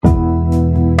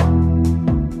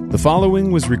The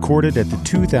following was recorded at the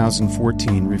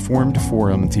 2014 Reformed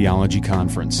Forum Theology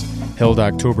Conference, held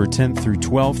October 10th through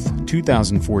 12th,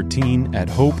 2014 at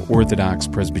Hope Orthodox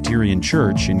Presbyterian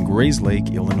Church in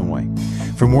Grayslake, Illinois.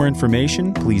 For more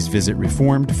information, please visit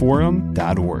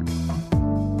reformedforum.org.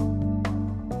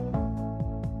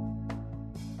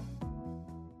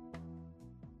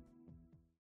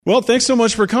 Well, thanks so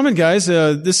much for coming, guys.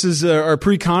 This is our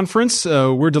pre-conference.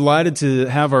 We're delighted to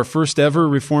have our first ever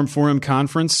Reformed Forum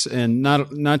conference, and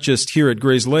not just here at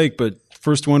Grayslake, but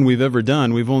first one we've ever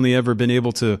done. We've only ever been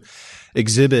able to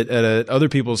exhibit at other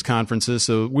people's conferences,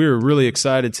 so we're really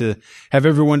excited to have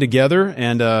everyone together,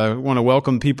 and want to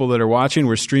welcome people that are watching.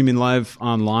 We're streaming live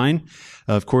online.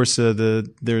 Of course,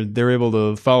 they're able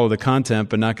to follow the content,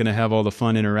 but not going to have all the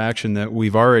fun interaction that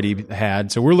we've already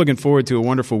had. So we're looking forward to a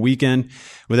wonderful weekend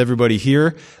with everybody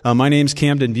here. My name's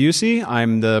Camden Bucey.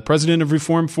 I'm the president of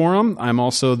Reformed Forum. I'm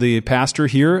also the pastor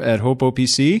here at Hope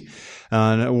OPC.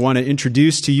 I want to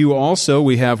introduce to you also,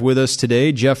 we have with us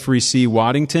today Jeffrey C.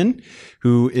 Waddington,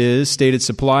 who is stated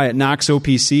supply at Knox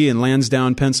OPC in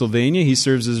Lansdowne, Pennsylvania. He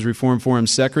serves as Reformed Forum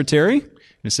secretary.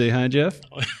 You say hi, Jeff?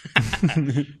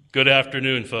 Good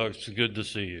afternoon, folks. Good to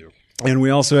see you. And we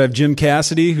also have Jim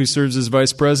Cassidy, who serves as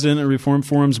vice president at Reformed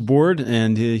Forum's board,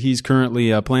 and he's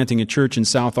currently planting a church in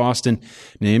South Austin,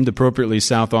 named appropriately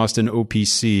South Austin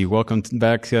OPC. Welcome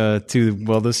back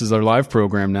this is our live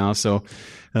program now, so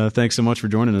thanks so much for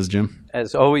joining us, Jim.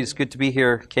 As always, good to be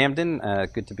here, Camden.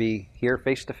 Good to be here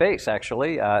face-to-face,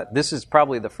 actually. This is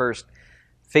probably the first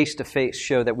face-to-face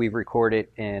show that we've recorded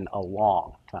in a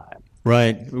long time.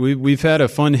 Right. We've had a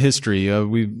fun history.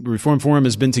 Reformed Forum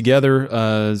has been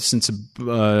together since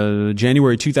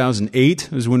January 2008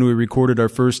 is when we recorded our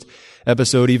first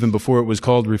episode, even before it was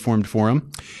called Reformed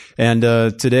Forum. And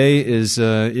today is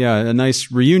a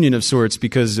nice reunion of sorts,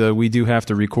 because we do have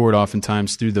to record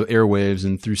oftentimes through the airwaves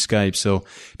and through Skype. So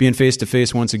being face to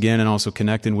face once again, and also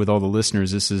connecting with all the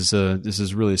listeners, this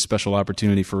is really a special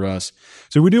opportunity for us.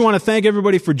 So we do want to thank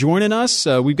everybody for joining us.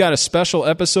 We've got a special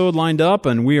episode lined up,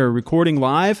 and we are recording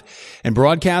live and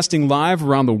broadcasting live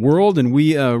around the world. And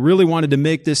we really wanted to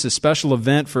make this a special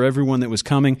event for everyone that was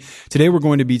coming. Today we're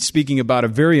going to be speaking about a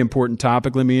very important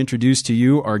topic. Let me introduce to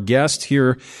you our guest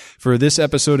here for this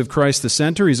episode of Christ the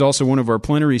Center. He's also one of our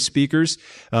plenary speakers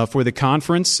for the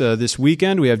conference this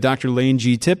weekend. We have Dr. Lane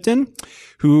G. Tipton,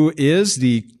 who is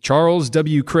the Charles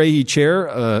W. Crahy Chair,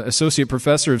 Associate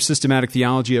Professor of Systematic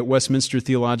Theology at Westminster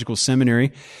Theological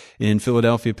Seminary in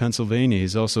Philadelphia, Pennsylvania.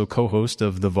 He's also co-host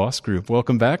of the Voss Group.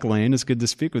 Welcome back, Lane. It's good to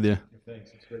speak with you.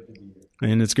 Thanks. It's great to be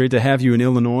here. And it's great to have you in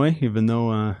Illinois, even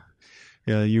though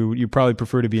you probably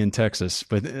prefer to be in Texas,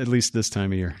 but at least this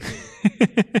time of year.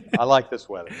 I like this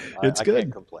weather. It's good. I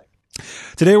can't complain.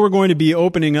 Today we're going to be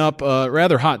opening up a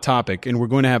rather hot topic, and we're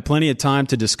going to have plenty of time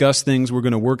to discuss things. We're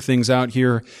going to work things out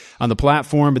here on the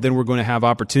platform, but then we're going to have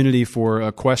opportunity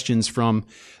for questions from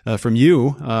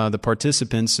you, the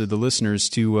participants, the listeners,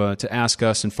 to ask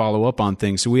us and follow up on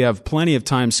things. So we have plenty of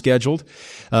time scheduled.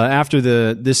 After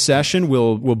this session,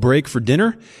 we'll break for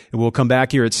dinner, and we'll come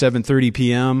back here at 7:30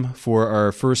 p.m. for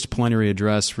our first plenary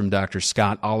address from Dr.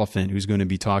 Scott Oliphant, who's going to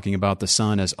be talking about the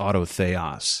Son as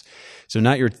autotheos. So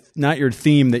not your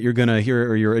theme that you're going to hear,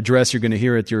 or your address you're going to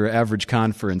hear at your average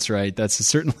conference, right? That's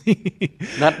certainly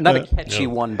not a catchy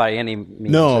one by any means.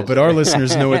 No, but our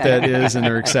listeners know what that is and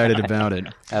are excited about it.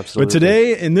 Absolutely. But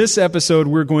today, in this episode,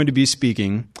 we're going to be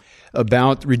speaking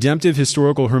about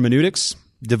redemptive-historical hermeneutics,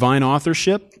 divine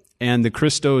authorship, and the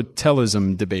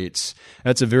Christotelism debates.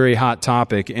 That's a very hot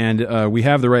topic, and we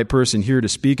have the right person here to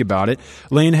speak about it.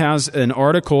 Lane has an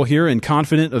article here in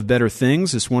Confident of Better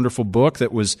Things, this wonderful book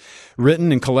that was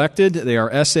written and collected. They are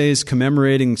essays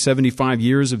commemorating 75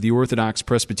 years of the Orthodox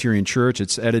Presbyterian Church.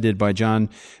 It's edited by John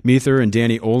Meether and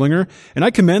Danny Olinger. And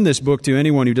I commend this book to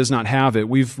anyone who does not have it.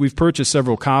 We've purchased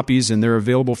several copies, and they're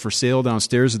available for sale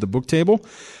downstairs at the book table.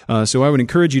 So I would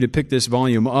encourage you to pick this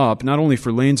volume up, not only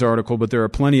for Lane's article, but there are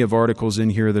plenty of articles in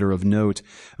here that are of note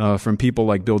from people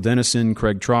like Bill Dennison,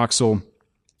 Craig Troxel,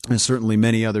 and certainly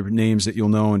many other names that you'll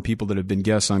know, and people that have been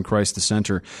guests on Christ the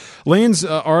Center. Lane's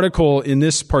article in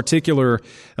this particular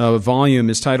volume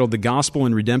is titled The Gospel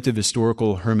and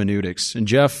Redemptive-Historical Hermeneutics. And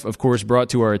Jeff, of course, brought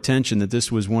to our attention that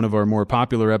this was one of our more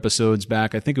popular episodes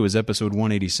back, I think it was episode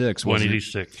 186.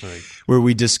 186, right. Where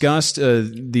we discussed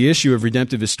the issue of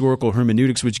redemptive-historical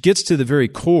hermeneutics, which gets to the very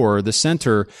core, the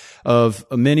center of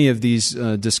many of these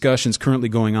discussions currently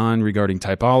going on regarding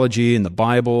typology and the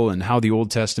Bible and how the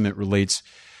Old Testament relates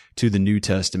to the New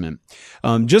Testament.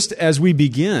 Just as we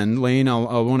begin, Lane,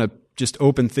 I'll want to just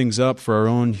open things up for our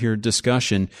own here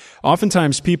discussion.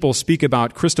 Oftentimes people speak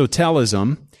about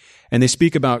Christotelism And they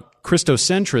speak about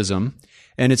Christocentrism,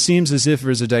 and it seems as if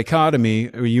there's a dichotomy,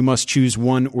 or you must choose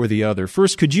one or the other.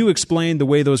 First, could you explain the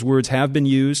way those words have been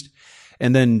used,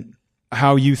 and then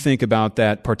how you think about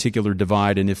that particular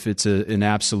divide, and if it's an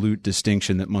absolute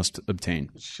distinction that must obtain?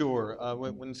 Sure.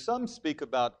 When some speak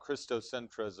about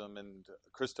Christocentrism and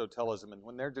Christotelism, and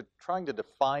when they're trying to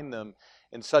define them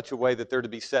in such a way that they're to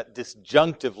be set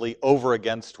disjunctively over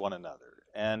against one another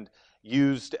and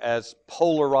used as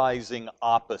polarizing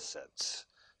opposites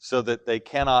so that they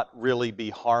cannot really be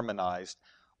harmonized,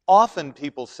 often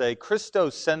people say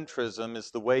Christocentrism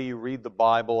is the way you read the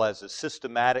Bible as a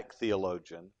systematic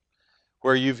theologian,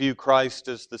 where you view Christ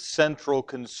as the central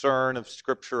concern of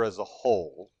Scripture as a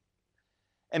whole.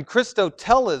 And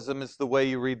Christotelism is the way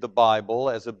you read the Bible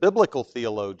as a biblical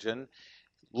theologian,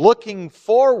 looking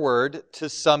forward to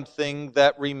something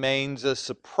that remains a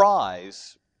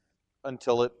surprise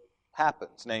until it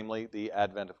happens, namely the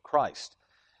advent of Christ.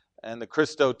 And the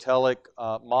Christotelic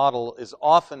model is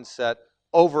often set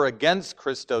over against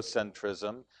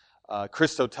Christocentrism,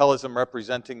 Christotelism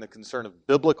representing the concern of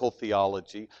biblical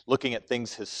theology, looking at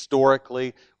things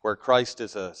historically, where Christ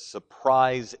is a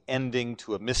surprise ending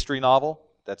to a mystery novel.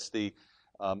 That's the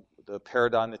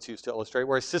paradigm that's used to illustrate.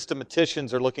 Whereas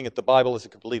systematicians are looking at the Bible as a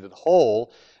completed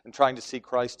whole and trying to see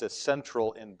Christ as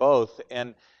central in both.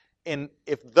 And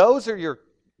if those are your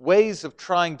ways of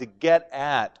trying to get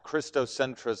at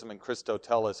Christocentrism and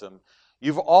Christotelism,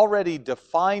 you've already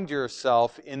defined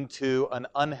yourself into an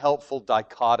unhelpful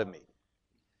dichotomy.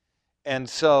 And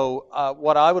so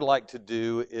what I would like to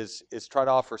do is try to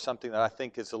offer something that I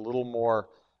think is a little more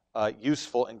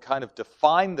useful and kind of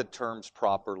define the terms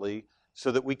properly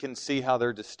so that we can see how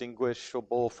they're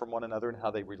distinguishable from one another and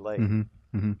how they relate. Mm-hmm.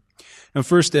 Mm-hmm. Now,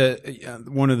 first,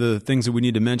 one of the things that we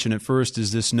need to mention at first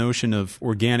is this notion of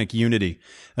organic unity.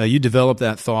 You developed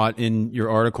that thought in your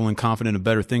article in Confident of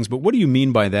Better Things, but what do you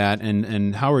mean by that,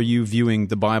 and how are you viewing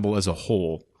the Bible as a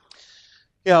whole?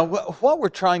 Yeah, what we're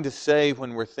trying to say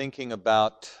when we're thinking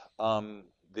about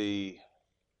the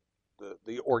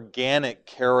organic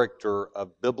character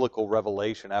of biblical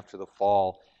revelation after the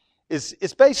fall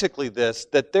is basically this,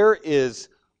 that there is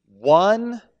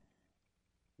one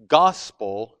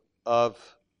gospel of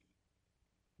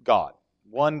God,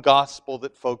 one gospel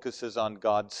that focuses on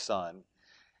God's Son,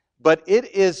 but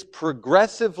it is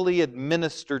progressively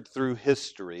administered through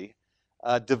history,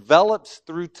 develops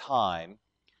through time,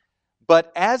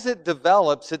 but as it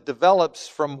develops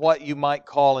from what you might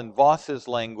call, in Voss's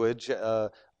language,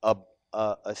 a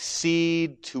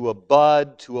seed to a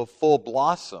bud to a full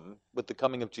blossom with the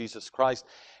coming of Jesus Christ.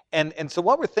 And so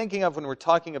what we're thinking of when we're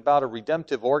talking about a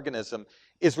redemptive organism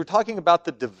is we're talking about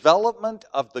the development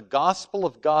of the gospel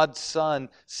of God's Son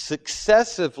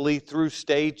successively through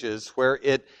stages where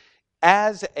it,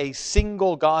 as a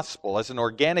single gospel, as an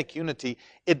organic unity,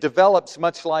 it develops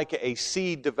much like a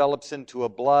seed develops into a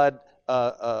bud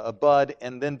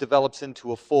and then develops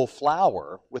into a full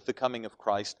flower with the coming of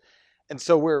Christ. And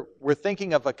so we're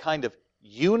thinking of a kind of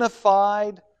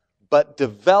unified but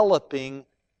developing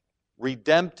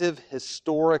redemptive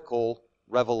historical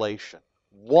revelation.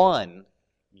 One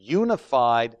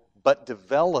unified but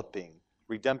developing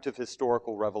redemptive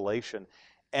historical revelation.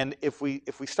 And if we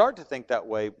start to think that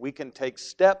way, we can take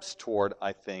steps toward,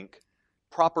 I think,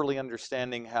 properly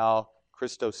understanding how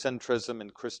Christocentrism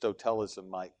and Christotelism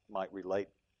might relate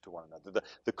to one another.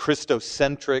 The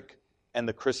Christocentric and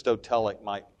the Christotelic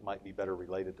might be better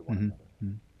related to one another.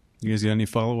 Mm-hmm. You guys got any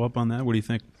follow-up on that? What do you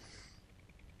think?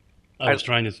 I was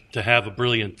trying to have a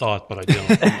brilliant thought, but I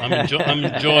don't. I'm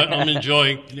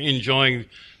enjoying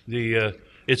the.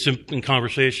 It's in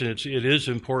conversation. It is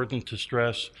important to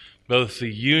stress both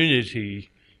the unity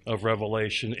of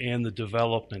revelation and the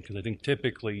development, because I think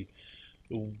typically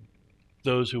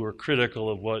those who are critical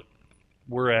of what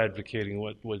we're advocating,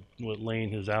 what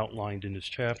Lane has outlined in his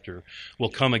chapter,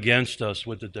 will come against us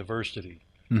with the diversity.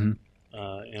 Mm-hmm.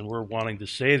 And we're wanting to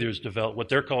say there's what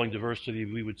they're calling diversity,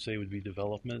 we would say would be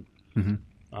development. Mm-hmm.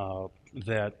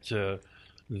 That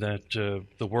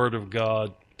the Word of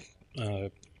God, the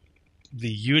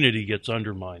unity gets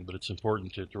undermined, but it's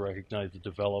important to recognize the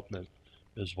development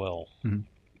as well. Mm-hmm.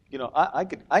 You know, I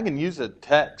can use a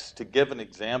text to give an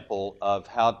example of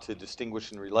how to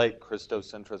distinguish and relate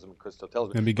Christocentrism and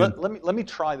Christotelism. That'd be good. Let me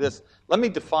try this. Let me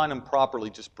define them properly,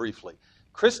 just briefly.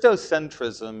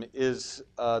 Christocentrism is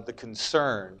the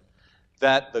concern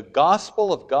that the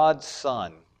gospel of God's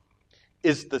Son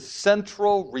is the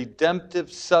central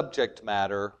redemptive subject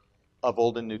matter of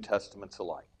Old and New Testaments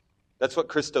alike. That's what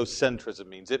Christocentrism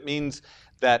means. It means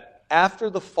that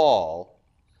after the fall,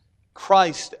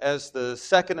 Christ, as the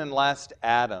second and last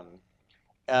Adam,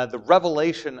 the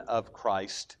revelation of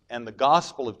Christ and the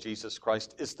gospel of Jesus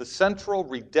Christ is the central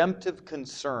redemptive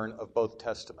concern of both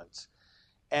Testaments.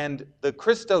 And the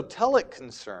Christotelic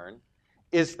concern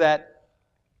is that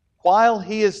while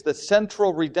he is the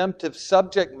central redemptive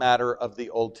subject matter of the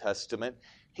Old Testament,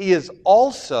 he is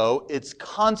also its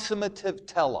consummative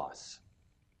telos.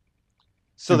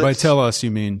 So by telos,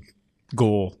 you mean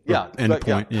goal, end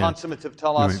point. Yeah, consummative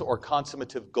telos or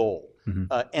consummative goal,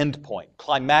 end point,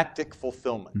 climactic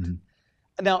fulfillment.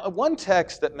 Now, one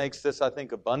text that makes this, I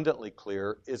think, abundantly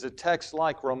clear is a text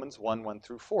like Romans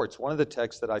 1:1-4. It's one of the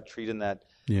texts that I treat in that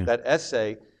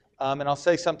essay. And I'll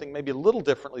say something maybe a little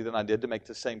differently than I did to make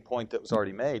the same point that was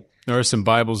already made. There are some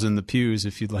Bibles in the pews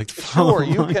if you'd like to follow Sure,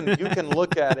 you can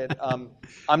look at it.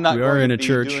 I'm not going to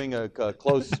be doing a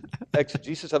close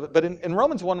exegesis of it. But in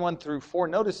Romans 1:1-4,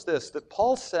 notice this, that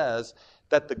Paul says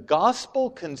that the gospel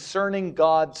concerning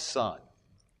God's Son,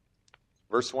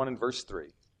 verse 1 and verse 3,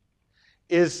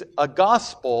 is a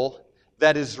gospel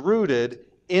that is rooted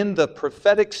in the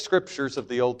prophetic scriptures of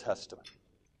the Old Testament.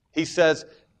 He says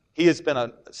he has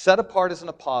been set apart as an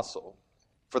apostle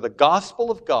for the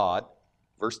gospel of God,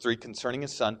 verse 3, concerning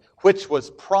his Son, which was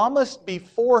promised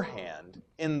beforehand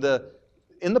in the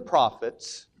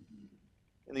prophets,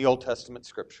 in the Old Testament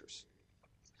scriptures.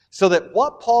 So that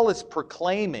what Paul is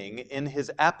proclaiming in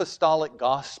his apostolic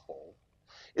gospel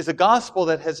is a gospel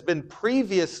that has been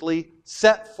previously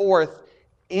set forth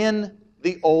in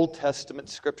the Old Testament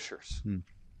scriptures.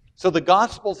 So the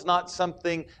gospel's not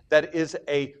something that is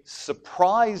a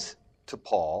surprise to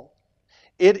Paul.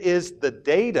 It is the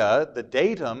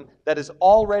datum that is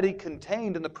already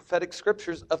contained in the prophetic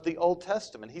scriptures of the Old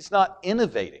Testament. He's not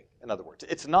innovating, in other words.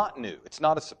 It's not new. It's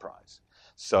not a surprise.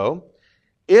 So,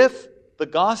 if the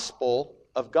gospel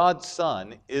of God's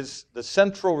Son is the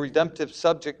central redemptive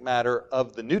subject matter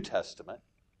of the New Testament,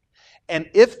 and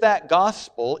if that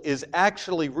gospel is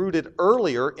actually rooted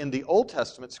earlier in the Old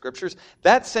Testament scriptures,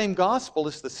 that same gospel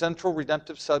is the central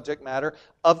redemptive subject matter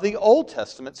of the Old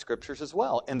Testament scriptures as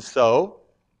well. And so,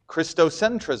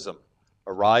 Christocentrism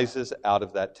arises out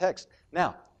of that text.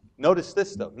 Now, notice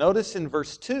this though. Notice in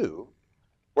verse 2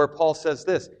 where Paul says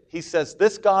this. He says,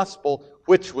 this gospel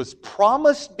which was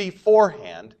promised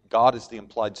beforehand, God is the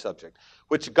implied subject,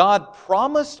 which God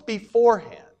promised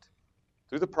beforehand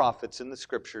through the prophets in the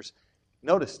scriptures.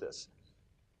 Notice this.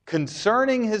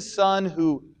 Concerning his Son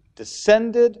who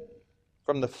descended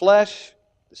from the flesh,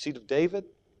 the seed of David,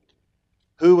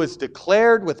 who was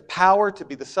declared with power to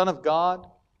be the Son of God,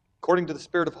 according to the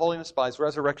Spirit of holiness by his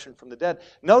resurrection from the dead.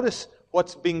 Notice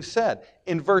what's being said.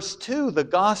 In verse 2, the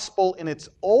gospel in its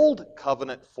old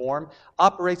covenant form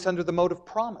operates under the mode of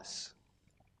promise.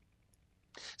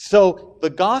 So the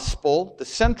gospel, the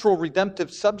central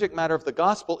redemptive subject matter of the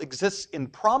gospel, exists in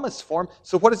promise form.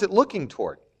 So what is it looking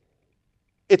toward?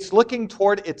 It's looking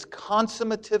toward its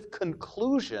consummative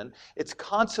conclusion, its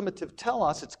consummative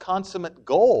telos, its consummate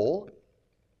goal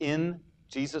in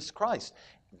Jesus Christ.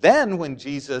 Then when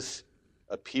Jesus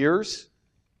appears,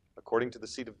 according to the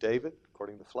seed of David,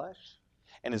 according to the flesh,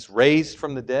 and is raised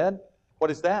from the dead, what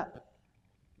is that?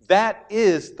 That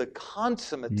is the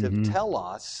consummative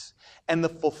telos and the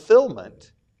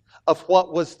fulfillment of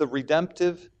what was the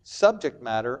redemptive subject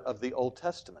matter of the Old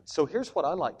Testament. So here's what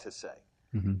I like to say.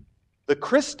 The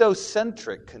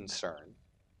Christocentric concern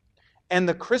and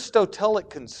the Christotelic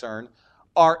concern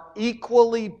are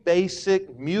equally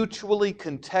basic, mutually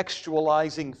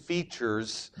contextualizing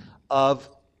features of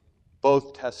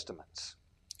both Testaments.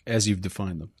 As you've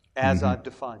defined them. As I've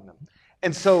defined them.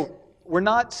 And so we're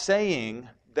not saying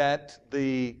that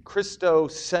the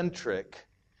Christocentric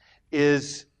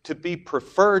is to be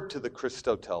preferred to the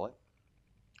Christotelic,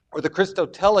 or the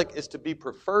Christotelic is to be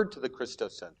preferred to the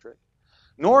Christocentric,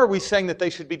 nor are we saying that they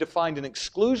should be defined in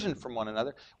exclusion from one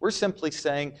another. We're simply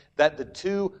saying that the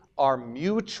two are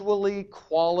mutually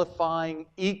qualifying,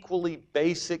 equally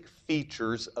basic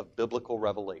features of biblical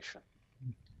revelation.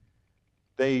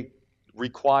 They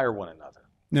require one another.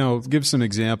 Now, give some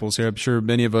examples here. I'm sure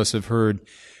many of us have heard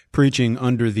preaching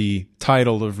under the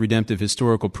title of redemptive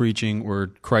historical preaching or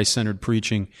Christ-centered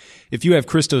preaching. If you have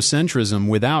Christocentrism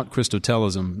without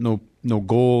Christotelism, no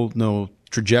goal, no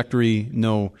trajectory,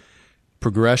 no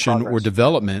progression or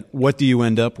development, what do you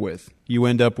end up with? You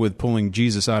end up with pulling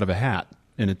Jesus out of a hat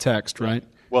in a text, right?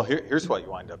 Well, here's what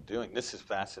you wind up doing. This is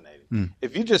fascinating.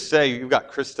 If you just say you've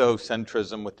got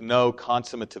Christocentrism with no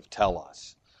consummative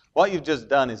telos, what you've just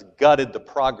done is gutted the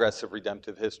progress of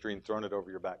redemptive history and thrown it over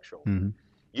your back shoulder.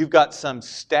 You've got some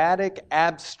static,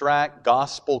 abstract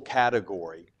gospel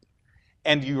category,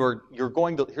 and you're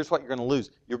going to, here's what you're going to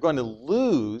lose. You're going to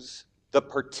lose the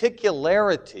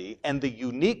particularity and the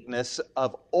uniqueness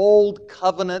of Old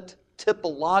Covenant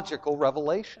typological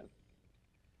revelation.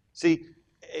 See,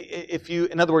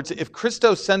 in other words, if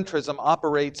Christocentrism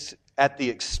operates at the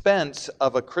expense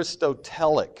of a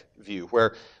Christotelic view,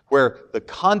 where the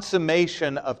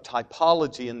consummation of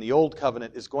typology in the Old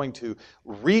Covenant is going to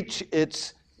reach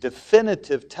its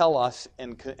definitive telos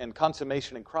and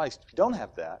consummation in Christ, if you don't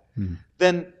have that,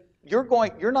 then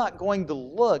you're not going to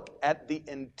look at the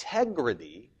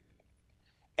integrity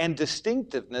and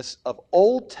distinctiveness of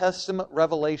Old Testament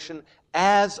revelation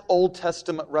as Old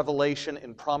Testament revelation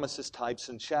in promises, types,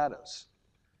 and shadows.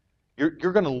 You're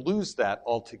going to lose that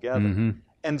altogether.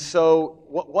 And so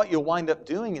what you'll wind up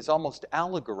doing is almost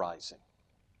allegorizing.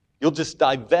 You'll just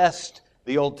divest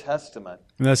the Old Testament.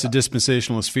 And that's a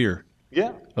dispensationalist fear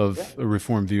of a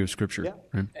Reformed view of Scripture. Yeah.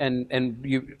 Right?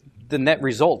 And the net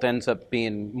result ends up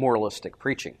being moralistic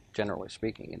preaching, generally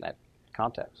speaking, in that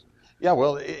context. Yeah,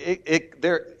 well,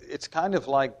 it's kind of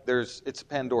like it's a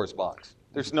Pandora's box.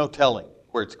 There's no telling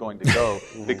where it's going to go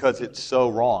because it's so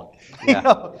wrong. Yeah. You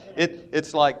know,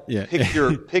 it's like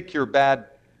pick your bad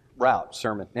route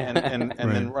sermon and right.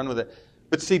 Then run with it.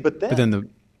 But then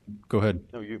go ahead.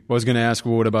 No, I was going to ask,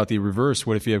 well, what about the reverse?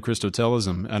 What if you have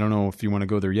Christotelism? I don't know if you want to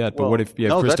go there yet, but what if you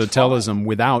have Christotelism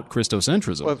without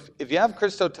Christocentrism? Well, if you have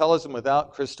Christotelism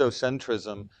without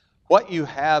Christocentrism, what you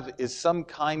have is some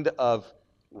kind of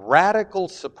radical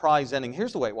surprise ending.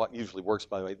 Here's the way it usually works,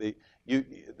 by the way.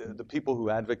 The people who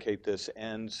advocate this,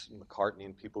 Enns, McCartney,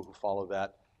 and people who follow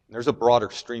that, there's a broader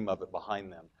stream of it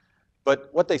behind them. But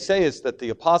what they say is that the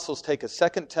apostles take a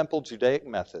Second Temple Judaic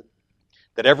method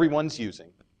that everyone's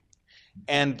using,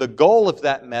 and the goal of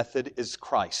that method is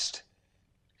Christ.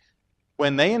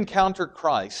 When they encounter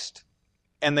Christ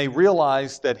and they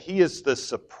realize that He is the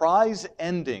surprise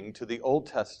ending to the Old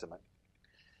Testament,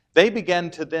 they began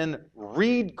to then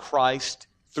read Christ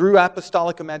through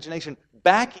apostolic imagination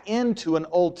back into an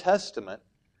Old Testament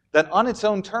that on its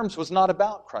own terms was not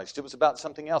about Christ. It was about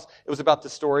something else. It was about the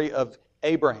story of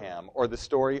Abraham, or the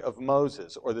story of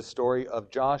Moses, or the story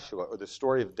of Joshua, or the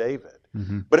story of David.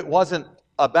 But it wasn't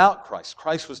about Christ.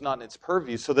 Christ was not in its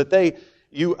purview, so that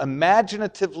you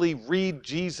imaginatively read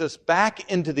Jesus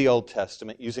back into the Old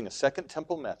Testament using a Second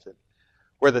Temple method,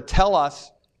 where the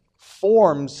telos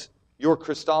forms your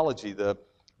Christology.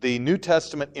 The New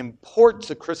Testament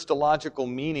imports a Christological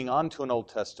meaning onto an Old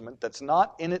Testament that's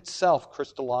not in itself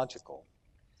Christological.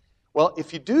 Well,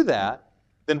 if you do that,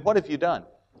 then what have you done?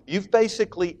 You've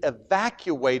basically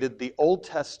evacuated the Old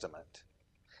Testament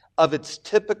of its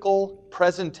typical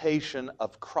presentation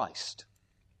of Christ,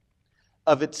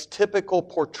 of its typical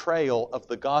portrayal of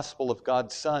the gospel of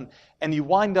God's Son, and you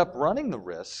wind up running the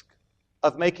risk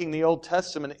of making the Old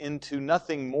Testament into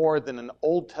nothing more than an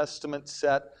Old Testament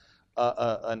set,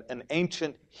 an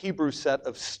ancient Hebrew set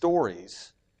of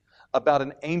stories about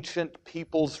an ancient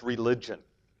people's religion.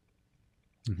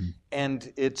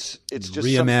 And it's just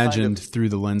reimagined through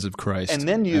the lens of Christ. And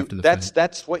then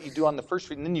that's what you do on the first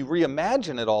reading. And then you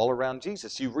reimagine it all around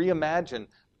Jesus. You reimagine,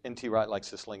 N.T. Wright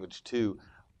likes this language too.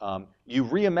 You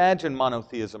reimagine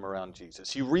monotheism around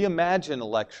Jesus. You reimagine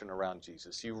election around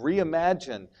Jesus. You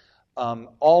reimagine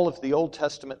all of the Old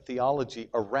Testament theology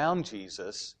around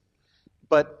Jesus.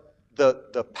 But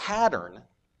the pattern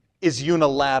is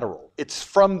unilateral. It's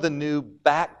from the new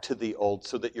back to the old,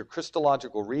 so that your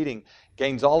Christological reading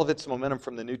gains all of its momentum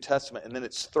from the New Testament, and then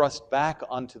it's thrust back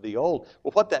onto the old.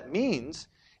 Well, what that means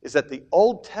is that the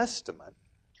Old Testament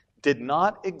did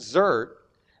not exert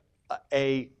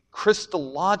a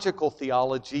Christological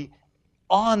theology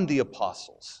on the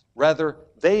apostles. Rather,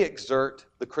 they exert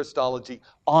the Christology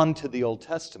onto the Old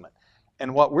Testament.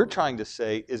 And what we're trying to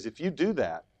say is, if you do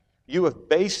that, you have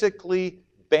basically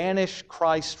banished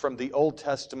Christ from the Old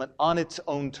Testament on its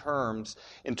own terms,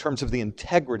 in terms of the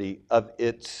integrity of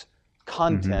its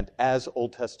content as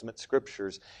Old Testament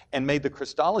scriptures, and made the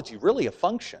Christology really a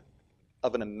function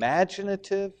of an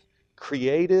imaginative,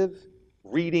 creative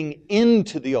reading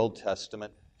into the Old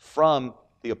Testament from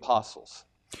the apostles.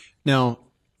 Now,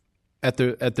 at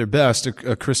their best,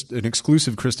 an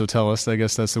exclusive Christotelist, I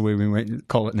guess that's the way we might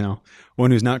call it now,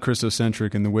 one who's not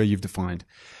Christocentric in the way you've defined.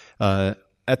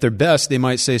 At their best, they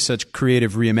might say such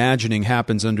creative reimagining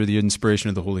happens under the inspiration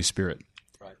of the Holy Spirit.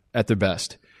 Right. At their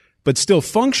best, but still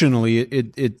functionally,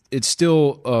 it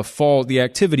still the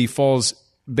activity falls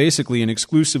basically and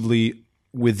exclusively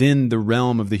within the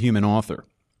realm of the human author.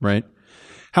 Right?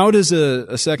 How does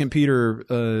a 2 Peter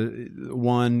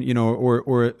 1,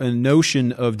 or a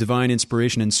notion of divine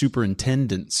inspiration and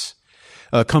superintendence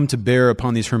come to bear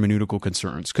upon these hermeneutical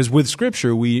concerns? Because with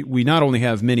Scripture, we not only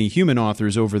have many human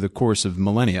authors over the course of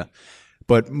millennia,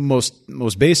 But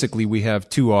most basically, we have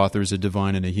two authors, a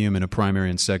divine and a human, a primary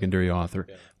and secondary author.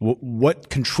 Yeah. What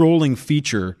controlling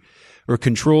feature or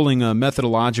controlling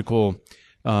methodological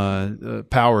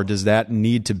power does that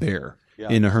need to bear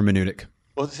in a hermeneutic?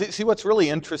 Well, see, what's really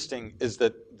interesting is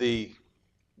that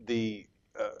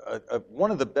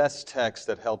one of the best texts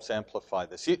that helps amplify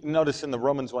this. You notice in the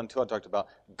Romans 1:2 I talked about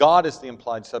God is the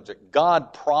implied subject.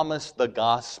 God promised the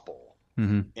gospel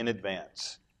in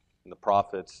advance in the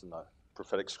prophets and the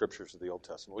prophetic scriptures of the Old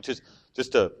Testament, which is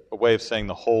just a way of saying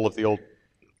the whole of the Old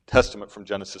Testament from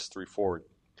Genesis 3 forward.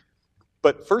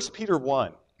 But 1 Peter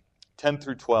 1:10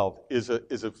 through 12 is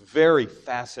a very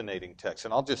fascinating text,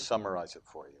 and I'll just summarize it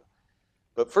for you.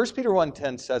 But 1 Peter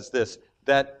 1:10 says this,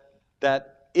 that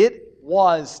it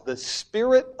was the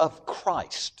Spirit of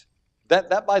Christ.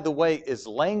 That, by the way, is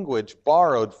language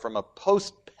borrowed from a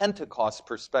post-Pentecost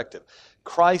perspective.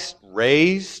 Christ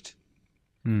raised,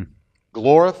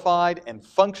 glorified, and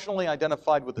functionally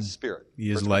identified with the Spirit.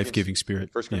 He is life-giving Spirit.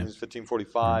 1 Corinthians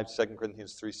 15:45, 2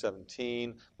 Corinthians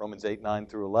 3:17, Romans 8:9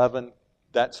 through 11.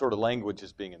 That sort of language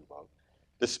is being invoked.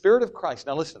 The Spirit of Christ,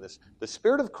 now listen to this, the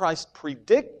Spirit of Christ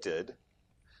predicted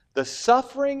the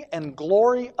suffering and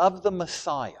glory of the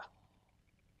Messiah.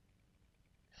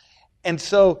 And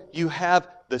so you have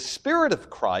the Spirit of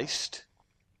Christ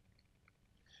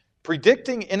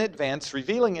predicting in advance,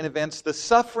 revealing in advance the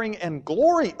suffering and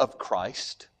glory of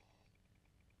Christ.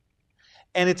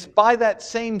 And it's by that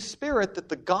same Spirit that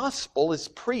the gospel is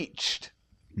preached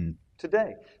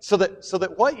today. So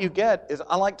that what you get is,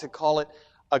 I like to call it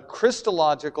a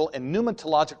Christological and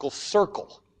pneumatological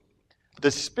circle. The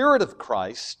Spirit of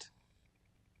Christ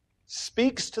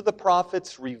speaks to the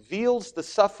prophets, reveals the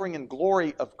suffering and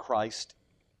glory of Christ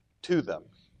to them.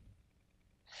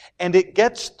 And it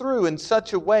gets through in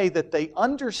such a way that they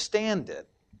understand it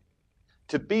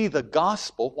to be the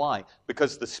gospel. Why?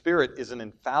 Because the Spirit is an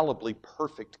infallibly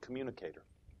perfect communicator.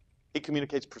 He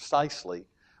communicates precisely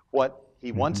what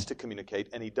He wants to communicate,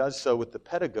 and He does so with the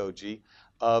pedagogy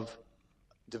of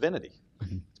divinity.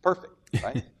 It's perfect,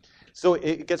 right? So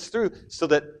it gets through so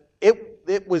that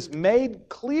it was made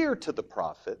clear to the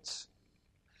prophets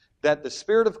that the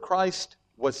Spirit of Christ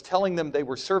was telling them they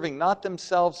were serving not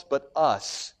themselves but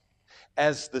us,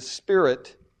 as the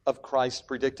Spirit of Christ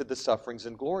predicted the sufferings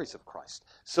and glories of Christ.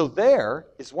 So there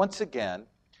is once again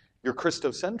your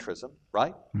Christocentrism,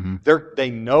 right? They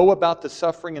know about the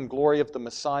suffering and glory of the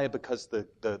Messiah because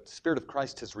the Spirit of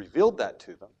Christ has revealed that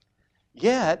to them.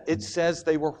 Yet it says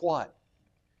they were what?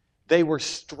 They were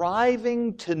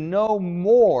striving to know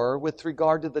more with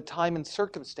regard to the time and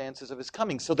circumstances of His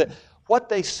coming. So that what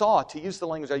they saw, to use the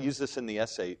language, I use this in the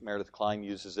essay, Meredith Klein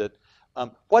uses it,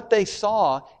 what they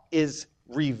saw is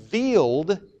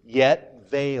revealed yet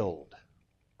veiled,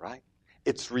 right?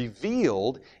 It's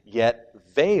revealed yet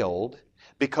veiled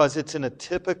because it's in a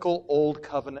typical Old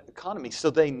Covenant economy. So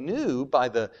they knew by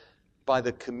the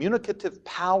communicative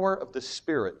power of the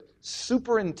Spirit,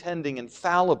 superintending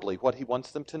infallibly what He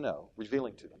wants them to know,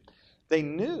 revealing to them. They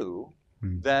knew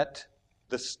that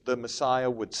the Messiah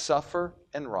would suffer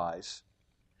and rise,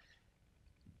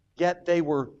 yet they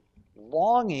were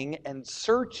longing and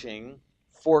searching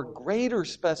for greater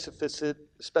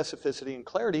specificity and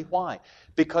clarity. Why?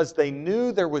 Because they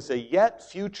knew there was a yet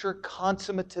future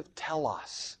consummative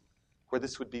telos where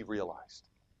this would be realized.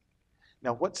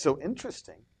 Now, what's so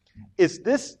interesting is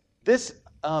this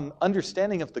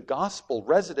understanding of the gospel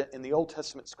resident in the Old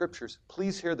Testament scriptures,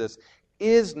 please hear this,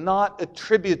 is not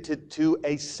attributed to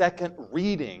a second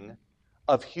reading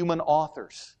of human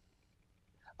authors,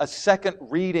 a second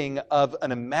reading of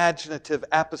an imaginative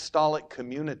apostolic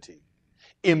community,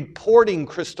 importing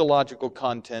Christological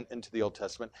content into the Old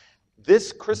Testament.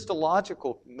 This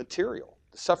Christological material,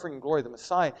 the suffering and glory of the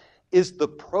Messiah, is the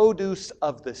produce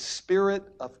of the Spirit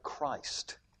of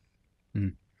Christ.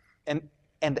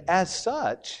 And as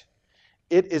such,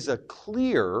 it is a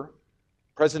clear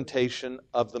presentation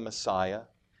of the Messiah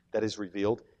that is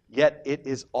revealed, yet it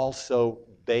is also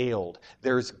veiled.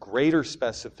 There is greater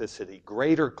specificity,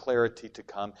 greater clarity to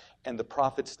come, and the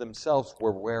prophets themselves were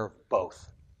aware of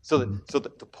both. So the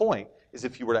point is,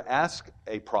 if you were to ask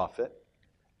a prophet,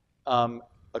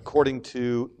 according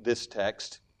to this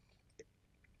text,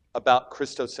 about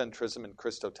Christocentrism and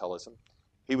Christotelism,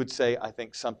 he would say, I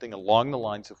think, something along the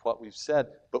lines of what we've said,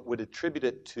 but would attribute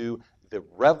it to the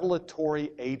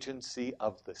revelatory agency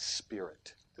of the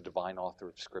Spirit, the divine author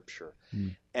of Scripture.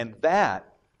 And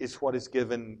that is what is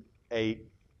given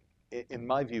in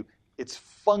my view, it's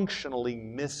functionally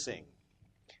missing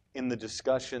in the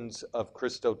discussions of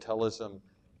Christotelism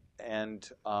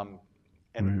and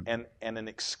an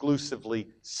exclusively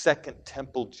Second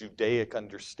Temple Judaic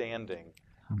understanding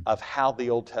of how the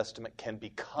Old Testament can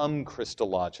become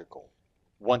Christological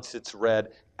once it's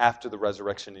read after the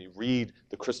resurrection and you read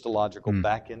the Christological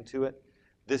back into it.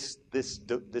 This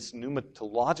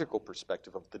pneumatological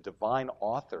perspective of the divine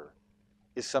author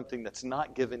is something that's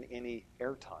not given any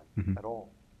airtime at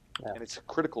all. Yeah. And it's a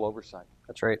critical oversight.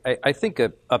 That's right. I think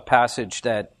a passage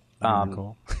that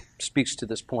speaks to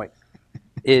this point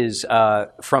is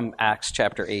from Acts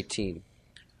chapter 18.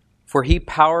 For he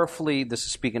powerfully, this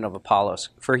is speaking of Apollos,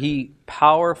 for he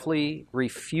powerfully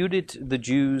refuted the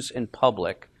Jews in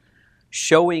public,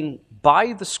 showing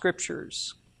by the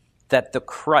Scriptures that the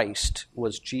Christ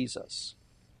was Jesus.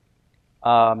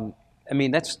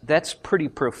 That's pretty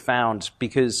profound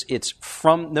because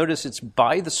notice it's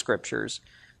by the Scriptures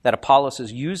that Apollos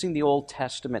is using the Old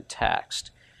Testament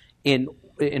text in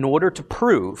order to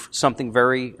prove something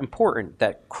very important,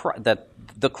 that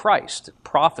the Christ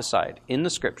prophesied in the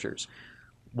Scriptures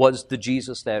was the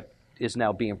Jesus that is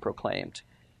now being proclaimed.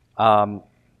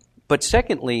 But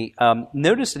secondly,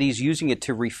 notice that he's using it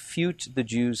to refute the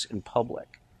Jews in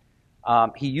public.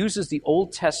 He uses the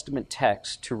Old Testament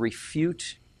text to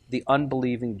refute the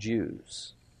unbelieving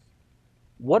Jews.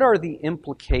 What are the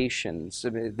implications?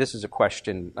 This is a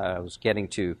question I was getting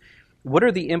to. What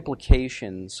are the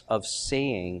implications of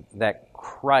saying that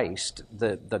Christ,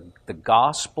 the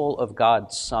gospel of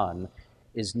God's Son,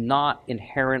 is not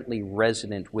inherently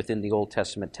resident within the Old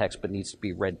Testament text but needs to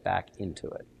be read back into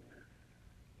it?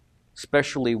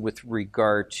 Especially with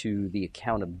regard to the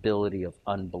accountability of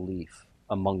unbelief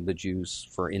among the Jews,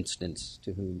 for instance,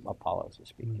 to whom Apollos is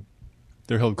speaking.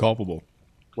 They're held culpable.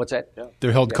 What's that? Yeah.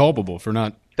 They're held culpable for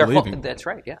not believing. That's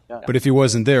right, yeah. But if he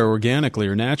wasn't there organically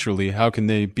or naturally, how can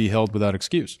they be held without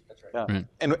excuse? That's right. Yeah.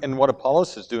 Right. And what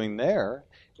Apollos is doing there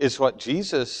is what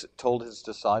Jesus told his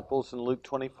disciples in Luke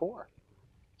 24.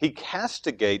 He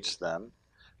castigates them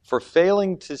for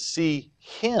failing to see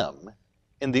him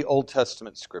in the Old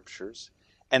Testament Scriptures,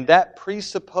 and that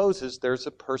presupposes there's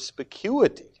a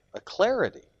perspicuity, a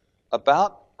clarity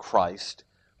about Christ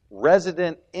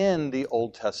resident in the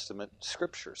Old Testament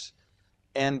Scriptures.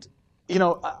 And,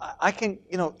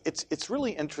 it's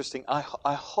really interesting.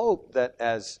 I hope that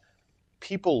as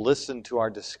people listen to our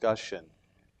discussion,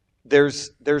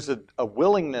 there's a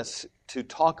willingness to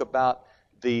talk about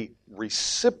the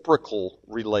reciprocal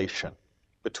relation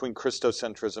between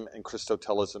Christocentrism and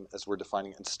Christotelism as we're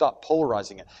defining it, and stop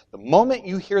polarizing it. The moment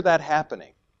you hear that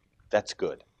happening, that's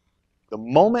good. The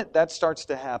moment that starts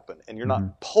to happen, and you're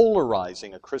not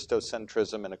polarizing a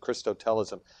Christocentrism and a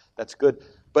Christotelism, that's good.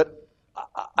 But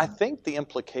I think the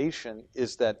implication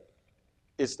is that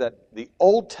the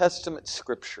Old Testament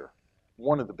Scripture,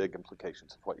 one of the big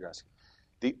implications of what you're asking,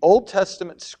 the Old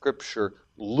Testament Scripture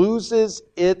loses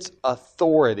its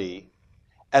authority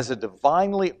as a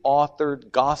divinely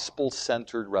authored,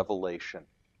 gospel-centered revelation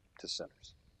to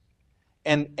sinners.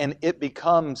 And it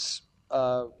becomes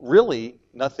really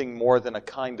nothing more than a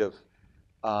kind of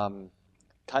a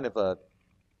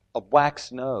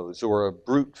wax nose or a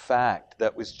brute fact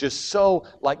that was just so,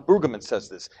 like Brueggemann says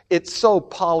this, it's so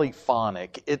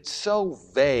polyphonic, it's so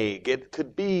vague, it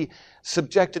could be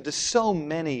subjected to so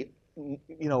many,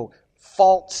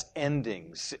 false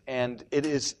endings, and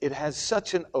it has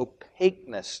such an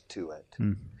opaqueness to it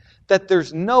that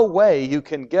there's no way you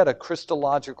can get a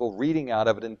Christological reading out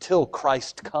of it until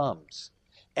Christ comes.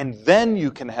 And then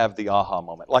you can have the aha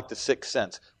moment, like the Sixth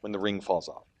Sense when the ring falls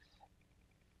off.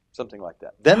 Something like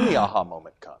that. Then the aha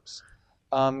moment comes.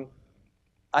 I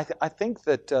think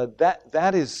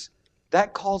that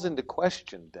calls into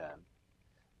question then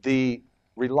the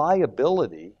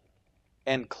reliability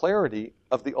and clarity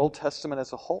of the Old Testament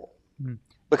as a whole.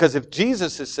 Because if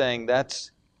Jesus is saying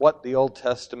that's what the Old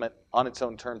Testament on its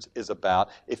own terms is about,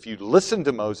 if you listened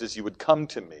to Moses, you would come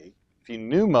to me. If you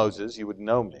knew Moses, you would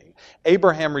know me.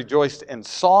 Abraham rejoiced and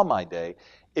saw my day.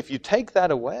 If you take that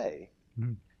away,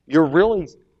 you're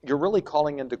really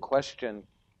calling into question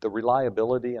the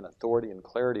reliability and authority and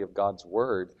clarity of God's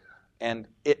Word. And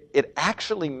it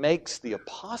actually makes the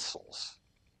apostles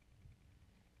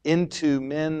into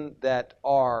men that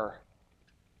are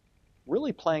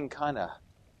really playing kind of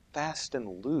fast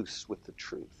and loose with the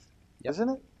truth, isn't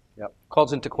it? Yep.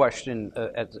 Calls into question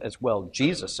as well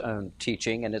Jesus' own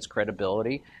teaching and its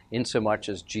credibility, insomuch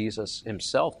as Jesus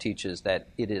himself teaches that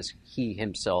it is he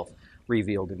himself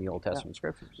revealed in the Old Testament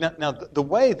Scriptures. Now, the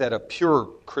way that a pure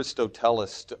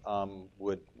Christotelist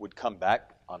would come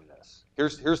back on this,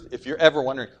 here's if you're ever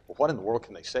wondering, well, what in the world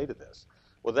can they say to this?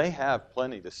 Well, they have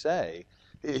plenty to say.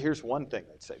 Here's one thing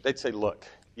they'd say. They'd say, look,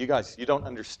 you guys, you don't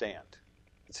understand.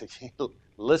 They'd say,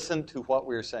 listen to what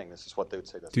we're saying. This is what they would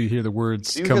say to us. Do you hear the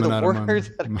words coming out of my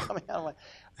mouth?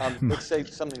 They'd say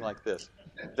something like this.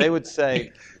 they would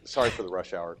say, sorry for the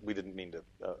rush hour. We didn't mean to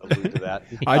allude to that.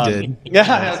 I did.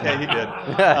 Yeah, okay,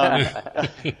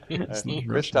 he did.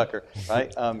 Chris Tucker,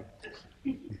 right?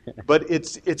 But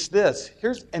it's this.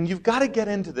 And you've got to get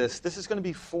into this. This is going to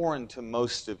be foreign to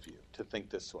most of you to think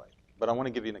this way. But I want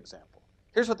to give you an example.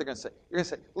 Here's what they're going to say. You're going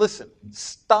to say, listen,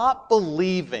 stop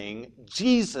believing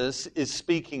Jesus is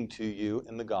speaking to you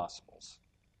in the Gospels.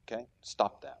 Okay?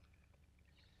 Stop that.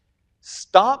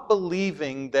 Stop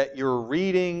believing that you're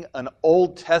reading an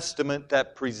Old Testament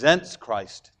that presents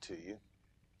Christ to you.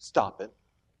 Stop it.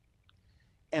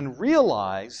 And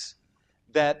realize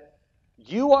that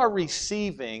you are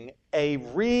receiving a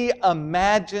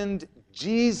reimagined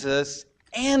Jesus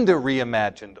and a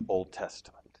reimagined Old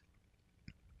Testament.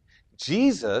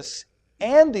 Jesus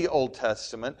and the Old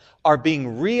Testament are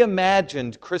being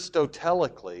reimagined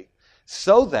Christotelically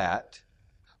so that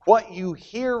what you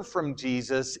hear from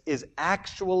Jesus is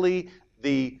actually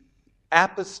the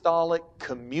apostolic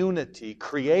community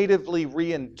creatively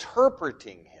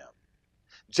reinterpreting Him,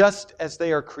 just as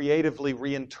they are creatively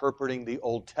reinterpreting the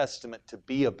Old Testament to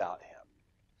be about Him.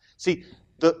 See,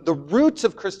 the roots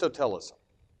of Christotelism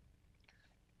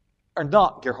are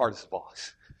not Gerhardus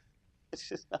Voss.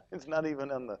 It's not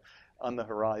even on the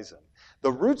horizon.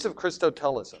 The roots of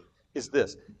Christotelism is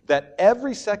this, that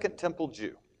every Second Temple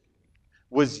Jew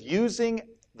was using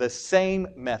the same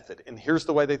method. And here's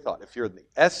the way they thought. If you're the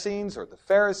Essenes or the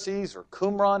Pharisees or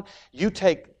Qumran,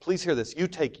 please hear this, you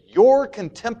take your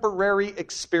contemporary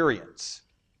experience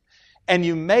and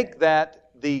you make that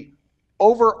the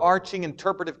overarching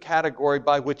interpretive category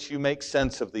by which you make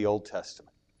sense of the Old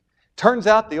Testament. Turns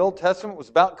out the Old Testament was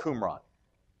about Qumran.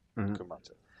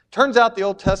 Turns out the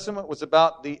Old Testament was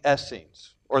about the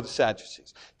Essenes or the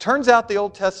Sadducees. Turns out the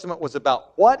Old Testament was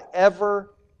about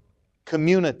whatever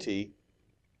community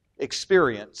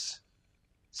experience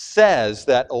says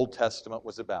that Old Testament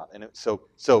was about. And so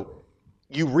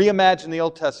you reimagine the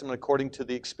Old Testament according to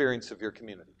the experience of your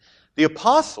community. The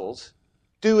apostles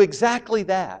do exactly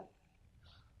that.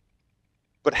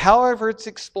 But however it's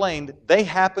explained, they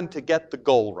happen to get the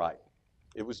goal right.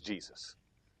 It was Jesus.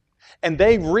 And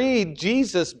they read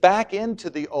Jesus back into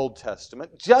the Old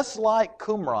Testament, just like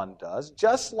Qumran does,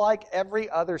 just like every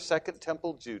other Second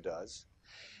Temple Jew does.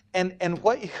 And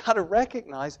what you got to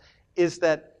recognize is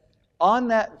that on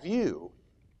that view,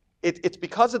 it's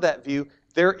because of that view,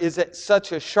 there is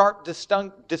such a sharp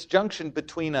disjunction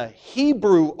between a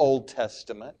Hebrew Old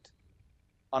Testament,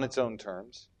 on its own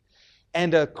terms,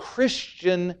 and a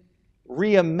Christian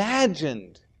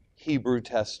reimagined Hebrew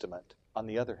Testament, on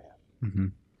the other hand. Mm-hmm.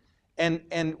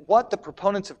 And what the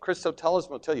proponents of Christotelism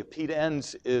will tell you, Pete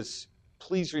Enns is,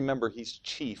 please remember, he's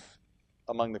chief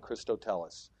among the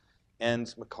Christotelists.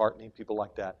 Enns, McCartney, people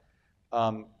like that,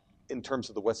 in terms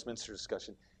of the Westminster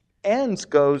discussion. Enns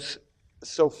goes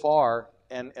so far,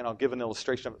 and I'll give an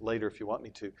illustration of it later if you want me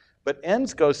to, but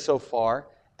Enns goes so far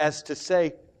as to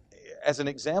say, as an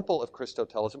example of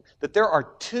Christotelism, that there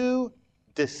are two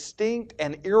distinct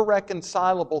and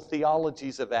irreconcilable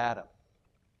theologies of Adam.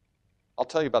 I'll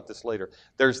tell you about this later.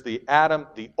 There's the Adam,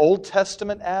 the Old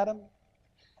Testament Adam,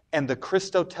 and the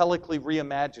Christotelically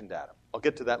reimagined Adam. I'll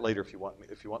get to that later if you want me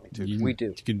to. We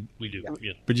do. We do.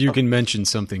 Yeah. But you can mention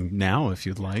something now if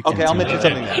you'd like. Okay, I'll mention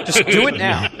something now. Just do it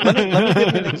now. Let me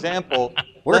give you an example.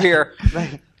 We're here.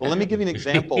 Well, let me give you an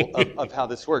example of how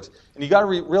this works. And you got to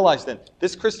realize then,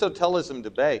 this Christotelism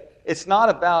debate, it's not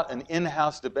about an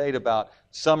in-house debate about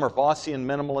some are Vossian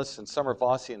minimalists and some are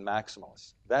Vossian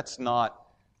maximalists. That's not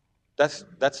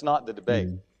the debate.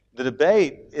 The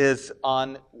debate is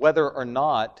on whether or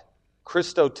not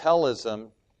Christotelism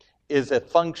is a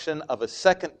function of a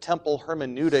Second Temple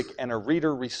hermeneutic and a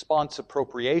reader response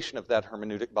appropriation of that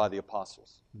hermeneutic by the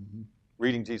apostles. Mm-hmm.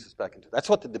 Reading Jesus back into it. That's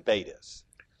what the debate is.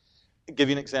 I'll give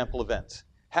you an example of Enns.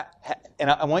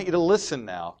 And I want you to listen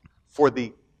now for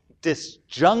the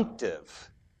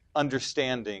disjunctive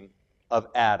understanding of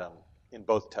Adam in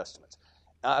both Testaments.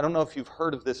 Now, I don't know if you've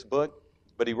heard of this book,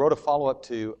 but he wrote a follow-up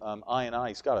to I.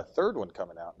 He's got a third one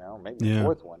coming out now, maybe a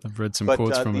fourth one. I've read some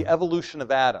quotes from it. The Evolution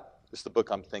of Adam is the book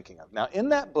I'm thinking of. Now, in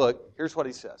that book, here's what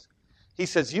he says. He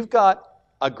says, you've got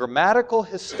a grammatical,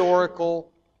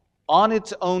 historical, on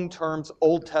its own terms,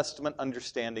 Old Testament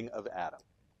understanding of Adam.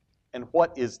 And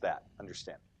what is that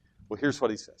understanding? Well, here's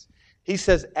what he says. He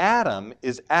says Adam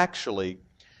is actually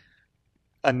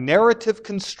a narrative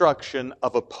construction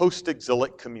of a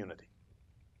post-exilic community.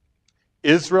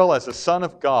 Israel, as a son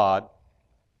of God,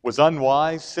 was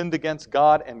unwise, sinned against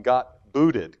God, and got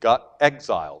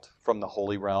exiled from the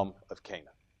holy realm of Canaan.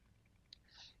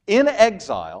 In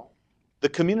exile, the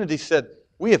community said,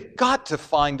 we have got to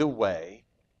find a way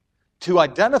to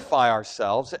identify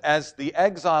ourselves as the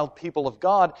exiled people of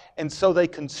God, and so they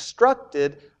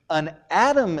constructed an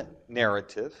Adam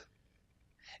narrative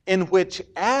in which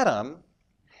Adam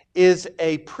is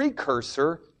a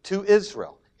precursor to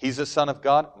Israel. He's a son of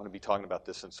God. I'm going to be talking about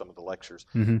this in some of the lectures.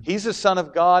 He's a son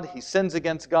of God. He sins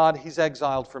against God. He's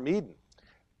exiled from Eden.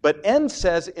 But N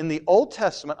says in the Old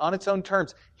Testament, on its own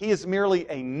terms, he is merely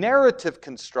a narrative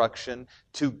construction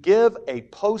to give a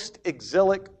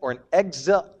post-exilic or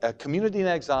a community in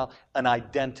exile an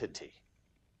identity.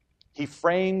 He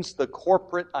frames the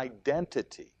corporate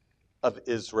identity of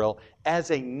Israel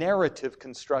as a narrative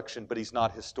construction, but he's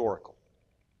not historical.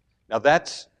 Now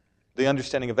that's the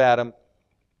understanding of Adam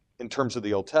in terms of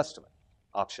the Old Testament,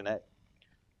 option A.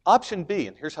 Option B,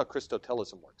 and here's how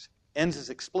Christotelism works. Enns is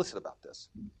explicit about this.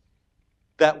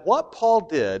 That what Paul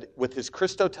did with his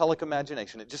Christotelic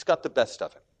imagination, it just got the best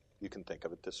of him. You can think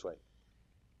of it this way.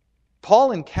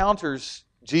 Paul encounters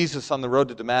Jesus on the road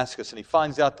to Damascus, and he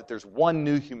finds out that there's one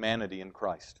new humanity in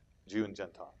Christ, Jew and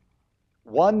Gentile.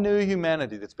 One new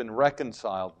humanity that's been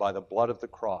reconciled by the blood of the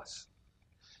cross.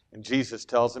 And Jesus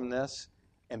tells him this,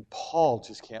 and Paul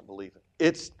just can't believe it.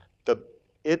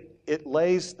 It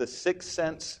lays the Sixth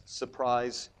Sense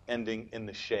surprise ending in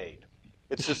the shade.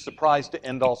 It's a surprise to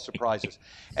end all surprises.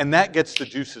 And that gets the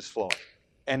juices flowing.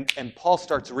 And Paul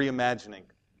starts reimagining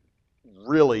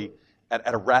really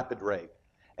at a rapid rate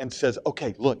and says,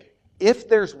 okay, look, if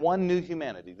there's one new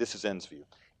humanity, this is Enn's view,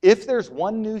 if there's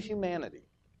one new humanity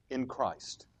in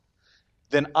Christ,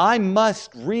 then I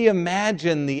must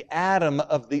reimagine the Adam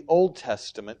of the Old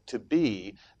Testament to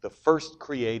be the first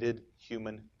created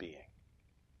human being.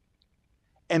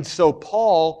 And so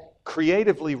Paul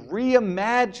creatively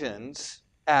reimagines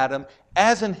Adam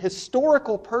as an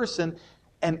historical person.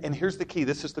 And here's the key.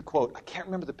 This is the quote. I can't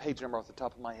remember the page number off the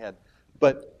top of my head.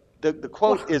 But the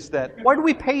quote is that... Why do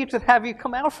we pay you to have you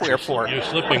come out here for? You're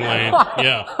slipping, Wayne.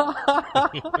 Yeah.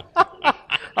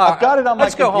 I've got it on my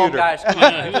Let's go home, computer.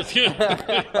 guys.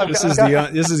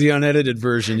 This is the unedited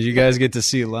version. You guys get to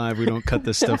see it live. We don't cut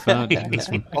this stuff out. This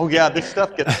one. Oh, yeah, this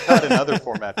stuff gets cut in other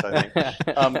formats, I think.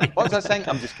 What was I saying?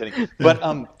 I'm just kidding.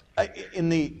 But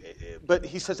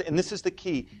he says, and this is the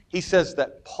key, he says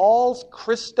that Paul's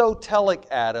Christotelic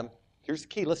Adam, here's the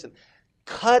key, listen,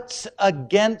 cuts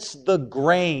against the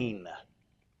grain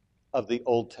of the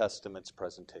Old Testament's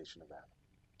presentation of Adam.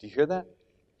 Do you hear that?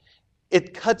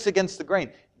 It cuts against the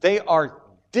grain. They are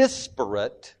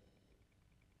disparate,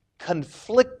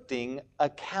 conflicting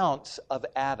accounts of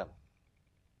Adam.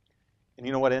 And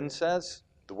you know what N says?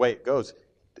 The way it goes,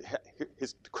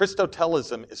 his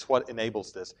Christotelism is what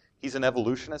enables this. He's an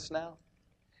evolutionist now.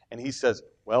 And he says,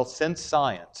 well, since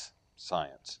science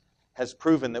has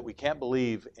proven that we can't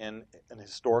believe in an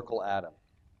historical Adam,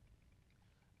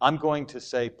 I'm going to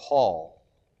say Paul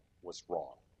was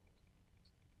wrong.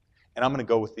 And I'm going to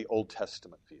go with the Old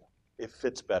Testament view. It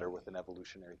fits better with an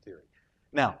evolutionary theory.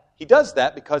 Now, he does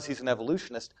that because he's an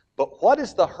evolutionist, but what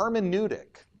is the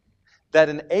hermeneutic that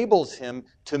enables him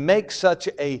to make such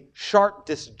a sharp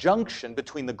disjunction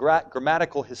between the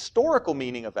grammatical historical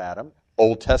meaning of Adam,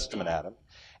 Old Testament Adam,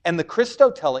 and the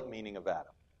Christotelic meaning of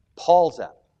Adam, Paul's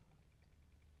Adam?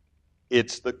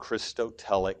 It's the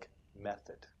Christotelic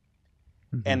method.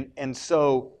 Mm-hmm. And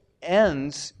so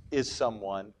Enns is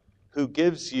someone who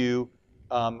gives you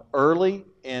as early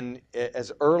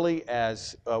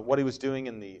as what he was doing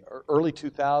in the early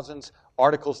 2000s,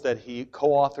 articles that he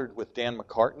co-authored with Dan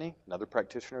McCartney, another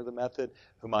practitioner of the method,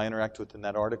 whom I interact with in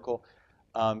that article.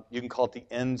 You can call it the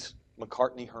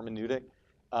Enns-McCartney hermeneutic.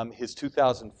 His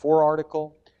 2004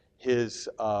 article, his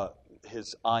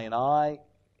I&I,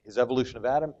 his Evolution of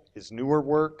Adam, his newer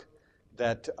work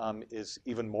that is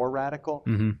even more radical.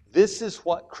 Mm-hmm. This is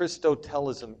what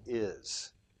Christotelism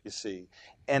is, you see.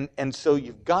 And so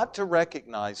you've got to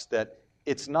recognize that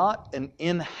it's not an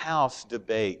in-house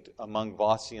debate among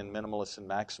Vossian minimalists and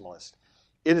maximalists.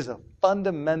 It is a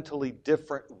fundamentally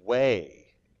different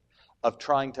way of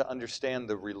trying to understand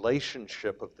the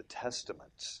relationship of the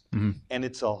Testaments. Mm-hmm. And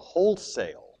it's a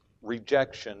wholesale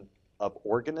rejection of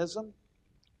organism,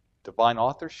 divine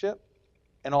authorship,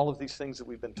 and all of these things that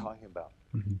we've been talking about.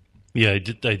 Mm-hmm. Yeah, I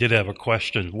did have a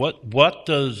question. What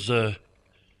does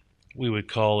we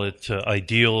would call it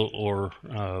ideal or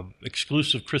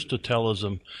exclusive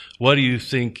Christotelism, what do you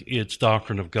think its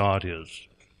doctrine of God is?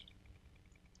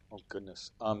 Oh,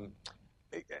 goodness.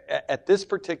 At this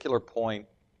particular point,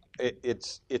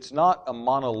 it's not a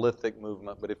monolithic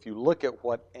movement, but if you look at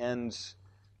what Enns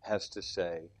has to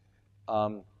say,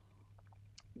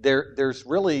 there's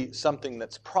really something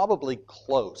that's probably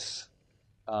close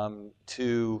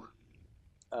to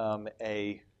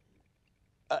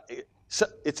So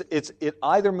it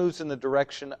either moves in the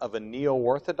direction of a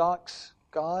neo-orthodox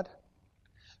God,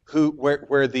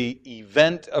 where the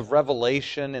event of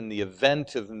revelation and the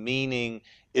event of meaning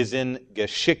is in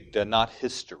Geschichte, not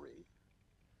history.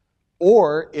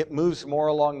 Or it moves more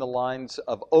along the lines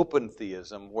of open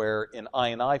theism, where in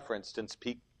I, for instance,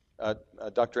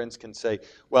 Dr. Enns can say,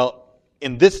 well,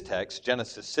 in this text,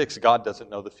 Genesis 6, God doesn't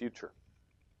know the future.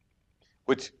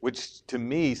 Which to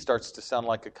me starts to sound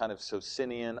like a kind of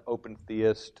Socinian, open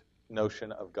theist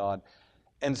notion of God.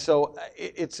 And so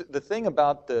it's the thing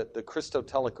about the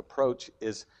Christotelic approach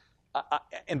is,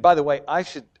 and by the way, I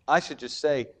should just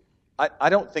say, I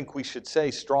don't think we should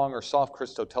say strong or soft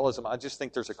Christotelism. I just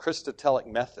think there's a Christotelic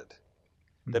method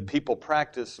that people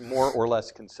practice more or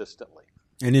less consistently.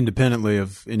 And independently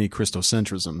of any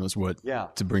Christocentrism is what,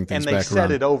 to bring things back around. And they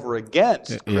set it over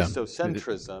against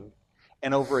Christocentrism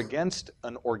and over against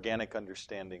an organic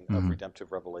understanding of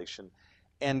redemptive revelation.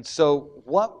 And so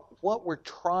what we're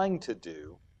trying to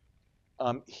do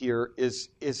here is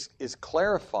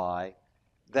clarify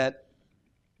that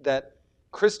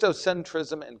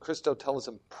Christocentrism and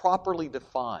Christotelism, properly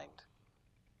defined,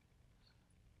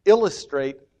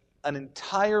 illustrate an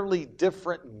entirely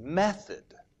different method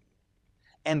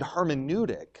and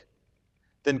hermeneutic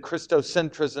than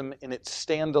Christocentrism in its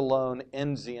standalone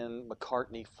Ensian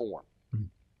McCartney form.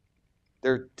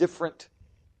 They're different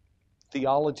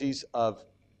theologies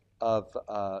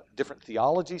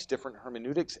different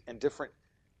hermeneutics, and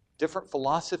different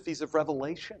philosophies of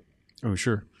revelation. Oh,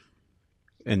 sure.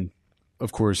 And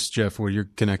of course, Jeff, what you're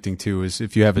connecting to is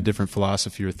if you have a different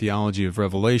philosophy or theology of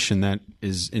revelation, that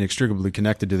is inextricably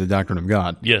connected to the doctrine of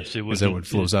God. Yes, it would. Is that what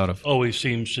flows out of? Always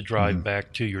seems to drive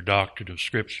back to your doctrine of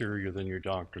Scripture than your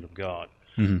doctrine of God.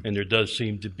 And there does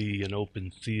seem to be an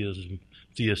open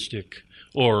theistic,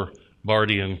 or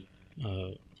Bardian,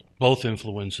 both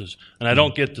influences. And I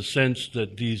don't get the sense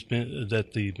that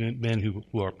the men who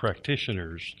are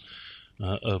practitioners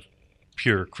of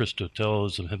pure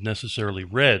Christotelism have necessarily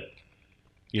read,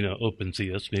 open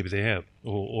theists. Maybe they have,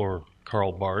 or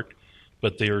Karl Barth,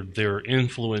 but they're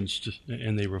influenced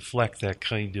and they reflect that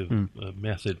kind of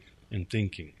method and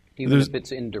thinking. Even if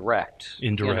it's indirect.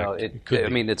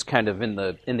 It's kind of in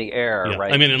the air,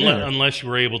 right? Unless you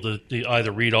were able to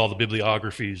either read all the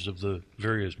bibliographies of the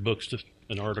various books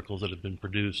and articles that have been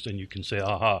produced, and you can say,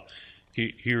 aha,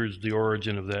 here's the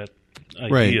origin of that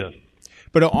idea. Right.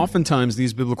 But oftentimes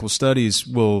these biblical studies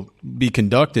will be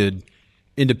conducted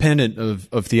independent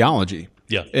of theology.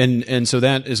 Yeah. And so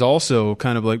that is also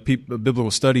kind of like biblical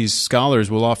studies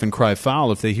scholars will often cry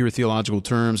foul if they hear theological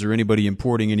terms or anybody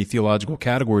importing any theological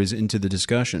categories into the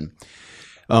discussion.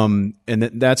 And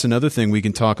that's another thing we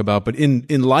can talk about. But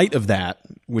in light of that,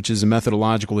 which is a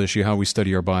methodological issue, how we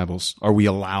study our Bibles, are we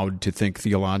allowed to think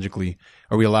theologically?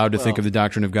 Are we allowed to think of the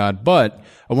doctrine of God? But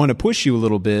I want to push you a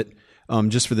little bit,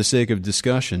 just for the sake of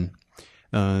discussion.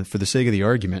 For the sake of the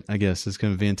argument, I guess, is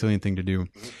kind of a Van Tillian thing to do.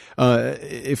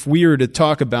 If we are to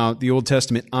talk about the Old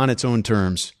Testament on its own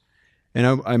terms, and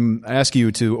I'm asking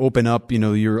you to open up,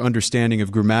 your understanding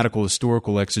of grammatical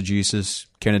historical exegesis,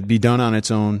 can it be done on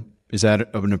its own? Is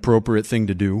that an appropriate thing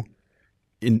to do,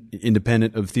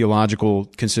 independent of theological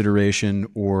consideration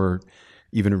or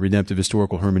even a redemptive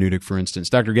historical hermeneutic, for instance?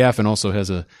 Dr. Gaffin also has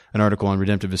an article on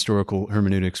redemptive historical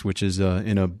hermeneutics, which is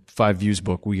in a 5 Views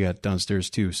book we got downstairs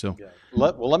too. So,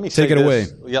 let me take it away.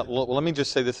 Yeah, let me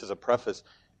just say this as a preface.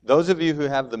 Those of you who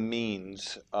have the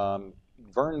means, Vern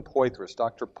Poythress,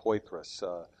 Dr. Poythress,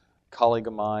 a colleague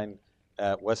of mine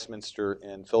at Westminster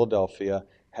in Philadelphia,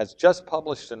 has just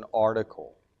published an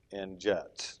article in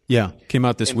JETS. Yeah, came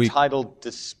out this week. Entitled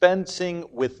Dispensing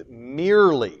with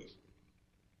Merely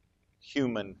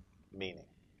Human Meaning,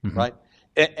 right?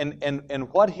 And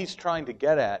what he's trying to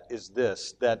get at is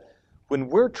this, that when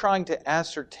we're trying to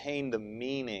ascertain the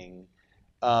meaning,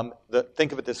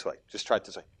 think of it this way, just try it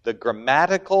this way. The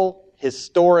grammatical,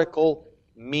 historical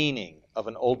meaning of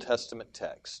an Old Testament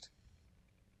text.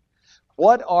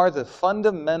 What are the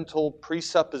fundamental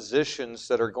presuppositions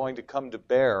that are going to come to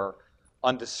bear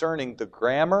on discerning the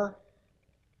grammar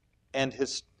and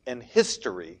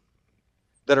history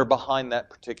that are behind that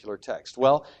particular text?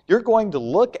 Well, you're going to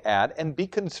look at and be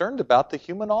concerned about the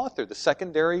human author, the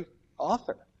secondary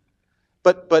author.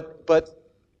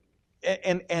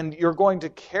 And you're going to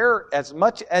care as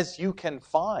much as you can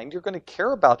find. You're going to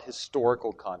care about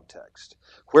historical context,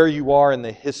 where you are in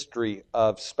the history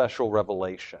of special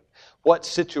revelation, what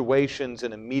situations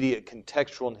and immediate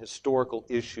contextual and historical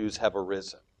issues have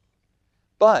arisen.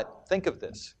 But think of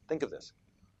this.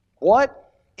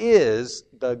 What is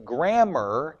the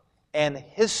grammar and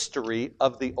history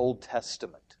of the Old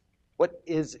Testament? What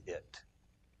is it?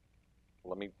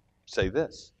 Let me say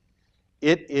this.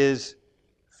 It is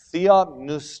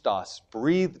theopneustos,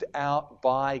 breathed out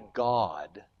by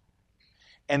God.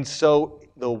 And so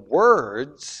the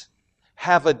words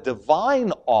have a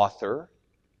divine author,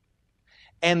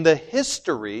 and the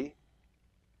history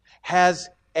has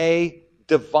a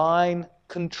divine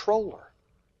controller.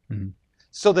 Mm-hmm.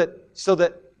 So that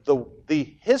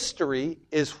the history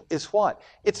is what?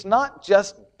 It's not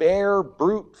just bare,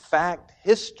 brute fact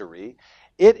history.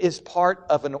 It is part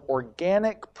of an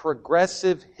organic,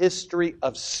 progressive history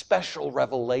of special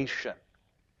revelation.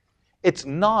 It's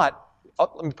not,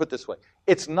 let me put it this way,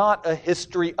 it's not a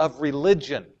history of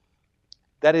religion.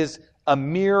 That is a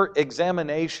mere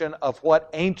examination of what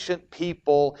ancient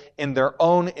people in their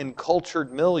own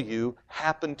encultured milieu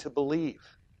happen to believe.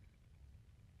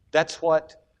 That's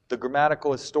what the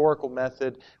grammatical historical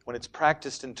method, when it's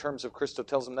practiced in terms of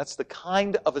Christotelism, that's the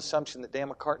kind of assumption that Dan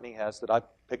McCartney has that I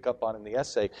pick up on in the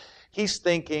essay. He's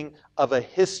thinking of a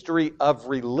history of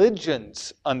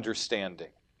religion's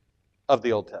understanding of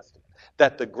the Old Testament.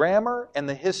 That the grammar and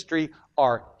the history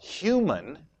are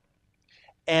human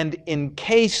and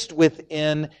encased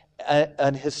within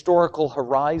an historical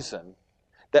horizon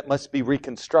that must be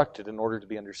reconstructed in order to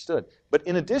be understood. But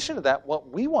in addition to that, what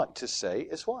we want to say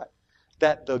is what?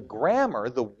 That the grammar,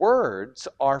 the words,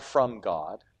 are from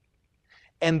God,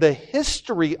 and the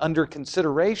history under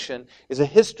consideration is a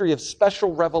history of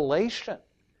special revelation,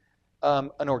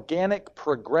 an organic,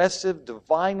 progressive,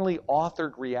 divinely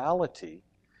authored reality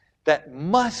that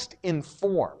must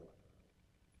inform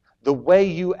the way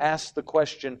you ask the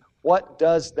question, what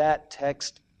does that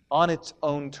text on its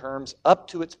own terms, up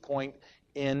to its point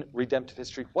in redemptive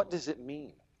history, what does it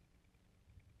mean?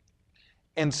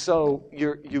 And so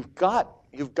you've got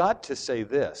to say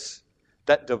this,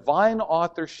 that divine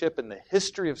authorship and the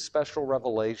history of special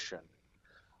revelation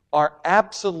are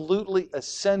absolutely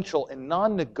essential and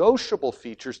non-negotiable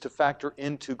features to factor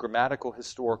into grammatical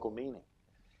historical meaning.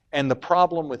 And the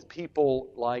problem with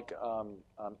people like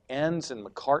Enns and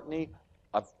McCartney,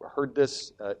 I've heard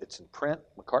this, it's in print,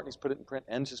 McCartney's put it in print,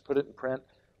 Enns has put it in print.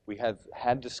 We have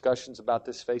had discussions about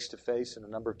this face-to-face in a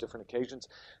number of different occasions.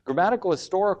 Grammatical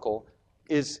historical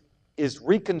is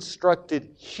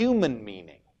reconstructed human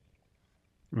meaning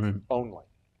only.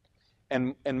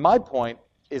 And my point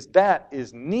is that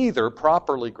is neither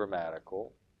properly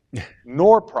grammatical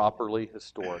nor properly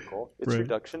historical. It's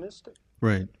reductionistic.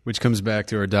 Right, which comes back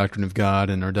to our doctrine of God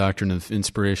and our doctrine of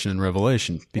inspiration and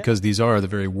revelation, because these are the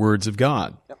very words of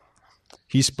God. Yep.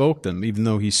 He spoke them, even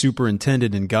though he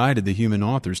superintended and guided the human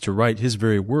authors to write his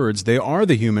very words. They are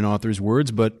the human author's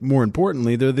words, but more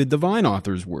importantly, they're the divine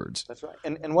author's words. That's right.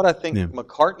 And what I think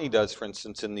McCartney does, for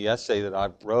instance, in the essay that I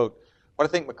wrote, what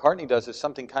I think McCartney does is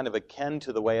something kind of akin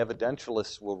to the way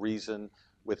evidentialists will reason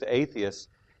with atheists.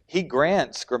 He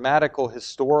grants grammatical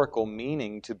historical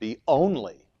meaning to be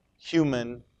only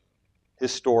human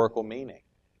historical meaning.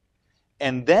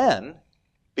 And then,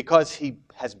 because he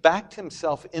has backed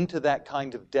himself into that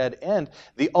kind of dead end,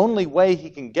 the only way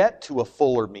he can get to a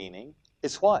fuller meaning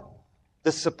is what?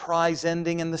 The surprise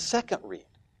ending in the second read.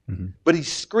 Mm-hmm. But he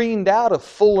screened out a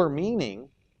fuller meaning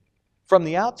from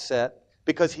the outset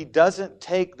because he doesn't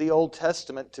take the Old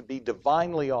Testament to be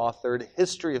divinely authored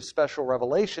history of special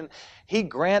revelation. He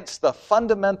grants the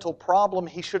fundamental problem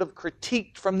he should have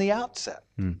critiqued from the outset.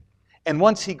 Mm. And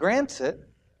once he grants it,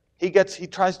 he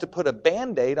tries to put a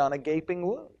Band-Aid on a gaping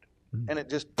wound. And it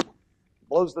just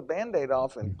blows the Band-Aid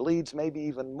off and bleeds maybe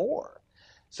even more.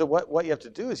 So what you have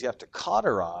to do is you have to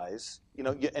cauterize,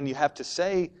 and you have to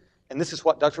say, and this is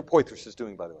what Dr. Poitras is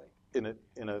doing, by the way,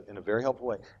 in a very helpful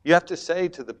way. You have to say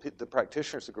to the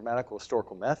practitioners of grammatical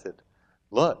historical method,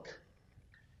 look,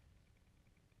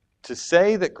 to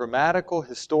say that grammatical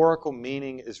historical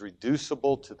meaning is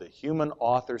reducible to the human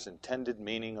author's intended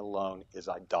meaning alone is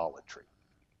idolatry.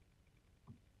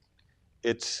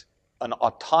 It's an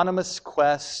autonomous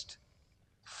quest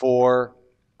for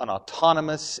an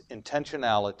autonomous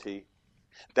intentionality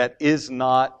that is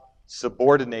not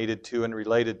subordinated to and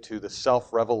related to the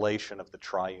self-revelation of the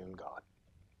triune God.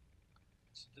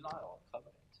 It's denial of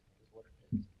covenant is what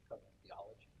it is. Covenant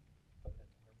theology.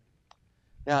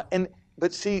 Yeah,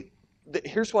 but see,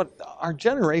 here's what our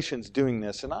generation's doing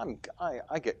this, and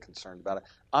I get concerned about it.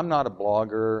 I'm not a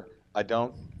blogger. I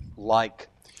don't like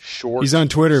short. He's on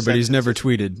Twitter, sentences. But he's never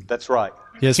tweeted. That's right.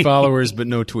 He has followers, but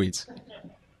no tweets.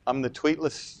 I'm the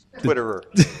tweetless Twitterer.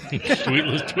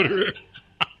 Tweetless Twitterer.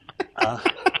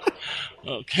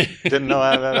 Okay. Didn't know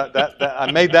that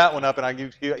I made that one up, and you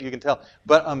can tell.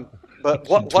 But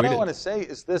what I want to say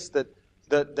is this: that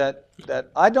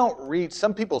I don't read.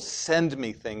 Some people send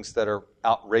me things that are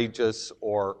outrageous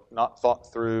or not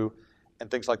thought through, and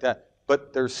things like that.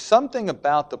 But there's something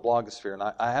about the blogosphere, and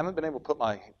I haven't been able to put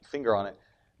my finger on it,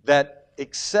 that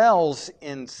excels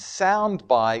in sound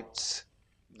bites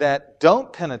that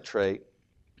don't penetrate,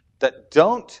 that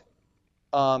don't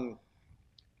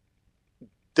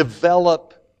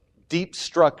develop deep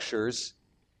structures,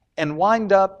 and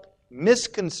wind up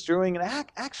misconstruing and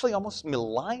actually almost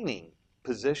maligning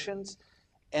positions.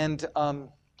 And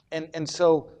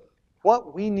so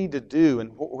what we need to do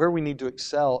and where we need to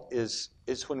excel is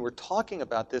when we're talking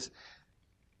about this,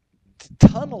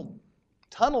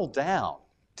 tunnel down,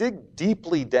 dig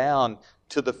deeply down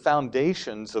to the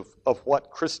foundations of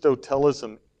what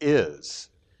Christotelism is.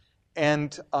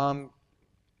 And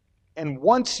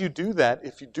once you do that,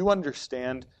 if you do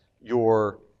understand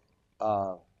your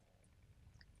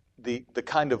the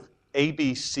kind of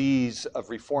ABCs of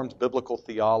Reformed biblical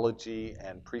theology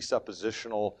and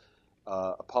presuppositional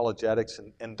apologetics,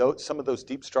 and some of those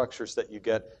deep structures that you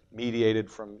get mediated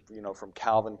from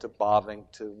Calvin to Boving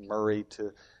to Murray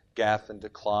to Gaffin to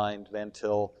Klein, Van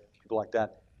Til, people like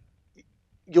that,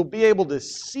 you'll be able to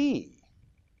see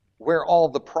where all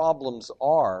the problems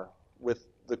are with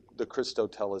the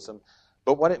Christotelism.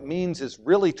 But what it means is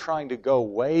really trying to go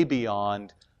way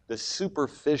beyond the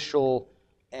superficial,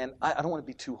 and I don't want to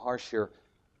be too harsh here.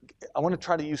 I want to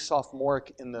try to use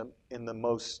sophomoric in the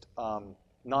most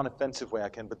non-offensive way I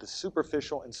can, but the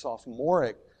superficial and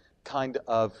sophomoric kind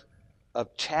of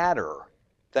chatter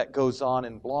that goes on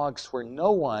in blogs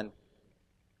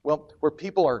where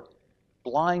people are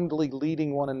blindly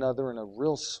leading one another in a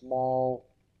real small,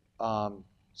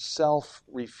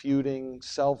 self-refuting,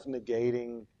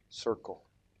 self-negating circle.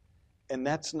 And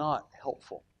that's not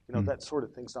helpful. That sort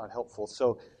of thing's not helpful.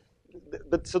 So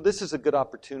this is a good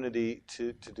opportunity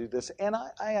to do this. And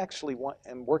I actually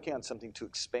am working on something to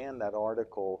expand that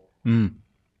article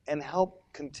and help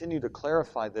continue to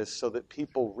clarify this so that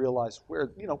people realize where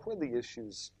the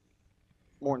issues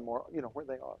more and more, where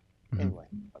they are. Mm-hmm. Anyway,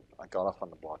 I got off on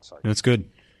the blog, sorry. That's good.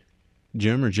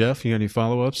 Jim or Jeff, you got any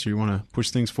follow-ups or you want to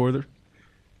push things further?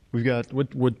 We've got,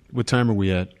 what time are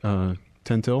we at? 10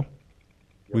 till?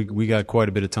 We got quite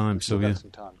a bit of time. So yeah.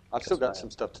 Some time. I've still got some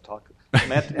stuff to talk about.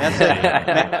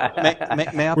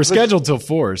 May I We're scheduled till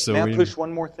 4. So may I push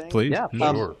one more thing? Please. Yeah,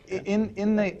 sure.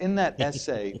 In that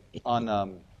essay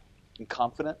on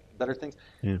Confident, Better Things,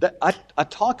 yeah. that I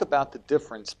talk about the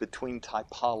difference between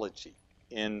typology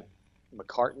in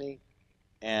McCartney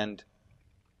and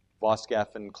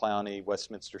Vosgaffen, Clowney,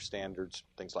 Westminster Standards,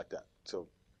 things like that. So,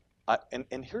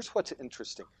 and here's what's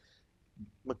interesting.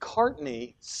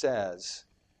 McCartney says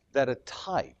that a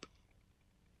type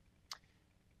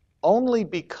only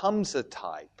becomes a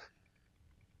type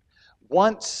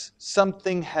once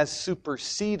something has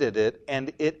superseded it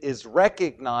and it is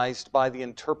recognized by the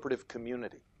interpretive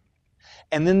community.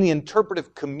 And then the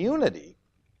interpretive community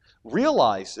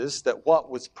realizes that what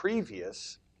was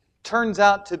previous turns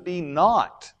out to be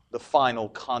not the final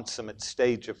consummate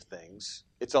stage of things.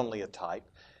 It's only a type.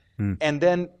 And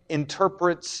then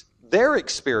interprets their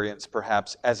experience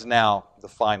perhaps as now the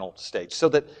final stage. So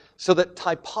that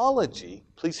typology,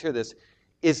 please hear this,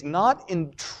 is not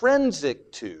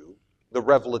intrinsic to the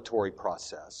revelatory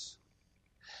process,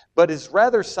 but is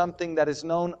rather something that is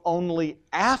known only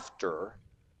after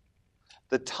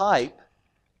the type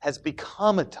has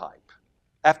become a type,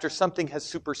 after something has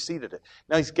superseded it.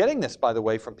 Now he's getting this, by the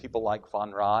way, from people like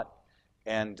von Rott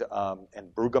and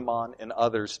Brueggemann and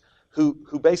others who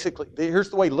basically, here's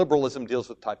the way liberalism deals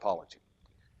with typology.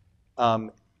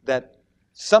 That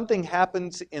something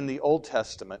happens in the Old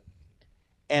Testament,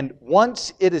 and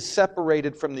once it is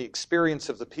separated from the experience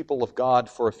of the people of God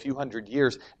for a few hundred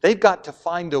years, they've got to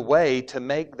find a way to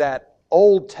make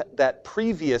that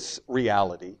previous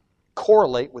reality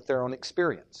correlate with their own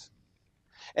experience.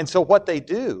 And so what they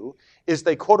do is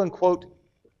they, quote unquote,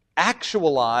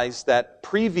 actualize that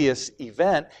previous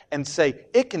event and say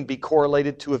it can be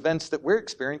correlated to events that we're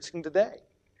experiencing today.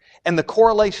 And the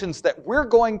correlations that we're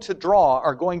going to draw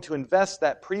are going to invest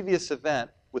that previous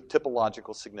event with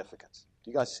typological significance.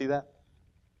 Do you guys see that?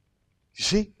 You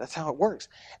see? That's how it works.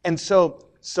 And so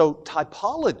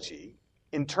typology,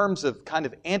 in terms of kind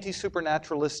of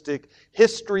anti-supernaturalistic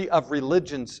history of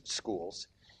religions schools,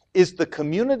 is the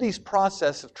community's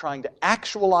process of trying to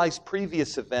actualize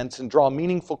previous events and draw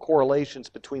meaningful correlations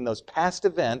between those past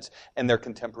events and their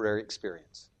contemporary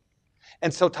experience.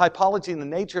 And so typology, in the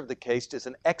nature of the case, is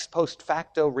an ex post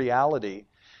facto reality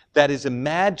that is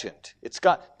imagined. It's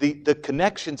got the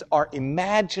connections are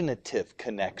imaginative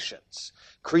connections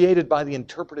created by the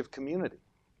interpretive community.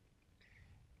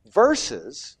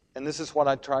 Versus, and this is what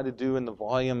I try to do in the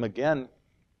volume again,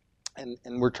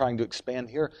 and we're trying to expand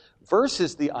here,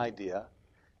 versus the idea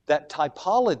that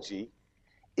typology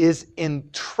is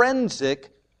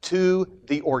intrinsic to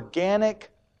the organic,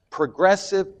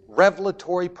 progressive,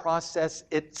 revelatory process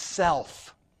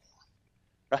itself.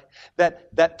 Right?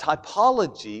 That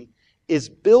typology is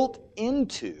built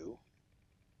into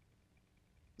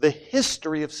the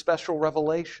history of special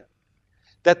revelation.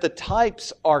 That the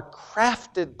types are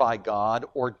crafted by God,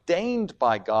 ordained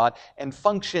by God, and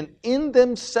function in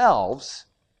themselves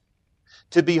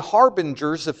to be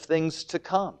harbingers of things to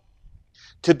come.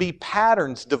 To be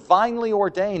patterns divinely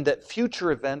ordained that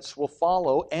future events will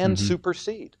follow and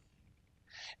supersede.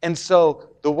 And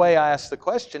so the way I ask the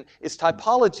question, is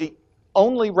typology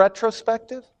only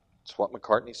retrospective? It's what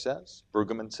McCartney says.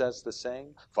 Brueggemann says the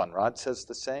same. Von Rad says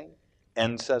the same.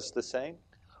 N says the same.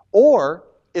 Or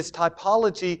is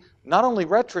typology not only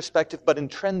retrospective but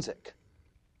intrinsic? Do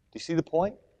you see the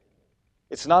point?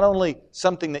 It's not only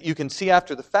something that you can see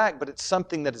after the fact, but it's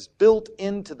something that is built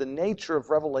into the nature of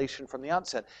revelation from the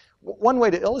outset. One way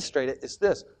to illustrate it is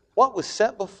this. What was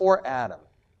set before Adam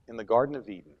in the Garden of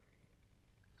Eden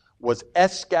was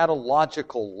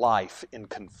eschatological life in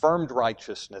confirmed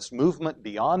righteousness, movement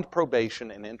beyond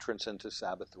probation, and entrance into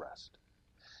Sabbath rest.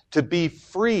 To be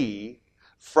free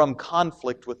from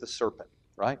conflict with the serpent,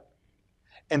 right?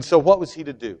 And so what was he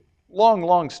to do?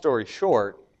 Long story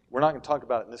short, we're not going to talk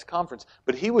about it in this conference,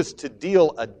 but he was to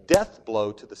deal a death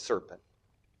blow to the serpent,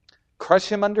 crush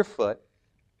him underfoot.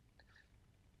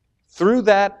 Through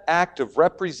that act of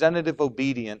representative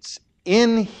obedience,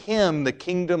 in him the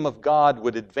kingdom of God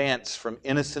would advance from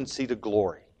innocency to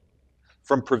glory,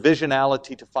 from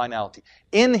provisionality to finality.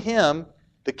 In him,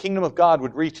 the kingdom of God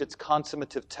would reach its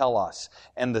consummative telos,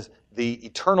 and the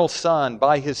eternal Son,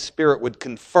 by His Spirit, would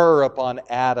confer upon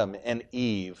Adam and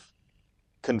Eve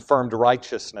confirmed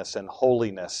righteousness and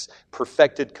holiness,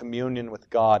 perfected communion with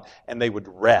God, and they would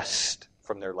rest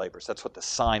from their labors. That's what the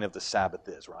sign of the Sabbath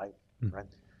is, right? Right?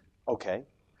 Okay.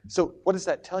 So what does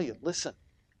that tell you? Listen,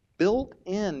 built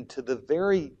into the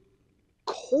very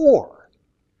core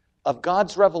of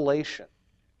God's revelation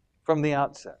from the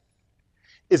outset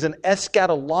is an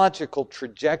eschatological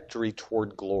trajectory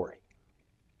toward glory.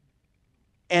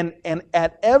 And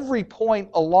at every point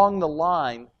along the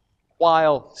line,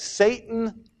 while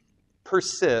Satan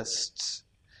persists,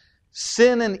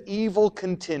 sin and evil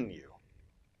continue,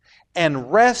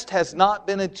 and rest has not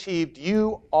been achieved,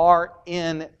 you are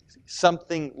in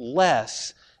something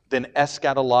less than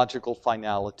eschatological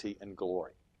finality and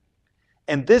glory.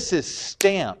 And this is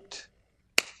stamped,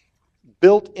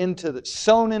 sewn into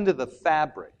the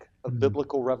fabric of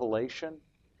biblical revelation.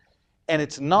 And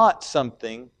it's not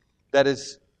something that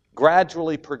is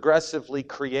gradually, progressively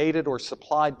created or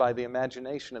supplied by the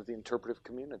imagination of the interpretive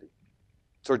community.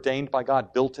 It's ordained by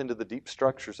God, built into the deep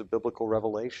structures of biblical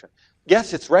revelation.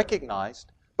 Yes, it's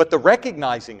recognized, but the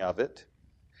recognizing of it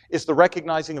is the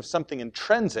recognizing of something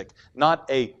intrinsic, not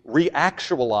a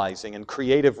reactualizing and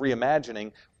creative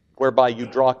reimagining whereby you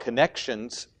draw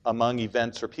connections among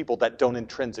events or people that don't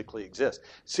intrinsically exist.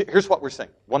 See, here's what we're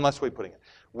saying. One last way of putting it.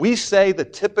 We say the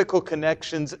typical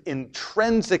connections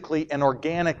intrinsically and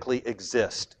organically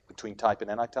exist between type and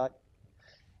antitype.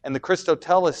 And the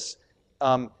Christotelists,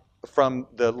 from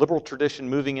the liberal tradition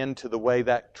moving into the way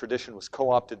that tradition was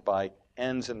co-opted by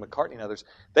Enns and McCartney and others,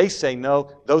 they say no,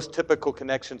 those typical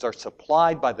connections are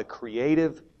supplied by the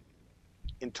creative,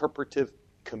 interpretive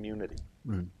community.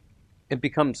 Right. It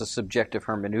becomes a subjective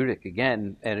hermeneutic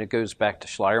again, and it goes back to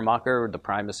Schleiermacher, the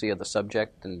primacy of the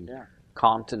subject, and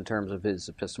Kant in terms of his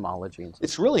epistemology. And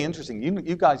it's really interesting.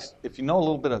 You guys, if you know a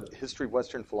little bit of history of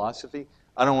Western philosophy,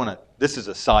 this is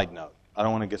a side note. I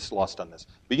don't want to get lost on this.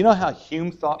 But you know how Hume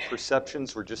thought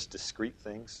perceptions were just discrete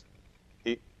things?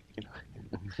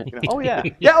 Oh, yeah.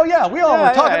 Yeah, we all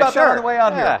talk about sure. that on the way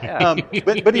out here.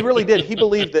 But he really did. He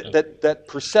believed that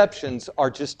perceptions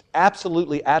are just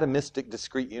absolutely atomistic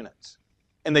discrete units.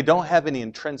 And they don't have any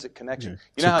intrinsic connection.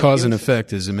 You know so how cause and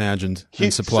effect is imagined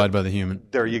and supplied by the human.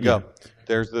 There you go. Yeah.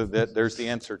 There's the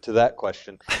answer to that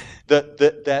question.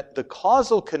 The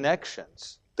causal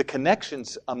connections, the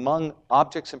connections among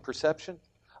objects and perception,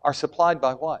 are supplied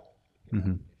by what?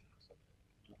 Mm-hmm.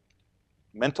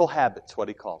 Mental habits, what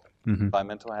he called it, by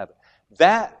mental habit.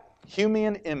 That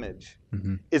Humean image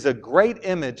is a great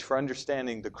image for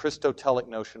understanding the Christotelic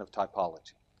notion of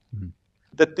typology. Mm-hmm.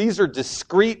 That these are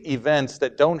discrete events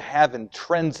that don't have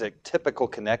intrinsic typical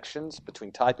connections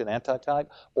between type and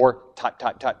antitype, or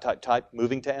type,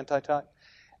 moving to antitype.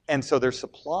 And so they're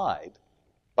supplied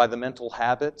by the mental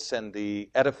habits and the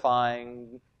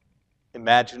edifying,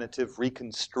 imaginative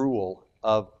reconstrual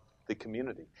of the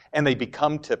community. And they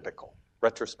become typical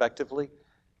retrospectively.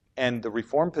 And the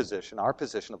Reformed position, our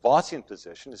position, the Vossian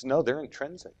position, is no, they're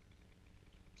intrinsic.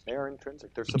 They are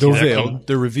intrinsic. They're Though subjective. veiled.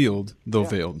 They're revealed, though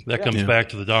veiled. That comes back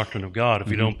to the doctrine of God. If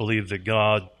you don't believe that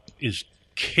God is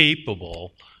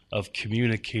capable of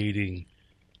communicating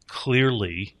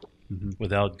clearly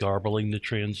without garbling the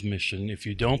transmission, if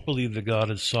you don't believe that God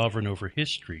is sovereign over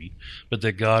history, but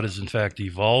that God is in fact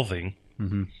evolving,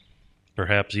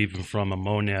 perhaps even from a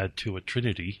monad to a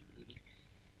trinity,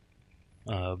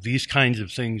 these kinds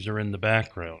of things are in the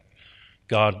background.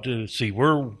 God,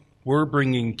 we're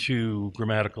bringing to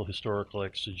grammatical historical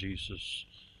exegesis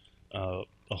a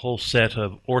whole set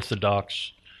of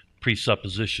orthodox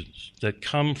presuppositions that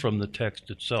come from the text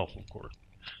itself, of course.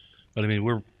 But I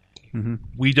mean,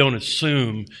 we don't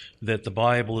assume that the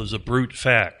Bible is a brute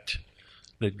fact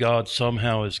that God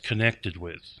somehow is connected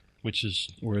with, which is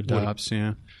or adopts.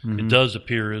 It does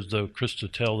appear as though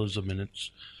Christotelism in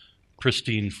its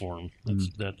pristine form.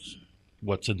 That's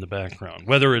what's in the background,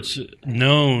 whether it's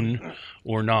known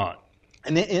or not.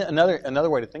 And another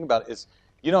way to think about it is,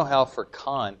 you know how for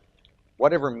Kant,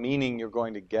 whatever meaning you're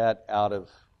going to get out of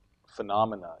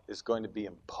phenomena is going to be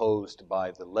imposed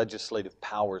by the legislative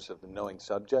powers of the knowing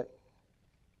subject?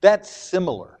 That's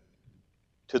similar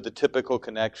to the typical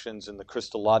connections in the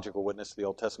Christological witness of the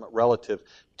Old Testament relative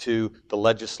to the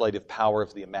legislative power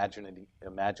of the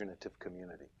imaginative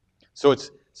community. So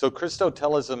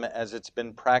Christotelism, as it's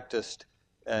been practiced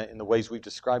in the ways we've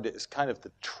described it, is kind of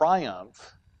the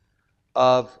triumph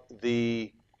of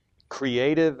the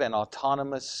creative and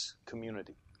autonomous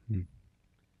community.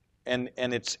 And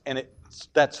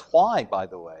that's why, by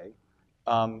the way,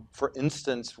 for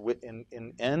instance,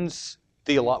 in Enns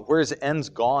where's Enns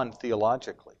gone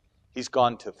theologically? He's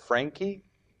gone to Franke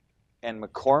and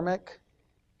McCormick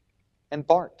and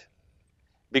Barth,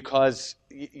 because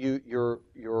you've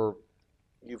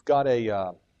got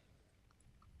a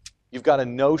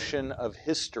notion of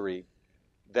history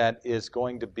that is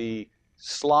going to be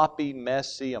sloppy,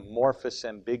 messy, amorphous,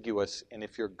 ambiguous, and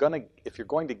if you're going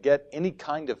to get any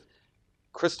kind of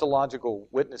Christological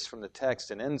witness from the text,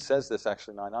 and Enns says this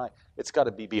actually 9i, it's got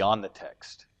to be beyond the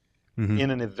text,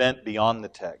 in an event beyond the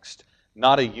text,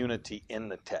 not a unity in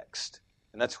the text,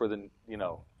 and that's where the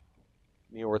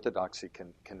neo-orthodoxy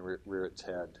can rear its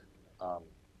head.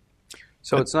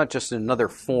 So it's not just another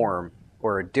form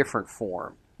or a different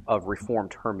form of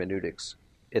Reformed hermeneutics;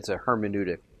 it's a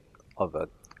hermeneutic of a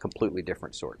completely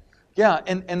different sort. Yeah,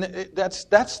 and that's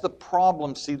the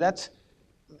problem.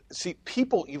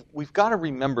 People, we've got to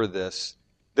remember this.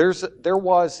 There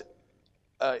was,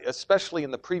 especially in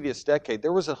the previous decade,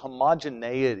 there was a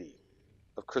homogeneity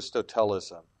of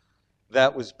Christotelism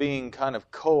that was being kind of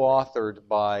co-authored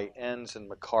by Enns and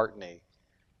McCartney,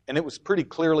 and it was pretty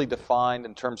clearly defined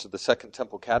in terms of the Second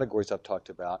Temple categories I've talked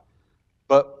about.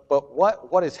 But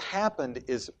what has happened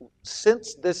is,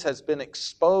 since this has been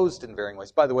exposed in varying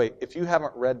ways. By the way, if you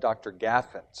haven't read Dr.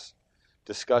 Gaffin's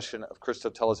discussion of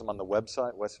Christotelism on the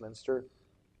website, Westminster,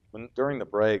 during the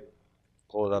break,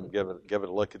 pull it up and give it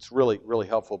a look. It's really, really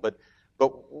helpful. But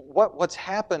what's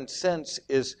happened since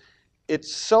is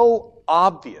it's so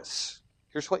obvious.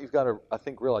 Here's what you've got to, I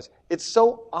think, realize. It's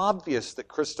so obvious that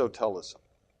Christotelism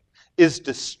is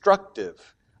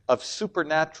destructive of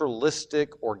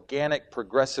supernaturalistic, organic,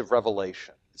 progressive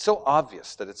revelation. It's so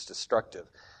obvious that it's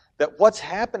destructive that what's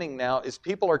happening now is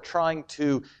people are trying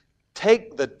to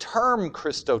take the term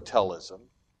Christotelism,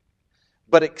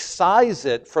 but excise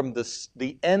it from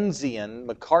the Ennsian,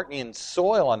 McCartneyan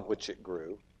soil on which it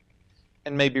grew,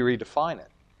 and maybe redefine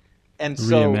it. And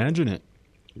so reimagine it.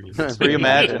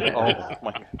 Reimagine. Oh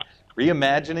my God.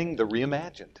 Reimagining the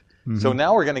reimagined. So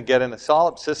now we're going to get in a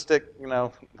solipsistic,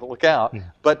 look out.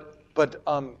 But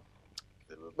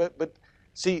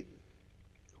see,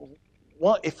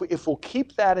 if we'll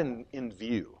keep that in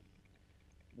view,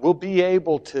 we'll be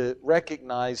able to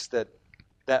recognize that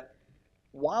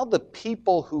while the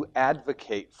people who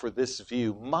advocate for this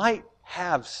view might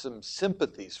have some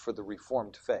sympathies for the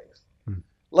Reformed faith,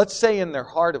 let's say in their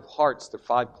heart of hearts they're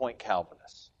 5-point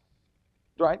Calvinists,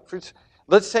 right?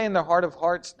 Let's say in their heart of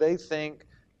hearts they think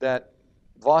that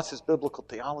Voss's Biblical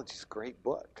Theology is a great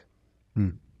book.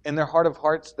 In their heart of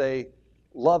hearts, they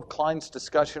love Klein's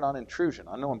discussion on intrusion.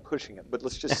 I know I'm pushing it, but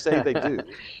let's just say they do.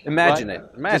 Imagine right?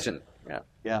 it. Imagine.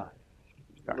 Yeah.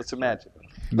 Let's imagine.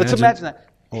 Let's imagine that.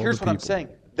 Here's what I'm saying.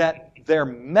 That their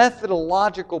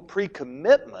methodological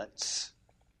pre-commitments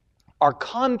are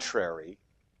contrary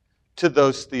to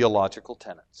those theological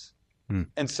tenets.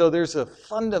 And so there's a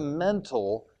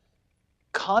fundamental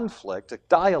conflict, a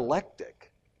dialectic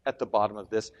at the bottom of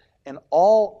this, and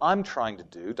all I'm trying to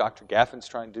do, Dr. Gaffin's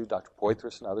trying to do, Dr.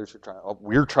 Poitras and others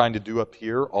we're trying to do up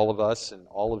here, all of us and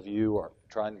all of you are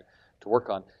trying to work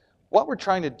on. What we're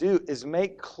trying to do is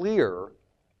make clear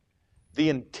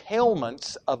the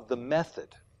entailments of the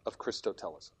method of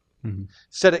Christotelism.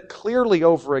 Set it clearly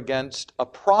over against a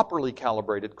properly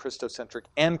calibrated Christocentric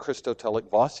and Christotelic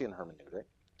Vossian hermeneutic,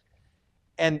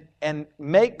 and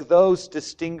make those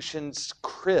distinctions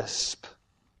crisp,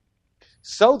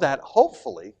 so that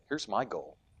hopefully, here's my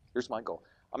goal.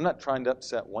 I'm not trying to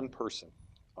upset one person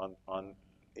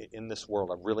in this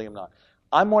world. I really am not.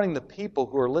 I'm wanting the people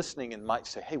who are listening and might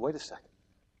say, hey, wait a second.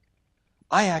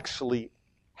 I actually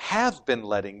have been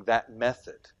letting that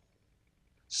method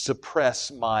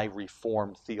suppress my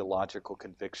Reformed theological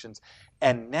convictions,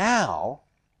 and now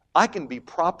I can be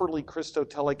properly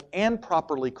Christotelic and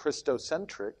properly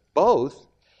Christocentric, both,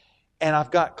 and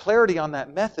I've got clarity on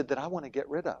that method that I want to get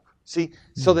rid of. See,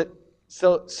 but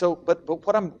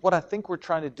what I think we're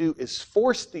trying to do is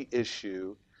force the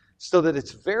issue so that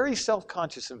it's very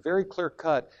self-conscious and very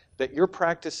clear-cut that you're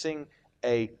practicing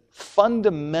a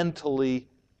fundamentally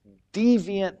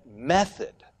deviant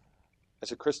method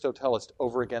as a Christotelist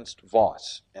over against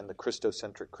Voss and the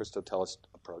Christocentric Christotelist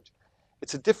approach.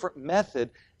 It's a different method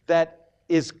that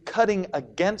is cutting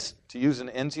against, to use an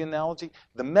Enzian analogy,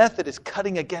 the method is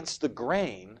cutting against the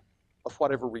grain of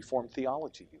whatever Reformed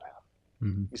theology you have.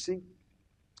 You see?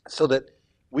 So that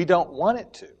we don't want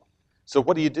it to. So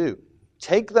what do?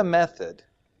 Take the method,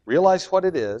 realize what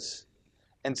it is,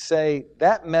 and say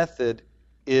that method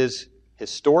is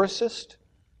historicist.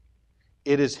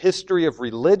 It is history of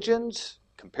religions,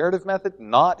 comparative method,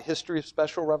 not history of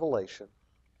special revelation.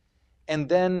 And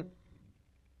then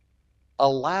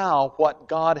allow what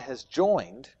God has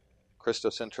joined,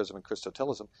 Christocentrism and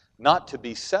Christotelism, not to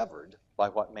be severed by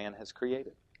what man has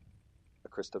created, a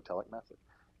Christotelic method.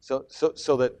 So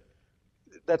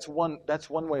that's one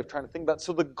way of trying to think about it.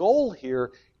 So the goal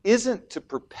here isn't to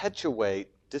perpetuate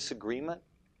disagreement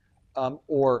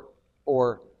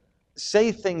or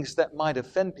say things that might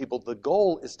offend people. The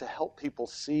goal is to help people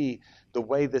see the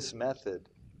way this method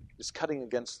is cutting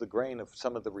against the grain of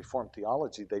some of the Reformed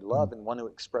theology they love and want to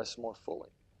express more fully.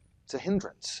 It's a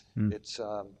hindrance.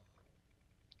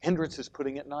 Hindrance is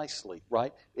putting it nicely,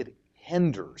 right? It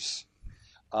hinders.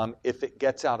 If it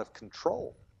gets out of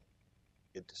control,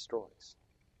 it destroys.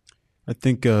 I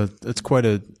think that's quite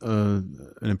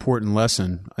an important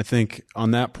lesson. I think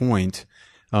on that point,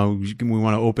 we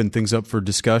want to open things up for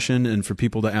discussion and for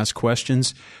people to ask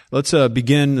questions. Let's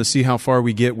begin to see how far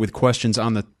we get with questions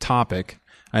on the topic.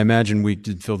 I imagine we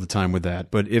did fill the time with that.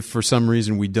 But if for some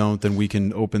reason we don't, then we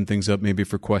can open things up maybe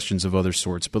for questions of other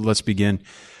sorts. But let's begin.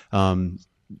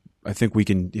 I think we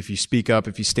can, if you speak up,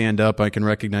 if you stand up, I can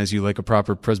recognize you like a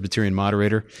proper Presbyterian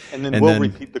moderator. And then we'll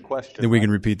repeat the question. Then we can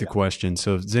repeat the question.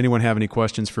 So does anyone have any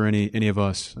questions for any of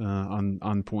us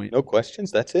on point? No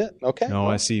questions? That's it? Okay. No,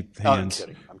 I see hands.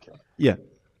 I'm kidding. Yeah.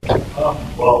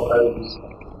 Well, I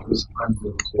was kind of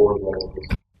absorbed all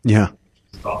this. Yeah.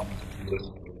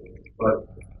 But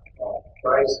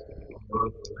Christ, on Lord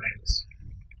of the Rings,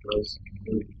 goes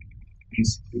through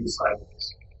these two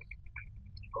cycles.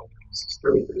 The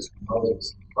scriptures from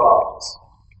Moses and prophets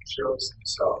shows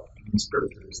himself in the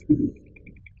scriptures too.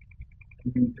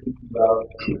 And you think about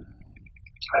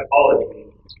typology,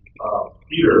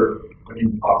 Peter, when he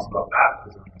talks about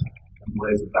baptism and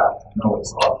ways of baptism,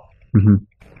 Noah's Ark.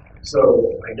 So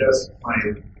I guess my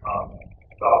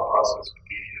thought process would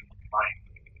be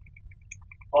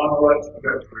on what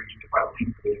trajectory if I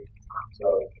think in terms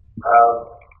of you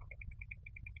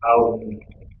have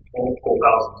multiple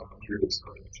thousands of years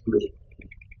of Jewish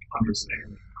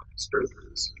understanding of the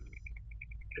scriptures.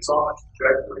 It's on a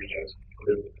trajectory as we put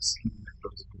it in the scene that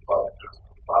goes to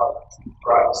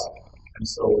Christ. And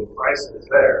so when Christ is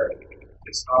there,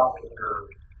 it's not that you're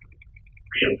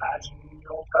reimagining the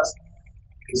Old Testament.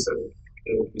 It's that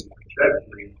the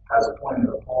trajectory has a point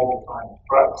at all the time of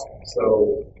Christ. And so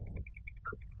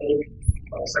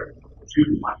Second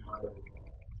Jude might not have,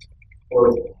 or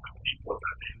people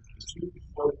that Jude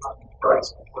before the time of Christ,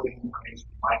 before the incarnation,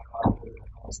 might not have the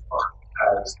most part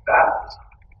as that.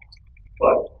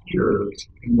 But here,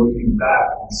 in looking back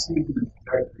and seeing the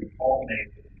trajectory culminate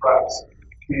in Christ,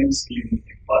 you can't see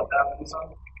anything but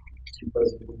baptism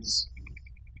because it was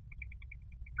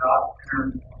not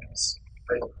apparent on its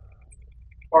face.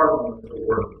 Pardon the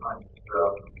word I'm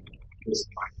this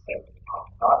might have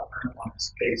not apparent on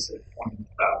its face at the point of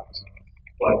baptism,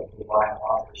 but the divine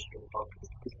authorship of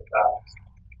the baptism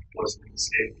was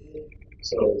inescapable.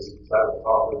 So is that a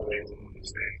proper way to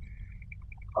understand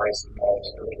Christ in all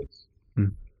scriptures?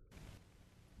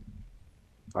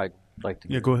 I'd like to.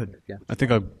 Yeah, go ahead. Yeah. I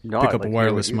think I'll pick up a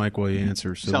wireless mic while you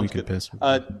answer, so Sounds we can good. pass.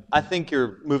 I think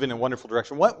you're moving in a wonderful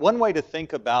direction. One way to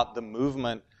think about the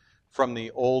movement from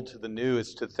the old to the new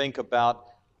is to think about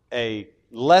a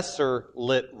lesser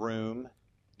lit room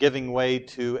giving way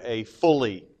to a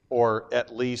fully, or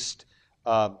at least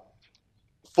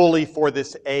fully for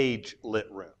this age lit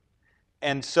room.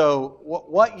 And so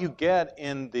what you get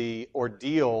in the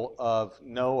ordeal of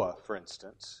Noah, for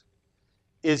instance,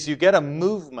 is you get a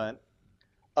movement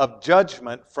of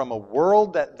judgment from a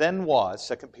world that then was,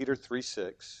 2 Peter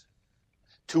 3:6,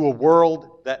 to a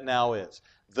world that now is.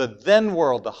 The then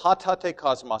world, the hatate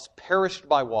cosmos, perished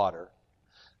by water.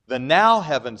 The now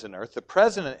heavens and earth, the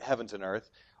present heavens and earth,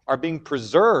 are being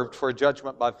preserved for a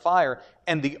judgment by fire.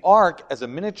 And the ark, as a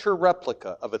miniature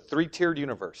replica of a three-tiered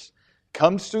universe,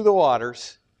 comes through the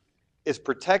waters, is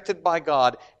protected by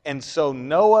God, and so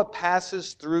Noah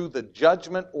passes through the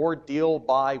judgment ordeal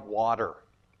by water.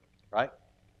 Right?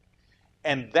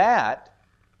 And that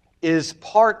is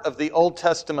part of the Old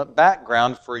Testament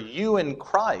background for you in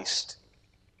Christ.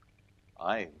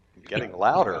 I'm getting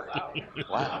louder.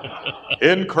 Wow.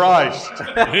 In Christ.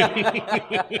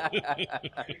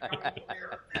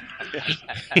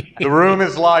 The room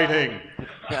is lighting.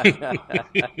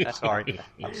 Sorry.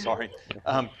 I'm sorry.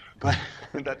 But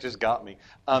that just got me.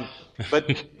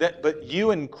 But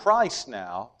you in Christ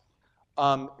now,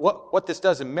 what this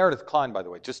does, and Meredith Klein, by the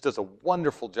way, just does a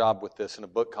wonderful job with this in a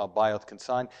book called Bioth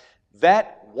Consigned.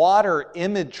 That water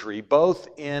imagery, both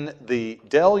in the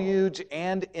deluge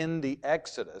and in the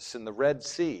Exodus, in the Red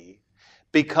Sea,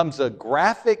 becomes a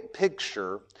graphic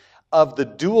picture of the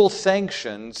dual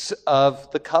sanctions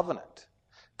of the covenant.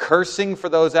 Cursing for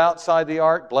those outside the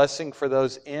ark, blessing for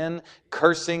those in,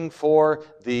 cursing for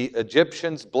the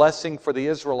Egyptians, blessing for the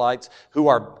Israelites who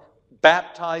are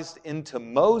baptized into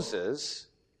Moses,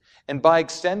 and by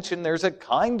extension there's a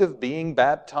kind of being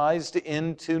baptized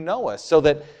into Noah, so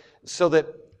that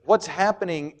what's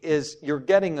happening is you're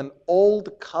getting an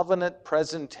old covenant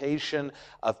presentation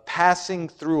of passing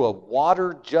through a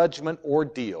water judgment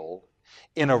ordeal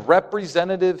in a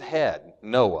representative head,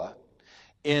 Noah,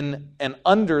 in and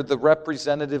under the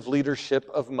representative leadership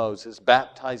of Moses,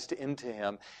 baptized into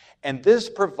him. And this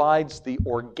provides the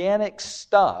organic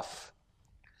stuff,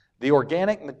 the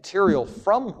organic material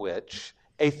from which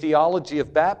a theology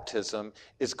of baptism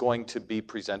is going to be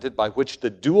presented, by which the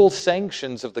dual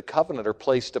sanctions of the covenant are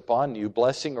placed upon you,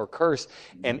 blessing or curse.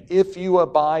 And if you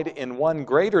abide in one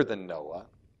greater than Noah,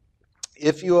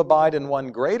 if you abide in one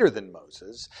greater than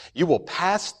Moses, you will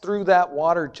pass through that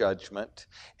water judgment.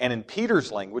 And in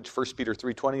Peter's language, 1 Peter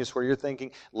 3:20 is where you're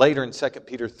thinking. Later in 2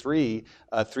 Peter 3,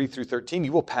 3 through 13,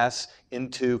 you will pass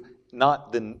into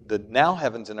not the now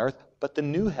heavens and earth, but the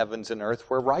new heavens and earth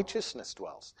where righteousness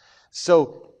dwells.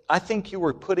 So I think you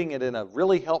were putting it in a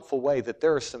really helpful way, that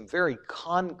there are some very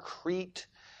concrete,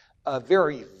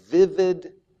 very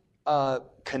vivid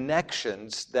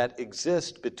connections that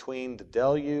exist between the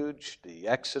deluge, the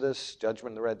Exodus,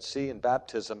 judgment of the Red Sea, and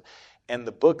baptism. And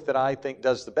the book that I think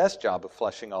does the best job of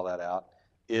fleshing all that out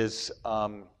is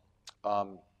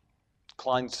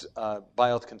Klein's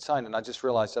Bioth Consigned. And I just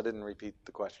realized I didn't repeat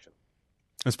the question.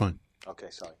 That's fine.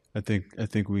 Okay, sorry. I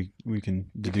think we can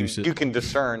deduce it. You can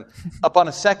discern. Up on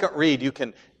a second read, you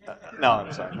can... no,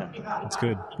 I'm sorry. That's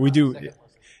good. We do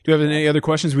you have any other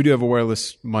questions? We do have a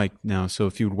wireless mic now, so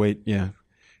if you would wait,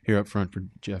 here up front for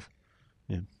Jeff.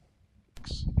 Yeah.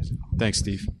 Thanks,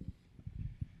 Steve.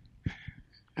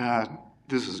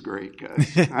 This is great,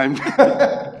 guys. I'm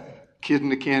kid in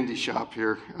the candy shop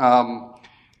here.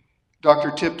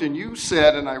 Dr. Tipton, you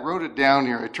said, and I wrote it down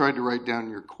here, I tried to write down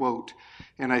your quote,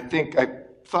 and I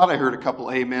thought I heard a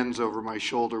couple amens over my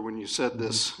shoulder when you said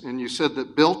this, and you said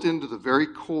that built into the very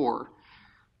core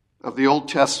of the Old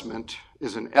Testament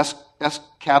is an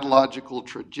eschatological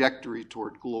trajectory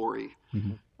toward glory.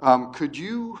 Mm-hmm. Could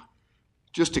you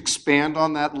just expand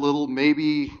on that a little,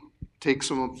 maybe take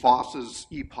some of Foss's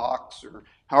epochs, or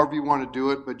however you want to do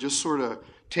it, but just sort of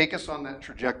take us on that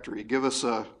trajectory. Give us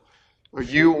or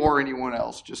you or anyone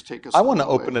else, just take us. I want to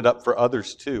open it up for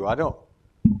others too. I don't.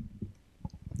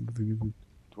 Do you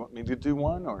want me to do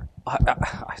one, or?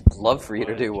 I'd love for you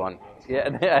to do one.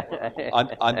 Yeah.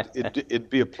 It'd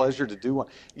be a pleasure to do one.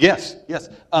 Yes.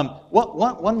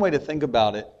 One way to think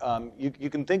about it, you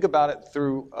can think about it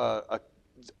through.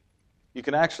 You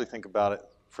can actually think about it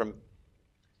from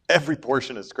every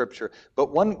portion of Scripture.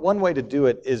 But one way to do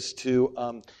it is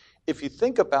to, if you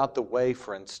think about the way,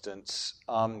 for instance,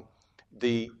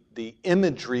 the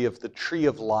imagery of the tree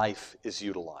of life is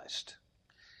utilized.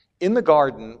 In the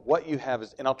garden, what you have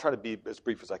is, and I'll try to be as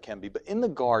brief as I can be, but in the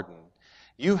garden,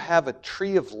 you have a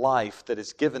tree of life that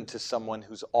is given to someone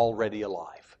who's already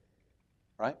alive,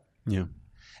 right? Yeah.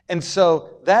 And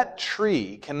so that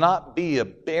tree cannot be a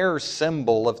bare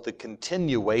symbol of the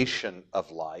continuation of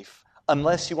life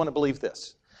unless you want to believe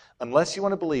this. unless you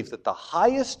want to believe that the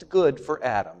highest good for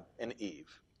Adam and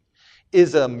Eve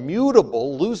is a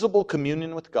mutable, losable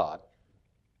communion with God,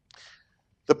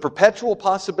 the perpetual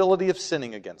possibility of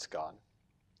sinning against God,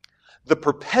 the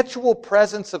perpetual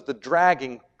presence of the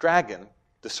dragon,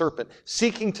 the serpent,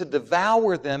 seeking to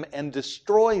devour them and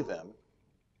destroy them,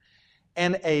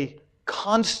 and a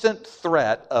constant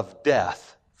threat of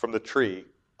death from the tree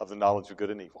of the knowledge of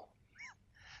good and evil.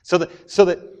 So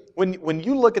that when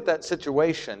you look at that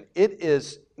situation, it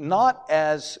is not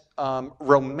as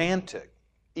romantic.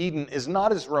 Eden is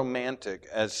not as romantic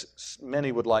as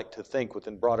many would like to think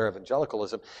within broader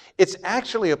evangelicalism. It's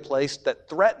actually a place that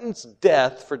threatens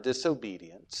death for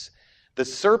disobedience. The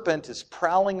serpent is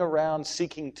prowling around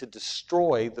seeking to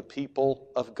destroy the people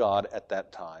of God at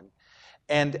that time.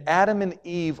 And Adam and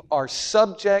Eve are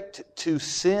subject to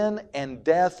sin and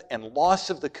death and loss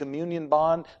of the communion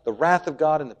bond, the wrath of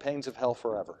God, and the pains of hell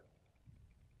forever.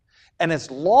 And as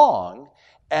long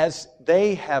as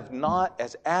they have not,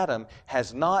 as Adam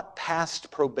has not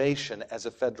passed probation as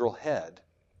a federal head,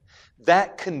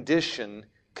 that condition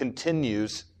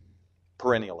continues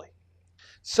perennially.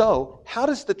 So, how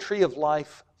does the tree of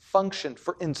life function,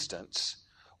 for instance,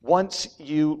 once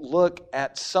you look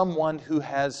at someone who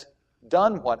has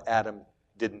done what Adam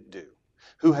didn't do,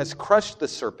 who has crushed the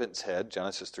serpent's head,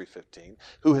 Genesis 3:15,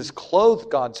 who has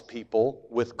clothed God's people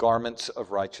with garments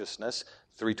of righteousness,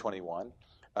 3:20,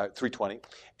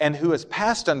 and who has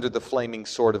passed under the flaming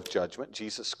sword of judgment,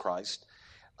 Jesus Christ?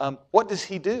 What does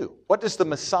he do? What does the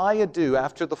Messiah do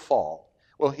after the fall?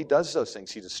 Well, he does those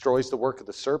things. He destroys the work of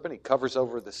the serpent. He covers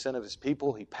over the sin of his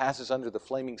people. He passes under the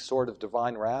flaming sword of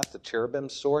divine wrath, the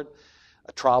cherubim's sword,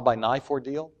 a trial by knife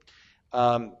ordeal.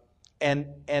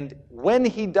 And when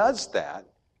he does that,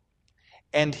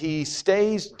 and he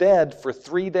stays dead for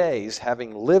 3 days,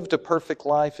 having lived a perfect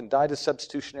life and died a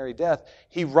substitutionary death,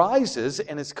 he rises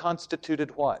and is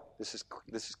constituted what? This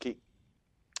is key.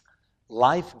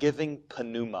 Life-giving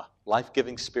pneuma,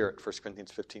 life-giving spirit, 1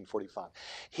 Corinthians 15:45.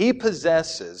 He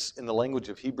possesses, in the language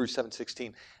of Hebrews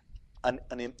 7:16,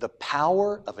 the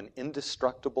power of an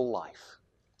indestructible life.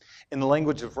 In the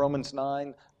language of Romans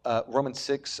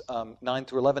 6, 9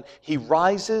 through 11, he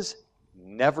rises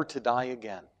never to die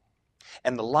again.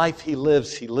 And the life he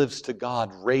lives to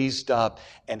God, raised up,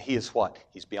 and he is what?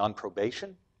 He's beyond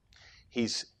probation.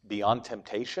 He's beyond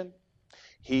temptation.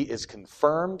 He is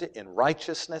confirmed in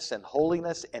righteousness and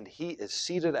holiness, and he is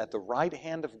seated at the right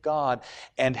hand of God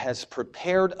and has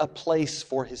prepared a place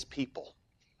for his people.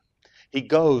 He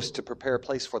goes to prepare a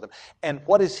place for them. And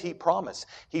what does he promise?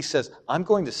 He says, I'm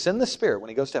going to send the Spirit, when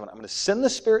he goes to heaven, I'm going to send the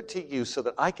Spirit to you so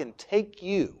that I can take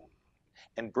you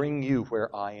and bring you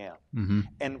where I am. Mm-hmm.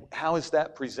 And how is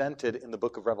that presented in the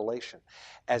book of Revelation?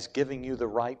 As giving you the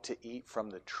right to eat from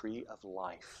the tree of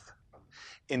life.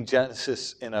 In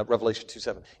Revelation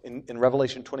 2:7. In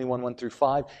Revelation 21:1 through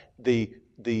 5,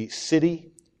 the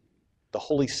city, the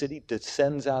holy city,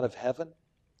 descends out of heaven.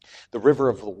 The river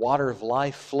of the water of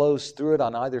life flows through it.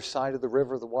 On either side of the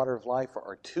river of the water of life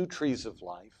are 2 trees of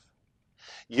life,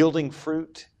 yielding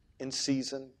fruit in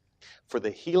season for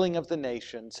the healing of the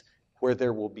nations, where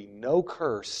there will be no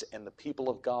curse, and the people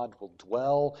of God will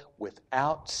dwell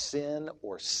without sin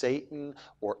or Satan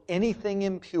or anything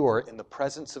impure in the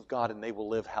presence of God, and they will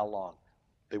live how long?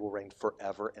 They will reign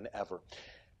forever and ever.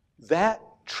 That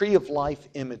tree of life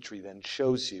imagery then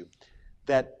shows you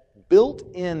that built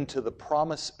into the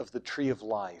promise of the tree of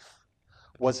life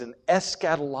was an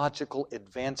eschatological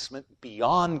advancement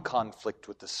beyond conflict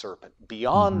with the serpent,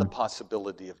 beyond the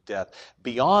possibility of death,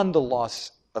 beyond the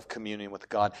loss of communion with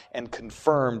God, and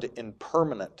confirmed in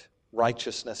permanent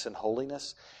righteousness and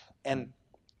holiness. And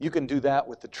you can do that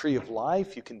with the tree of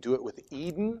life. You can do it with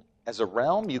Eden as a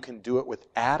realm. You can do it with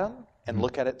Adam and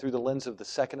look at it through the lens of the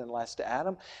second and last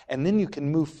Adam. And then you can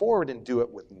move forward and do it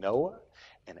with Noah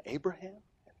and Abraham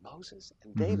and Moses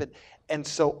and David. And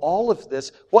so all of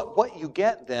this, what you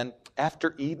get then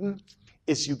after Eden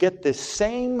is you get this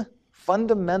same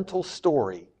fundamental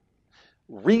story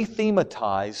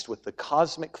re-thematized with the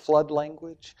cosmic flood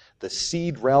language, the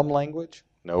seed realm language.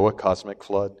 Noah, cosmic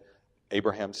flood.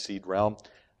 Abraham's seed realm.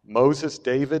 Moses,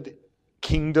 David,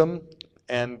 kingdom,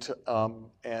 and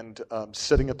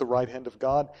sitting at the right hand of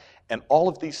God. And all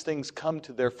of these things come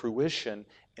to their fruition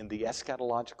in the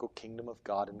eschatological kingdom of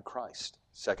God in Christ.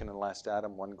 Second and last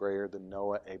Adam, one greater than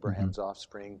Noah, Abraham's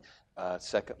offspring.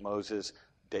 Second Moses,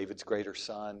 David's greater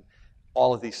son.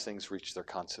 All of these things reach their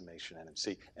consummation in him.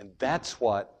 See, and that's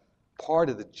what part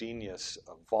of the genius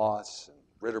of Voss and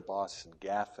Ritterboss and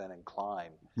Gaffin and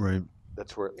Klein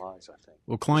that's where it lies, I think.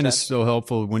 Well, Klein is so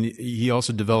helpful when he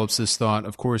also develops this thought.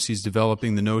 Of course, he's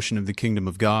developing the notion of the kingdom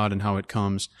of God and how it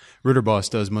comes. Ritterboss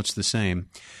does much the same.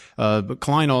 But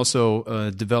Klein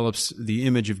also develops the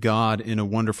image of God in a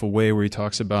wonderful way where he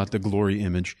talks about the glory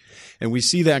image. And we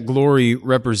see that glory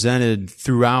represented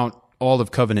throughout all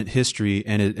of covenant history,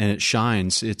 and it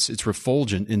shines. It's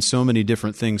refulgent in so many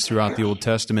different things throughout the Old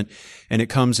Testament, and it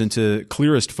comes into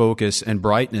clearest focus and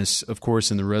brightness, of course,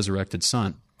 in the resurrected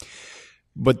Son.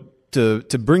 But to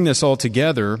bring this all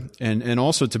together, and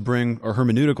also to bring our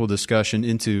hermeneutical discussion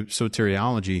into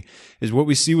soteriology, is what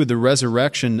we see with the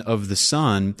resurrection of the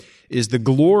Son is the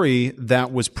glory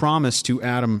that was promised to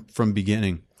Adam from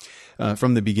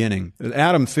the beginning.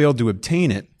 Adam failed to obtain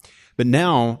it, but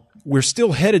now we're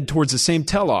still headed towards the same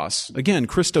telos. Again,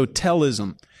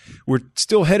 Christotelism. We're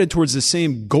still headed towards the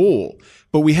same goal,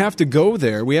 but we have to go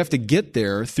there. We have to get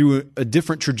there through a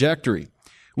different trajectory.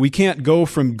 We can't go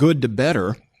from good to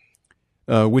better,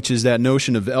 which is that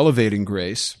notion of elevating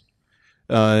grace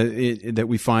that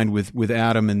we find with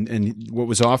Adam and what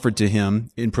was offered to him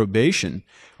in probation.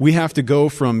 We have to go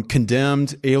from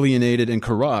condemned, alienated, and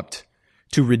corrupt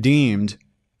to redeemed,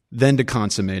 then to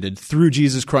consummated through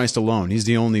Jesus Christ alone. He's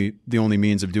the only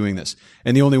means of doing this,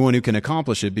 and the only one who can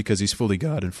accomplish it because he's fully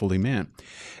God and fully man.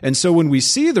 And so when we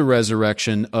see the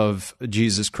resurrection of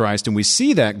Jesus Christ and we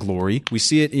see that glory, we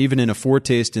see it even in a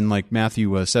foretaste in like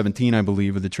Matthew 17, I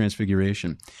believe, of the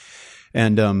Transfiguration.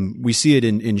 And we see it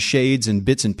in shades and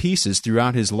bits and pieces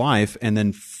throughout his life, and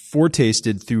then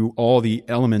foretasted through all the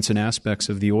elements and aspects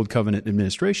of the Old Covenant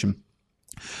administration.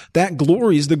 That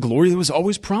glory is the glory that was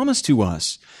always promised to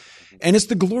us. And it's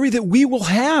the glory that we will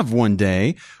have one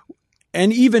day,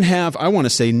 and even have, I want to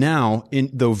say now,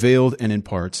 though veiled and in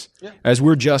parts. Yeah. As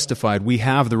we're justified, we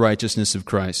have the righteousness of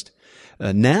Christ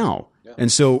now. Yeah.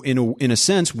 And so in a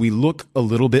sense, we look a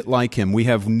little bit like him. We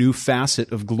have new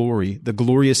facet of glory. The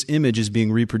glorious image is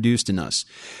being reproduced in us.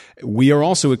 We are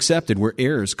also accepted. We're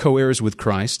heirs, co-heirs with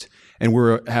Christ, and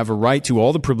we have a right to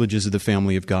all the privileges of the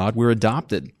family of God. We're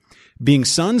adopted. Being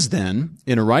sons, then,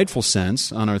 in a rightful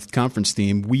sense, on our conference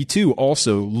theme, we too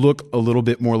also look a little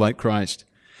bit more like Christ.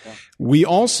 Yeah. We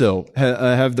also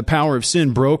have the power of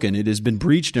sin broken. It has been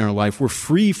breached in our life. We're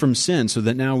free from sin so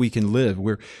that now we can live.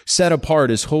 We're set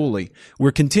apart as holy.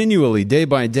 We're continually, day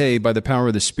by day, by the power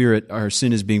of the Spirit, our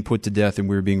sin is being put to death and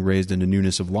we're being raised into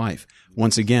newness of life.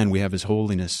 Once again, we have his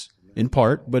holiness in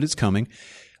part, but it's coming.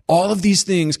 All of these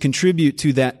things contribute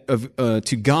to that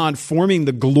to God forming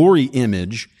the glory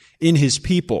image in his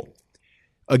people.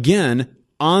 Again,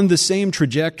 on the same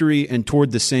trajectory and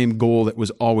toward the same goal that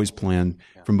was always planned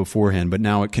from beforehand, but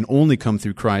now it can only come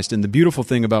through Christ. And the beautiful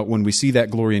thing about when we see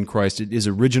that glory in Christ, it is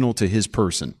original to his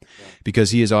person, because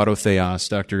he is autotheos.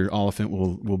 Dr. Oliphant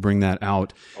will bring that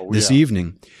out this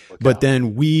evening. But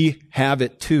then we have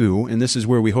it too, and this is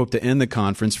where we hope to end the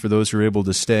conference for those who are able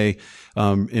to stay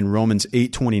in Romans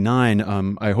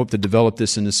 8:29. I hope to develop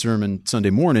this in a sermon Sunday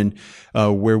morning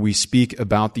where we speak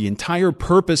about the entire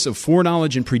purpose of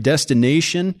foreknowledge and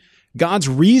predestination, God's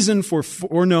reason for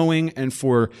foreknowing and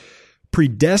for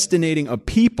predestinating a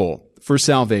people for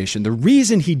salvation. The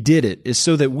reason he did it is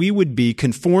so that we would be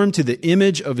conformed to the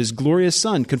image of his glorious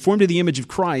Son, conformed to the image of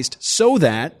Christ, so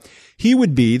that he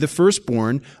would be the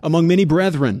firstborn among many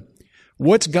brethren.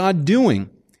 What's God doing?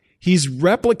 He's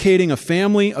replicating a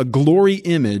family, a glory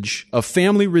image, a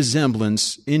family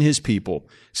resemblance in his people,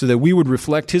 so that we would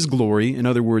reflect his glory, in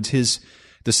other words,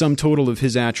 the sum total of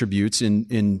his attributes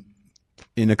in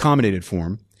accommodated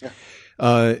form.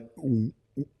 Yeah.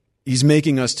 He's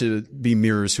making us to be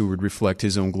mirrors who would reflect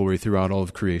his own glory throughout all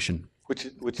of creation. Which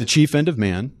the chief end of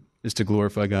man is to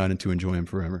glorify God and to enjoy him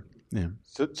forever. Yeah.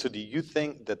 So do you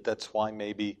think that that's why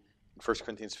maybe in 1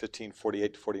 Corinthians 15,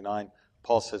 48 to 49,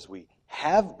 Paul says we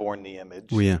have borne the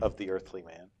image of the earthly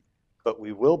man, but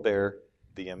we will bear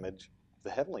the image of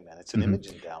the heavenly man. It's an image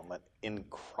endowment in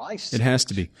Christ. It has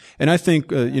to be. And I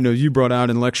think, you brought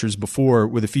out in lectures before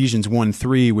with Ephesians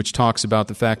 1:3, which talks about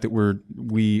the fact that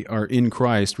we are in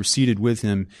Christ, we're seated with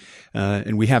him,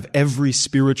 and we have every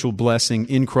spiritual blessing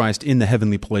in Christ in the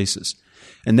heavenly places.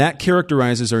 And that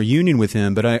characterizes our union with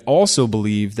him, but I also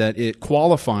believe that it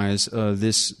qualifies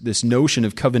this notion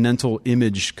of covenantal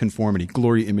image conformity,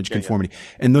 glory image conformity.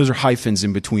 And those are hyphens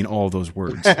in between all those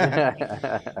words.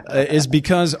 Is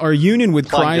because our union with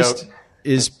Christ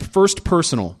is first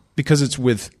personal, because it's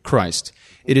with Christ.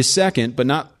 It is second, but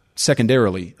not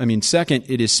secondarily. Second,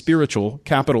 it is spiritual,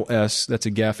 capital S, that's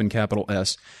a gaff in capital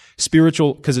S.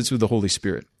 Spiritual, because it's with the Holy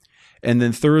Spirit. And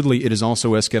then thirdly, it is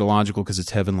also eschatological because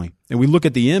it's heavenly. And we look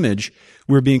at the image,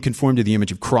 we're being conformed to the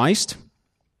image of Christ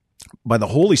by the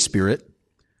Holy Spirit,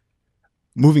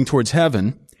 moving towards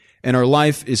heaven. And our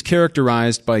life is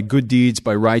characterized by good deeds,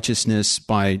 by righteousness,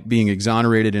 by being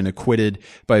exonerated and acquitted,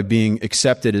 by being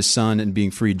accepted as son and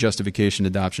being freed, justification,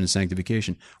 adoption, and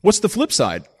sanctification. What's the flip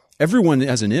side? Everyone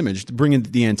has an image, to bring in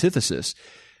the antithesis.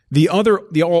 The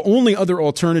only other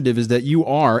alternative is that you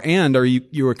are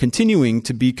continuing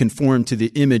to be conformed to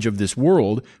the image of this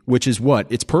world, which is what?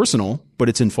 It's personal, but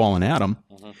it's in fallen Adam.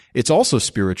 Mm-hmm. It's also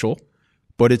spiritual,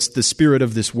 but it's the spirit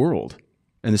of this world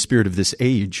and the spirit of this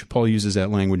age. Paul uses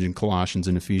that language in Colossians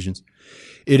and Ephesians.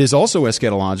 It is also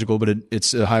eschatological, but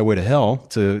it's a highway to hell,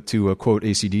 to quote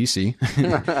AC/DC.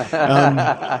 As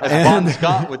Bon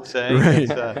Scott would say. Right,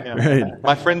 right.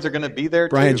 My friends are going to be there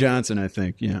too. Brian Johnson, I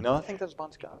think. Yeah. No, I think that's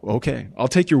Bon Scott. Okay, I'll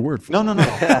take your word for it. No.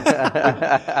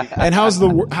 And how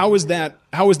is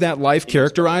that life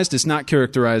characterized? It's not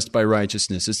characterized by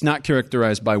righteousness. It's not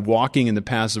characterized by walking in the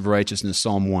paths of righteousness,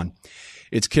 Psalm 1.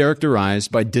 It's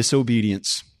characterized by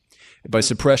disobedience, by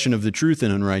suppression of the truth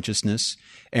and unrighteousness.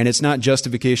 And it's not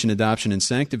justification, adoption, and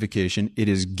sanctification. It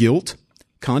is guilt,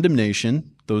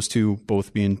 condemnation, those two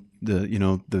both being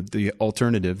the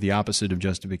alternative, the opposite of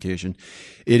justification.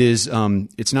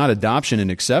 It's not adoption and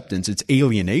acceptance. It's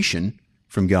alienation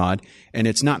from God. And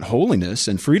it's not holiness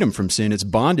and freedom from sin. It's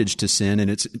bondage to sin, and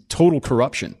it's total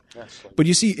corruption. Yes. But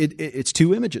you see, it's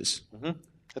two images. Mm-hmm.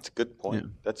 That's a good point. Yeah.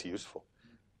 That's useful.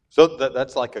 So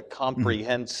that's like a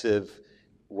comprehensive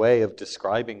way of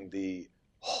describing the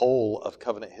whole of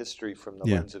covenant history from the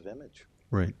lens of image.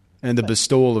 Right. And the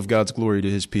bestowal of God's glory to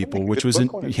his people, which was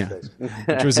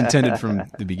intended from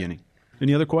the beginning.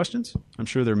 Any other questions? I'm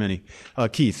sure there are many.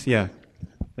 Keith, yeah.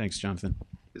 Thanks, Jonathan.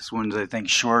 This one's, I think,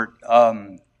 short.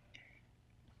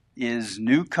 Is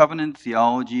New Covenant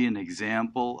theology an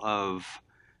example of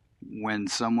when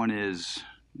someone is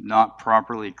not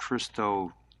properly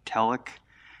Christotelic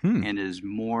and is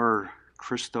more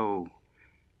Christo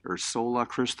or sola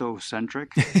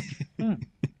Christo-centric?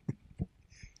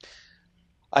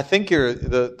 I think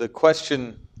the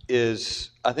question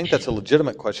is, I think that's a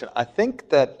legitimate question. I think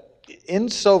that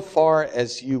insofar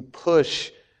as you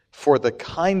push for the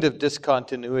kind of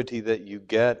discontinuity that you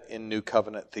get in New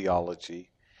Covenant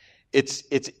theology, it's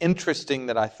interesting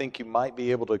that I think you might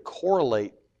be able to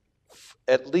correlate,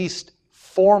 at least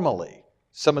formally,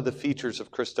 some of the features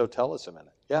of Christotelism in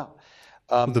it. Yeah.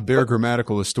 The bare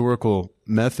grammatical historical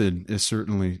method is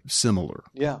certainly similar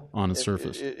on its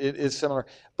surface. It is similar.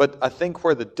 But I think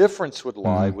where the difference would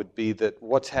lie would be that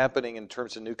what's happening in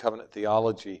terms of New Covenant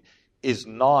theology is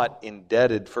not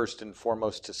indebted first and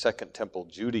foremost to Second Temple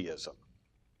Judaism,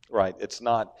 right? It's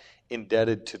not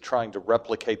indebted to trying to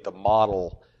replicate the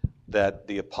model that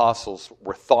the apostles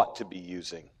were thought to be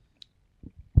using.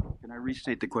 Can I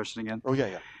restate the question again? Oh,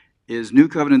 yeah. Is New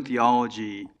Covenant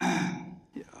theology...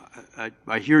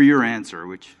 I hear your answer,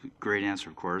 which great answer,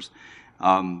 of course.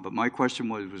 But my question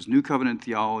was New Covenant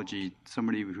theology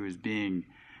somebody who is being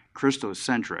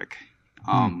Christocentric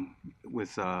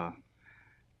with an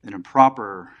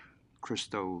improper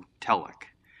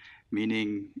Christotelic,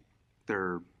 meaning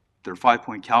they're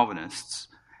 5-point Calvinists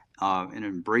and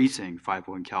embracing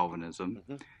 5-point Calvinism,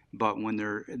 but when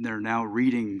they're now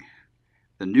reading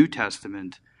the New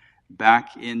Testament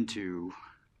back into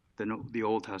the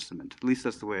Old Testament. At least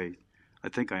that's the way I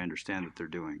think I understand what they're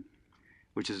doing,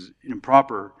 which is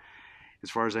improper. As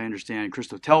far as I understand,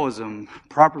 Christotelism,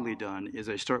 properly done, is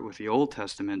I start with the Old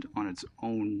Testament on its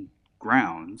own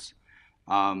grounds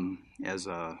as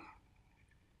a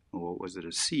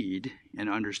seed, and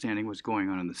understanding what's going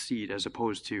on in the seed, as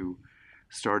opposed to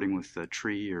starting with the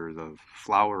tree or the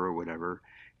flower or whatever,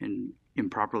 and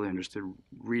improperly understood,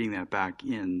 reading that back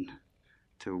in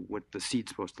to what the seed's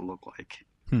supposed to look like.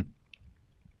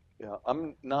 Yeah,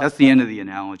 I'm not. That's the end of the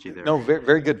analogy there. No, very,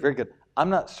 very good, very good. I'm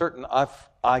not certain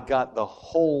I got the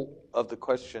whole of the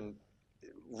question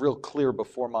real clear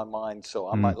before my mind, so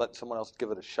I might let someone else give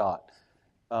it a shot.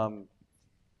 Are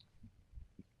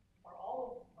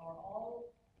all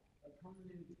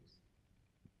hermeneutics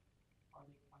are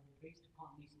they based upon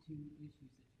these two issues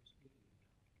that you're speaking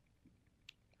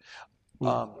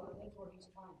about? That's what he's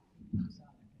trying to decide.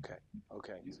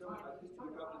 Okay. He's trying to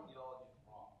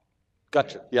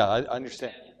Gotcha. Yeah, I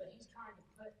understand. But he's trying to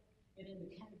put it in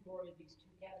the category of these two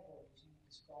categories you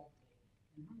described.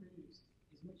 And hermeneutics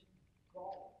is much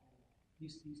broader than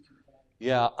these two categories.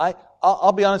 Yeah,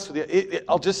 I'll be honest with you.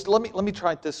 I'll just let me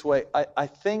try it this way. I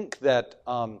think that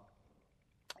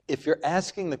if you're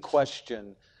asking the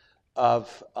question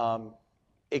of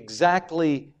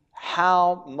exactly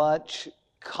how much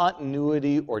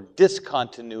continuity or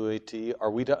discontinuity are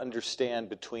we to understand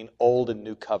between Old and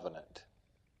New Covenant,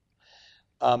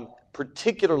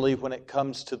 particularly when it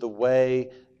comes to the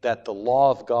way that the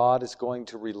law of God is going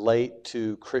to relate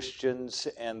to Christians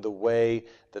and the way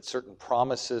that certain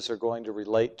promises are going to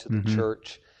relate to the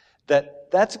church,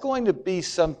 that's going to be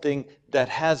something that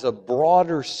has a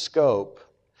broader scope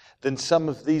than some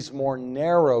of these more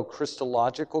narrow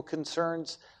Christological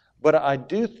concerns. But I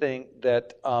do think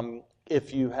that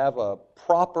if you have a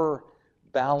proper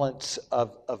balance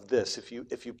of this, if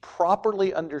you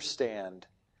properly understand,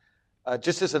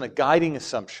 just as a guiding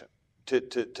assumption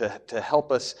to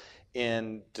help us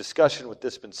in discussion with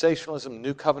dispensationalism,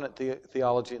 New Covenant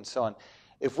theology, and so on,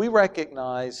 if we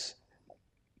recognize,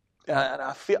 and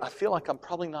I feel like I'm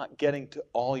probably not getting to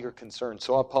all your concerns,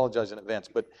 so I apologize in advance,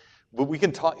 but we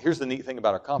can talk. Here's the neat thing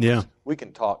about our conference: we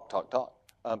can talk.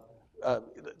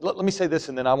 Let me say this,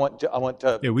 and then I want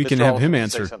we can have him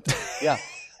answer. Yeah.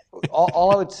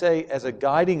 All I would say as a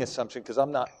guiding assumption, because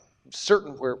I'm not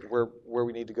certain where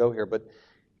we need to go here, but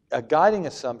a guiding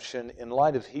assumption in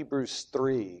light of Hebrews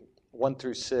 3, 1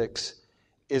 through 6,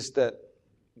 is that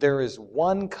there is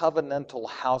one covenantal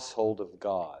household of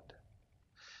God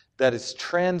that is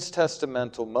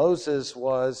trans-testamental. Moses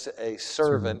was a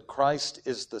servant. Christ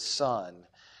is the Son.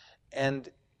 And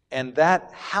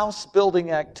that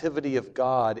house-building activity of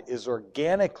God is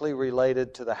organically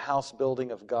related to the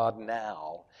house-building of God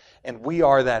now. And we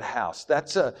are that house.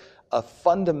 That's a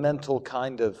fundamental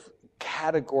kind of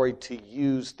category to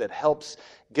use that helps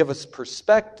give us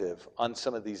perspective on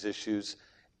some of these issues.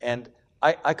 And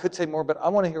I could say more, but I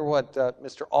want to hear what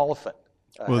Mr. Oliphant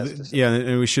has to say. Yeah,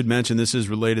 and we should mention this is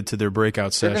related to their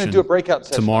breakout session. They're going to do a breakout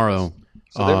session tomorrow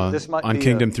this might on be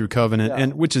Kingdom through Covenant,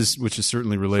 and which is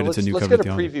certainly related to New Covenant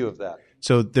theology. Let's get a preview of that.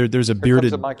 So there's a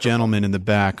bearded gentleman in the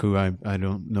back who I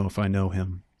don't know if I know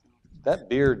him. That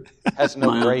beard has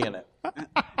no gray in it.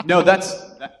 No,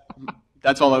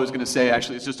 that's all I was going to say,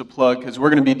 actually. It's just a plug, because we're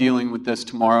going to be dealing with this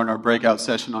tomorrow in our breakout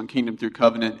session on Kingdom through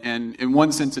Covenant. And in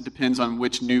one sense, it depends on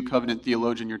which New Covenant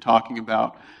theologian you're talking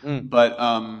about. But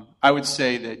I would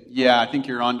say that, I think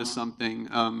you're onto something.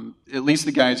 At least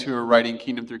the guys who are writing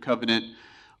Kingdom through Covenant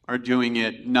are doing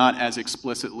it not as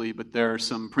explicitly, but there are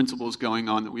some principles going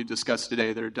on that we've discussed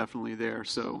today that are definitely there.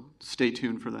 So stay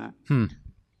tuned for that.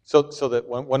 So that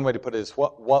one way to put it is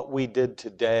what we did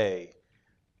today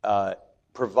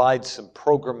provides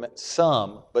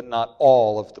some, but not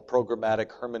all, of the programmatic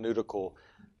hermeneutical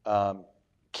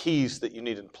keys that you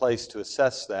need in place to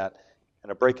assess that.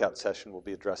 And a breakout session will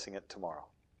be addressing it tomorrow.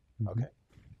 Okay.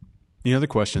 Any other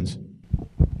questions?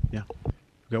 Yeah.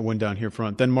 We've got one down here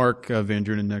front. Then Mark Van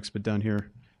Drunen next, but down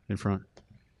here in front.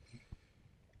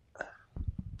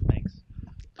 Thanks.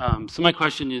 So my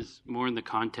question is more in the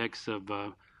context of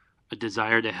a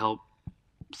desire to help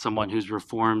someone whose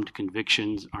Reformed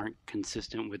convictions aren't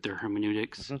consistent with their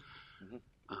hermeneutics.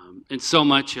 And so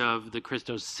much of the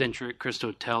Christocentric,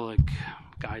 Christotelic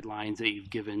guidelines that you've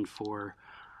given for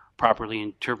properly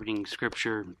interpreting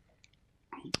Scripture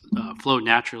flow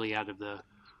naturally out of the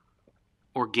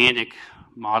organic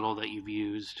model that you've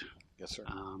used. Yes, sir.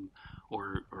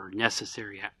 Or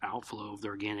necessary outflow of the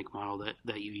organic model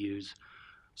that you use.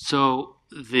 So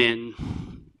then,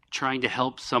 trying to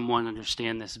help someone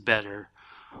understand this better,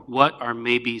 what are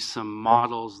maybe some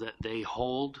models that they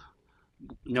hold,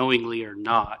 knowingly or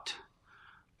not?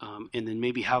 And then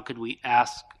maybe how could we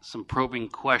ask some probing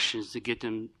questions to get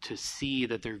them to see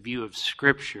that their view of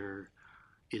Scripture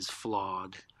is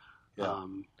flawed? Yeah.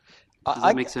 Does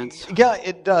that make sense? Yeah,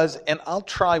 it does. And I'll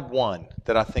try one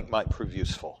that I think might prove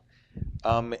useful.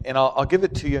 And I'll give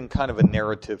it to you in kind of a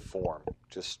narrative form.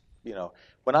 Just,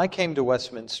 when I came to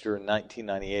Westminster in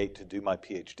 1998 to do my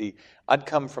PhD, I'd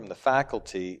come from the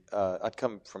faculty, I'd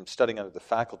come from studying under the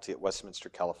faculty at Westminster,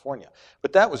 California.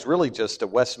 But that was really just a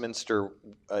Westminster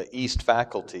East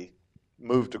faculty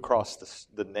moved across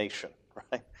the nation,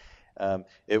 right?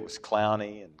 It was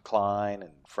Clowney and Klein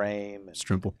and Frame and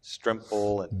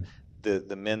Strimple and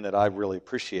the men that I really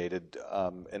appreciated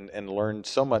and learned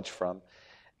so much from.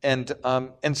 And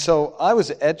so I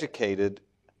was educated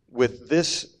with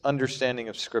this understanding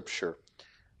of Scripture,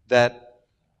 that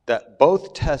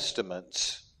both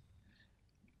Testaments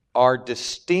are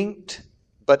distinct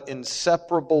but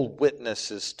inseparable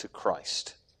witnesses to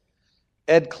Christ.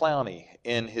 Ed Clowney,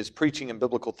 in his Preaching in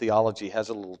Biblical Theology, has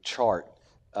a little chart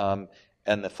in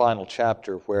the final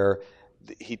chapter where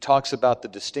he talks about the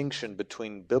distinction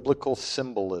between biblical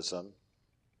symbolism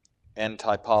and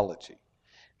typology.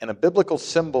 And a biblical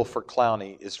symbol for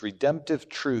Clowney is redemptive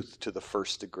truth to the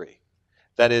first degree.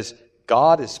 That is,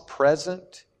 God is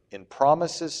present in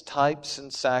promises, types,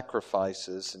 and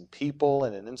sacrifices, in people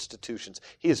and in institutions.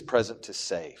 He is present to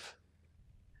save.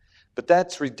 But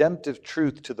that's redemptive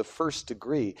truth to the first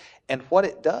degree. And what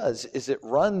it does is it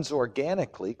runs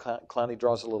organically. Clowney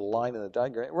draws a little line in the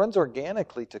diagram. It runs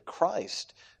organically to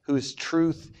Christ, who is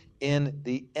truth in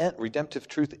the redemptive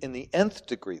truth in the nth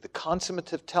degree, the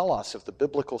consummative telos of the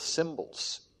biblical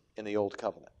symbols in the Old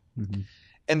Covenant. Mm-hmm.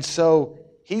 And so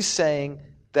he's saying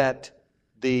that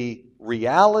the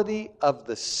reality of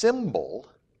the symbol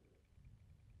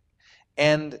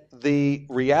and the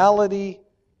reality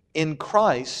in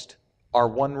Christ are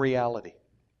one reality.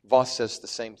 Voss says the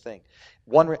same thing.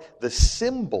 The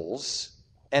symbols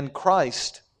and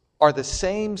Christ are the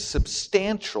same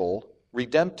substantial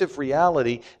redemptive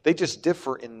reality. They just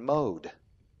differ in mode.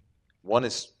 One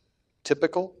is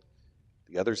typical,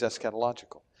 the other is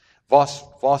eschatological.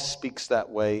 Voss speaks that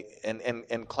way, and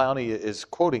Clowney is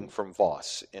quoting from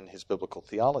Voss in his biblical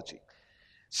theology.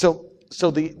 So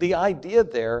the idea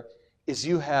there is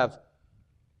you have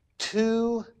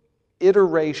two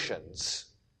iterations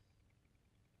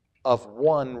of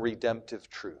one redemptive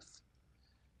truth.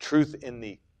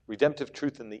 Redemptive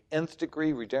truth in the nth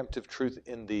degree, redemptive truth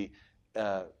in the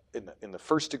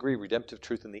first degree, redemptive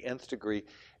truth in the nth degree.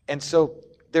 And so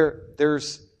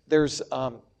there's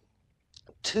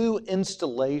two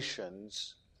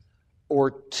installations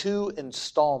or two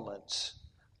installments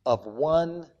of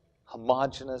one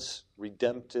homogeneous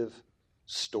redemptive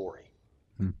story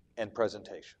and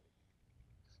presentation.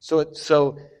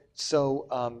 So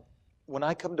when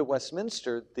I come to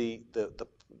Westminster,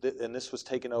 and this was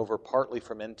taken over partly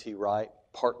from N.T. Wright,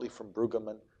 partly from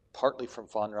Brueggemann, partly from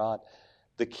von Rad,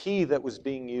 the key that was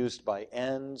being used by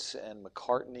Enns and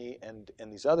McCartney and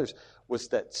these others was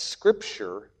that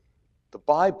Scripture, the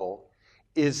Bible,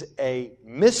 is a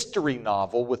mystery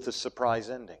novel with a surprise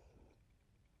ending.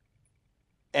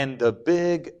 And the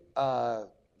big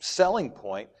selling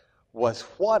point was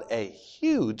what a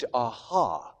huge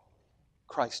aha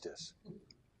Christ is.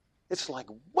 It's like,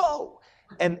 whoa!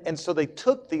 And so they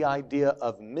took the idea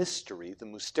of mystery, the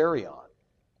mysterion,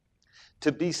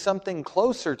 to be something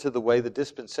closer to the way the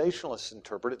dispensationalists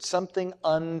interpret it, something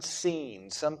unseen,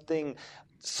 something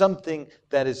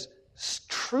that is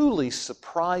truly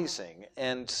surprising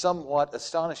and somewhat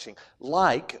astonishing.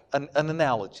 Like, an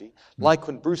analogy, like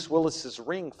when Bruce Willis's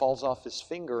ring falls off his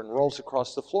finger and rolls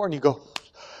across the floor and you go,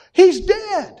 he's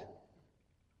dead!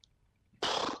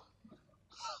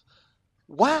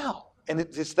 Wow! And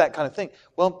it's that kind of thing.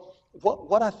 Well,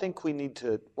 what I think we need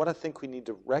to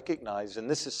recognize, and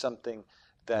this is something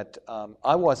that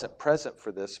I wasn't present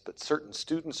for this, but certain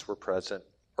students were present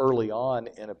early on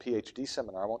in a PhD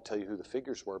seminar. I won't tell you who the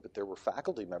figures were, but there were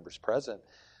faculty members present.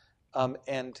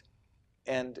 And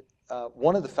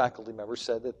one of the faculty members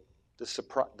said that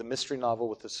the mystery novel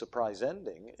with the surprise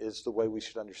ending is the way we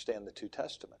should understand the two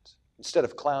Testaments. Instead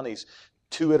of Clowney's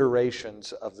two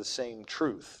iterations of the same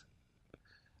truth.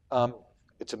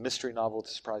 It's a mystery novel with a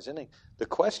surprise ending. The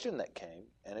question that came,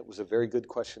 and it was a very good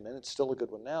question then, it's still a good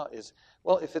one now, is,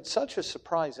 well, if it's such a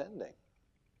surprise ending,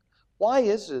 why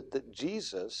is it that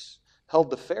Jesus held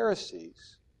the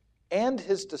Pharisees and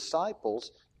his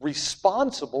disciples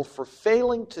responsible for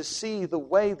failing to see the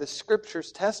way the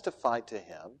Scriptures testify to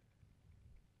him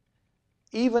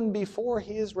even before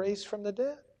he is raised from the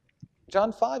dead?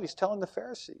 John 5, he's telling the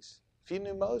Pharisees, if you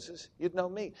knew Moses, you'd know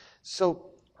me.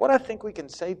 So what I think we can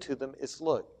say to them is,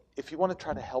 look, if you want to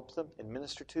try to help them and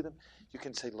minister to them, you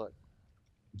can say, look,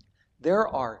 there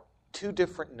are two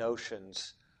different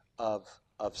notions of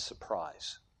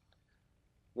surprise.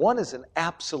 One is an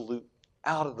absolute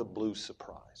out-of-the-blue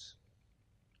surprise,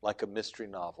 like a mystery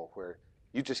novel where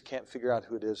you just can't figure out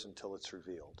who it is until it's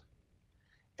revealed.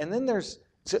 And then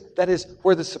that is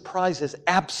where the surprise is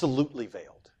absolutely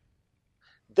veiled.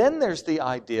 Then there's the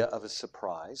idea of a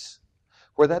surprise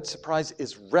where that surprise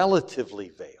is relatively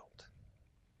veiled.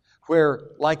 Where,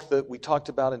 like we talked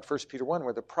about in 1 Peter 1,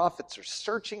 where the prophets are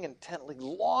searching intently,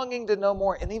 longing to know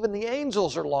more, and even the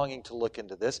angels are longing to look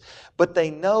into this, but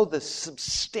they know the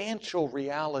substantial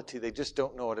reality. They just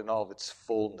don't know it in all of its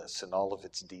fullness, and all of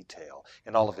its detail,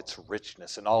 and all of its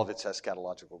richness, and all of its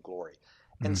eschatological glory.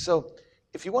 Mm-hmm. And so,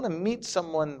 if you want to meet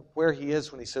someone where he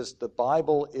is when he says the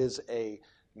Bible is a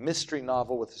mystery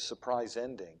novel with a surprise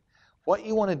ending, what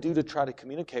you want to do to try to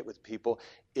communicate with people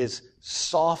is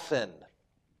soften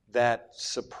that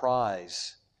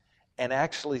surprise and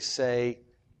actually say,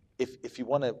 if you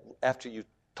want to, after you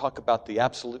talk about the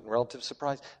absolute and relative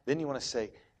surprise, then you want to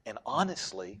say, and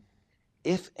honestly,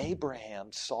 if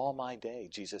Abraham saw my day,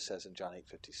 Jesus says in John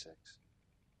 8:56,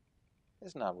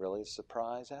 it's not really a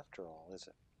surprise after all, is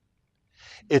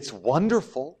it? It's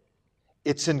wonderful.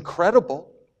 It's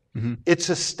incredible. Mm-hmm. It's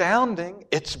astounding.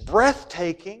 It's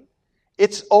breathtaking.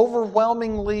 It's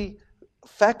overwhelmingly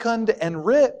fecund and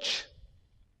rich.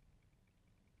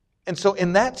 And so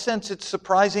in that sense, it's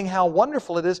surprising how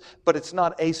wonderful it is, but it's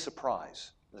not a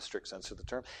surprise in the strict sense of the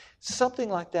term. Something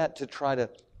like that to try to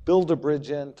build a bridge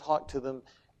in, talk to them,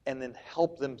 and then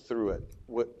help them through it.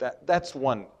 That's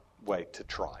one way to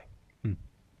try.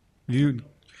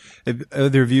 Have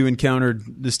either of you encountered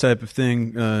this type of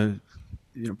thing,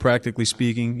 practically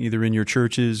speaking, either in your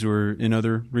churches or in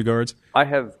other regards? I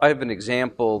have an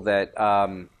example that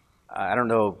I don't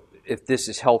know if this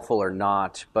is helpful or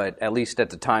not, but at least at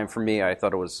the time for me, I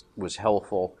thought it was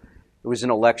helpful. It was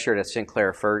in a lecture that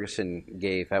Sinclair Ferguson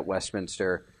gave at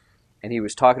Westminster, and he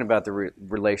was talking about the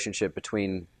relationship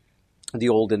between the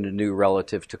old and the new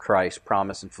relative to Christ,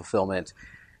 promise and fulfillment.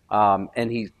 And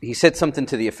he said something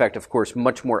to the effect, of course,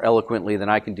 much more eloquently than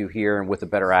I can do here and with a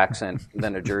better accent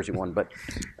than a Jersey one. But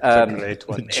great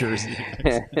one. Jersey,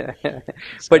 but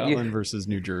Scotland versus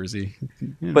New Jersey.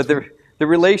 Yeah, but the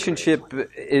relationship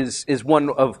is one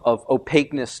of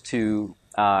opaqueness to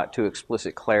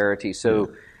explicit clarity.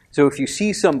 So if you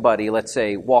see somebody, let's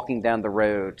say, walking down the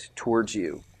road towards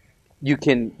you, you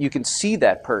can see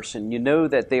that person. You know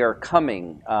that they are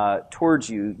coming towards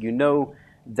you. You know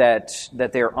that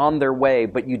they're on their way,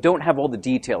 but you don't have all the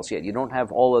details yet. You don't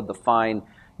have all of the fine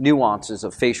nuances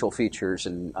of facial features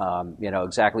and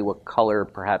exactly what color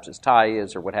perhaps his tie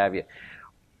is or what have you.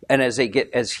 And as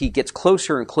he gets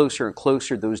closer and closer and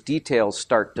closer, those details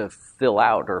start to fill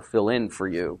out or fill in for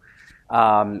you.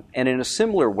 And in a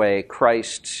similar way,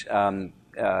 Christ,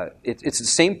 it's the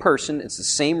same person, it's the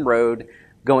same road,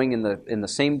 going in the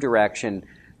same direction,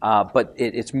 but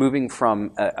it's moving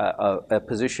from a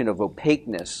position of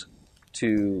opaqueness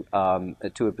to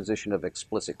a position of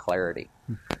explicit clarity.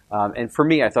 And for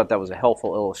me, I thought that was a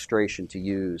helpful illustration to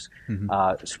use,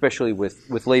 especially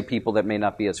with lay people that may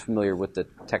not be as familiar with the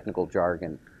technical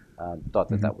jargon. Thought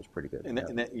that was pretty good.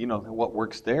 And what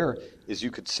works there is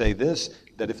you could say this,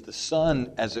 that if the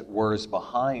Son, as it were, is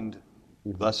behind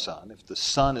the Son, if the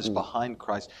Son is behind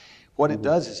Christ, what it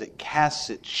does is it casts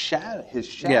his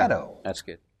shadow that's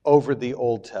good. over the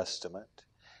Old Testament.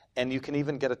 And you can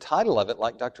even get a title of it,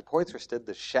 like Dr. Poitras did,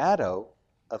 The Shadow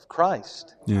of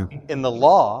Christ in the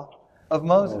Law of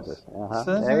Moses.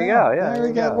 So there you go. Yeah, there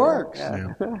you go. It works.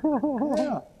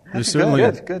 Yeah. There's certainly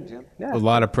good, Jim. a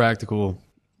lot of practical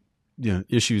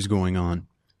issues going on.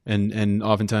 And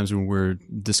oftentimes when we're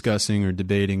discussing or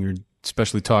debating or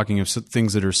especially talking of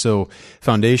things that are so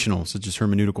foundational, such as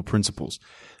hermeneutical principles,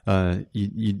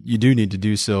 you do need to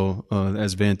do so,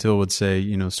 as Van Til would say,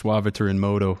 suaviter in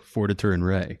modo, fortiter in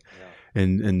re,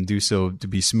 and do so to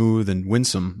be smooth and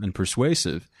winsome and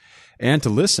persuasive, and to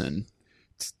listen,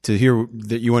 to hear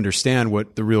that you understand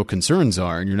what the real concerns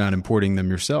are, and you're not importing them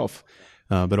yourself,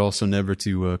 but also never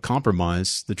to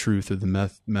compromise the truth of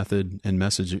the method and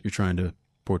message that you're trying to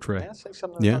portray. May I say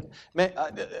something?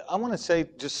 I want to say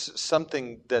just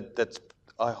something that's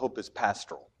I hope is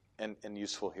pastoral and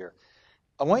useful here.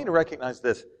 I want you to recognize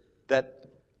this, that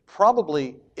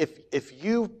probably if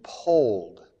you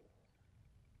polled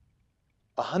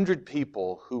 100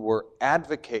 people who were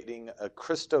advocating a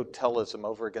Christotelism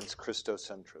over against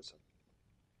Christocentrism,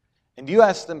 and you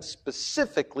asked them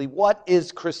specifically, what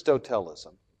is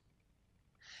Christotelism?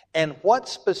 And what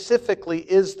specifically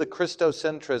is the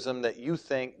Christocentrism that you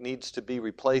think needs to be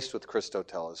replaced with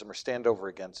Christotelism or stand over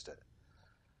against it?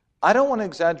 I don't want to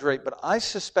exaggerate, but I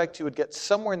suspect you would get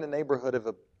somewhere in the neighborhood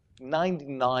of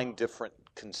 99 different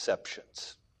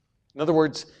conceptions. In other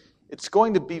words, it's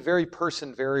going to be very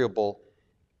person variable,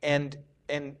 and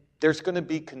there's going to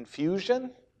be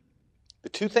confusion. The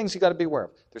two things you got to be aware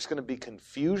of: there's going to be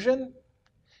confusion,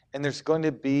 and there's going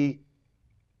to be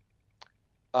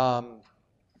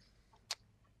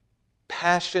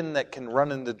passion that can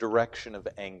run in the direction of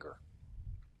anger.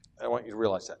 I want you to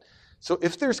realize that. So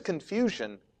if there's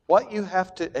confusion, what you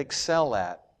have to excel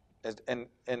at, and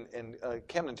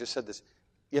Camden just said this,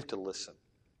 you have to listen.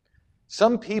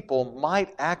 Some people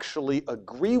might actually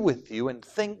agree with you and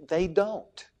think they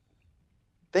don't.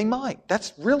 They might.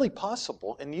 That's really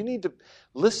possible, and you need to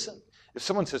listen. If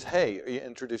someone says, "Hey," he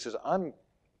introduces, I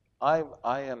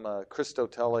am a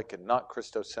Christotelic and not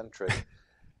Christocentric,"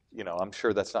 I'm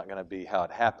sure that's not going to be how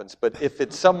it happens. But if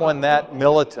it's someone that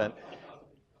militant,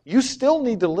 you still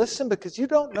need to listen, because you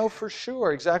don't know for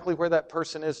sure exactly where that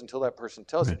person is until that person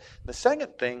tells you. The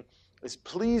second thing is,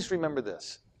 please remember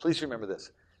this. Please remember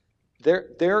this.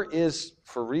 There is,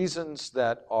 for reasons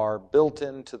that are built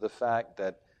into the fact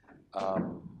that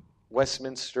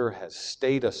Westminster has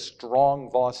stayed a strong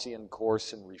Vossian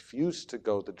course and refused to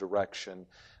go the direction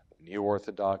of New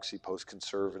Orthodoxy,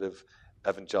 post-conservative,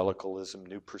 evangelicalism,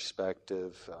 New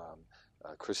Perspective,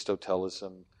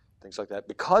 Christotelism, things like that.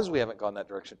 Because we haven't gone that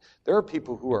direction, there are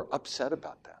people who are upset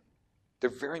about that. They're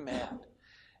very mad.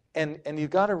 And you've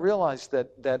got to realize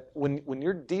that when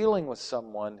you're dealing with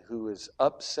someone who is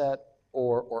upset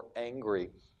or angry,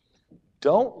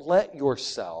 don't let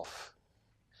yourself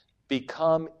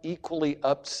become equally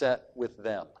upset with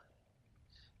them.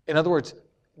 In other words,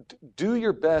 do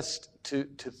your best to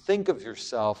think of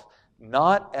yourself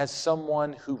not as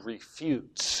someone who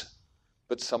refutes,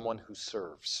 but someone who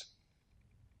serves.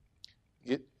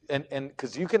 And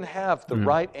because you can have the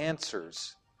right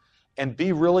answers and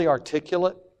be really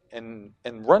articulate and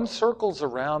run circles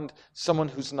around someone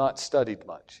who's not studied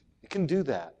much. You can do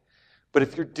that. But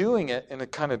if you're doing it in a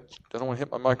kind of, I don't want to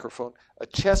hit my microphone, a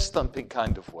chest-thumping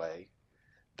kind of way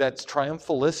that's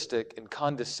triumphalistic and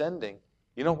condescending,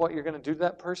 you know what you're going to do to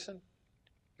that person?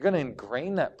 You're going to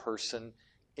ingrain that person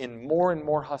in more and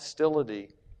more hostility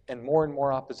and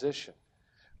more opposition.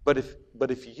 But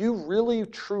if you really,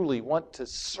 truly want to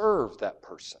serve that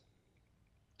person,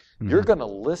 you're going to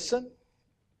listen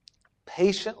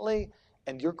patiently,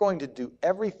 and you're going to do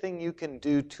everything you can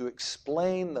do to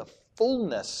explain the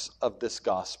fullness of this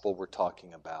gospel we're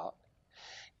talking about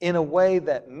in a way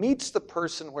that meets the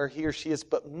person where he or she is,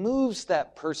 but moves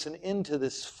that person into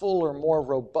this fuller, more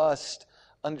robust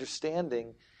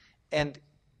understanding. And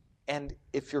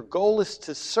if your goal is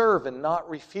to serve and not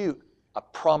refute, I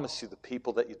promise you the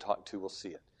people that you talk to will see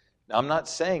it. Now, I'm not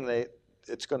saying that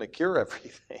it's going to cure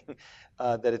everything,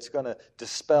 that it's going to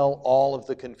dispel all of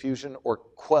the confusion or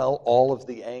quell all of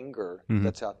the anger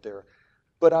that's out there.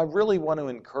 But I really want to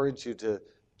encourage you to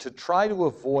try to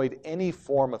avoid any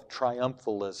form of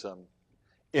triumphalism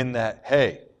in that,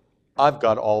 hey, I've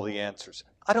got all the answers.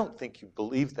 I don't think you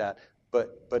believe that,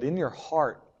 but in your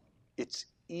heart, it's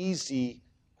easy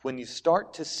when you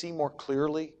start to see more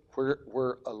clearly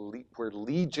where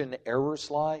legion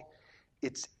errors lie.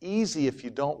 It's easy if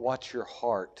you don't watch your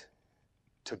heart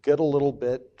to get a little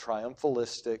bit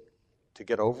triumphalistic, to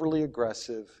get overly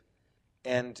aggressive,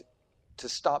 and to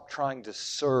stop trying to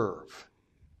serve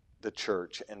the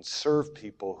church and serve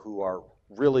people who are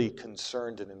really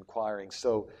concerned and inquiring.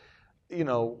 So, we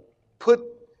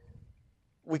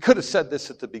could have said this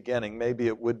at the beginning, maybe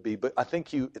it would be, but I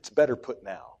think it's better put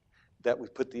now that we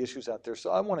put the issues out there.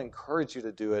 So I want to encourage you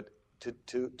to do it,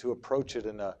 to approach it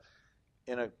in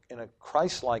a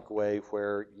Christ-like way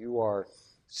where you are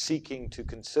seeking to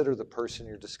consider the person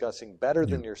you're discussing better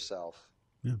than yourself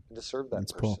and to serve that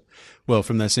person. Paul. Well,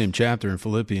 from that same chapter in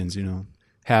Philippians,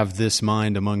 have this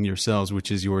mind among yourselves,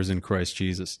 which is yours in Christ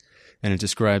Jesus. And it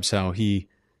describes how he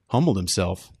humbled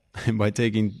himself by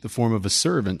taking the form of a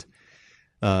servant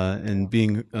and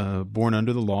being born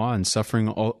under the law and suffering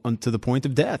all unto the point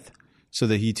of death, so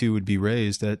that he too would be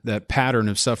raised, that pattern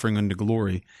of suffering unto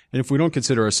glory. And if we don't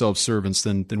consider ourselves servants,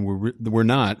 then we're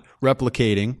not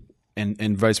replicating,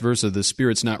 and vice versa, the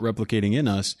Spirit's not replicating in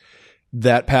us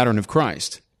that pattern of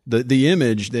Christ. The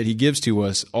image that he gives to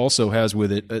us also has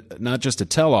with it not just a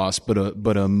telos, but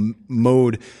a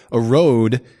mode, a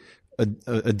road,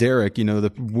 a derrick,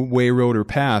 the way, road, or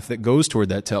path that goes toward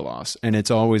that telos, and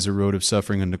it's always a road of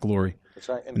suffering unto glory. That's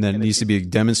right. And that needs to be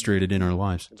demonstrated in our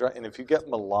lives. That's right. And if you get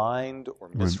maligned or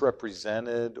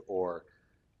misrepresented, or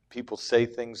people say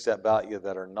things about you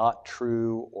that are not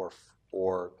true, or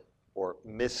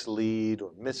mislead,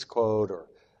 or misquote,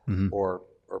 or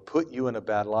put you in a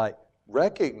bad light,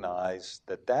 recognize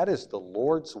that is the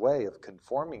Lord's way of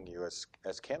conforming you,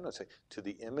 as Camden would say, to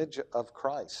the image of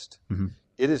Christ.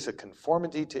 It is a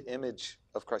conformity to image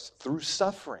of Christ through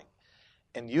suffering.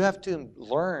 And you have to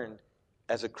learn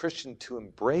as a Christian to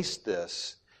embrace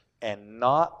this and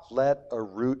not let a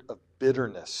root of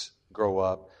bitterness grow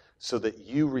up so that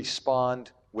you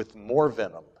respond with more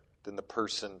venom than the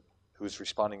person who's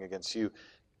responding against you,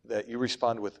 that you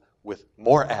respond with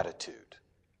more attitude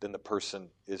than the person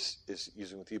is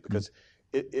using with you, because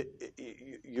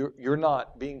you're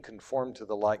not being conformed to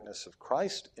the likeness of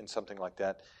Christ in something like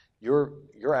that.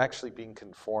 You're actually being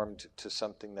conformed to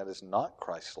something that is not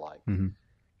Christ-like.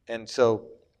 And so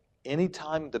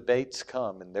anytime debates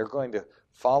come and they're going to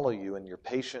follow you in your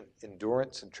patient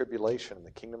endurance and tribulation in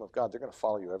the kingdom of God, they're going to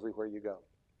follow you everywhere you go.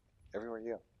 Everywhere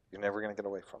you go. You're never going to get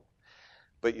away from them.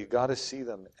 But you've got to see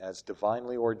them as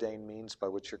divinely ordained means by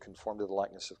which you're conformed to the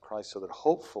likeness of Christ, so that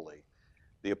hopefully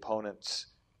the opponents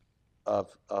of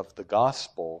the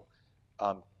gospel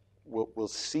will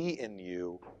see in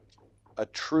you a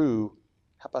true,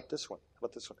 how about this one?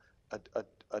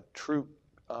 A true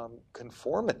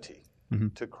conformity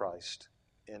to Christ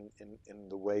in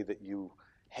the way that you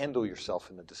handle yourself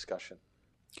in the discussion.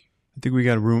 I think we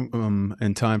got room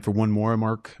and time for one more.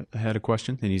 Mark had a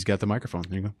question, and he's got the microphone.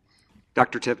 There you go.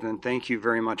 Dr. Tipton, thank you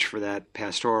very much for that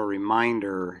pastoral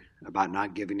reminder about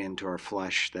not giving in to our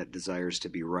flesh that desires to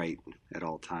be right at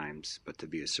all times, but to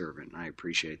be a servant. I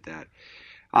appreciate that.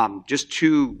 Just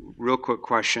two real quick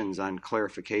questions on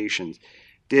clarifications.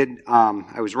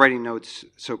 I was writing notes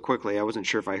so quickly, I wasn't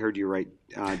sure if I heard you right.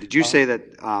 Did you say that...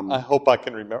 I hope I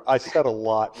can remember. I said a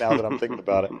lot now that I'm thinking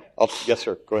about it. Yes,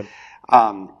 sir. Go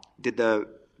ahead. Did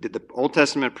the Old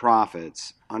Testament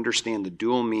prophets understand the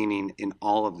dual meaning in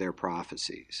all of their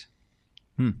prophecies?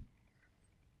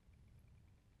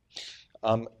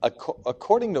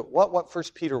 According to what 1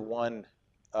 Peter 1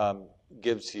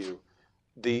 gives you,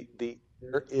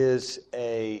 there is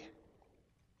a...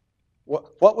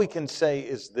 What we can say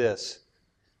is this,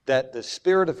 that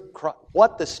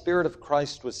what the Spirit of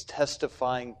Christ was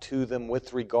testifying to them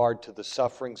with regard to the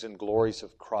sufferings and glories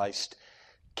of Christ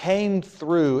came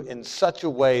through in such a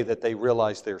way that they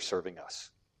realized they're serving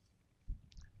us.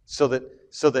 So that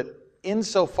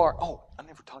insofar... Oh, I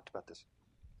never talked about this.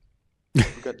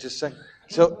 We've got just a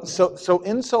second. So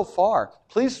insofar,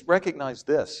 please recognize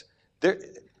this.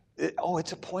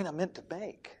 It's a point I meant to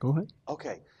make. Go ahead.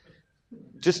 Okay.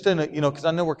 Just because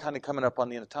I know we're kind of coming up on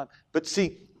the end of time. But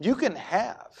see, you can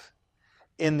have,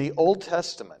 in the Old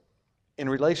Testament, in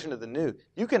relation to the New,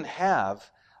 you can have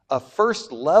a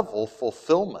first level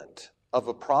fulfillment of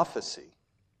a prophecy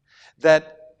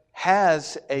that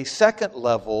has a second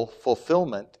level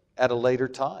fulfillment at a later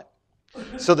time.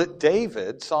 So that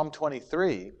David, Psalm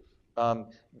 23,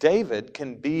 David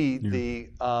can be the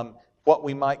what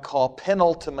we might call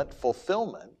penultimate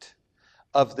fulfillment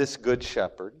of this good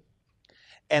shepherd.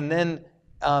 And then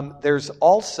there's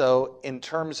also, in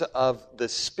terms of the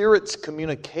Spirit's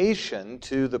communication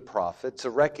to the prophets, a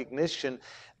recognition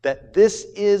that this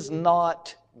is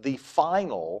not the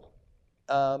final,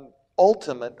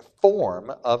 ultimate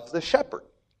form of the shepherd.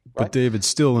 Right? But David's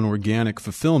still an organic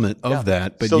fulfillment of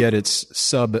that, but yet it's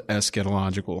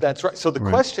sub-eschatological. That's right. So the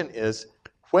question is,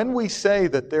 when we say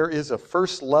that there is a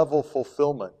first-level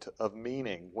fulfillment of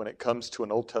meaning when it comes to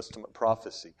an Old Testament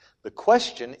prophecy, the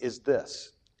question is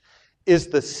this. Is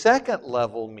the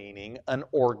second-level meaning an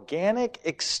organic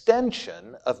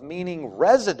extension of meaning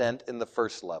resident in the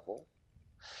first level?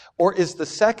 Or is the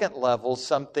second level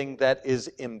something that is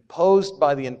imposed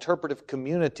by the interpretive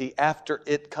community after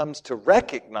it comes to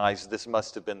recognize this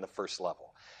must have been the first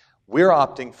level? We're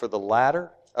opting for the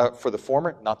latter, for the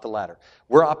former, not the latter.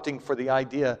 We're opting for the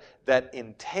idea that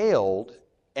entailed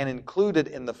and included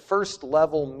in the first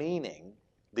level meaning,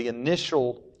 the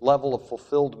initial level of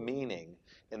fulfilled meaning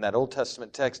in that Old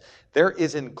Testament text, there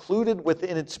is included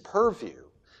within its purview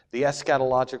the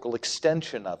eschatological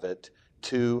extension of it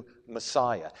to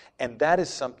Messiah. And that is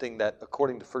something that,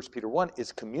 according to 1 Peter 1,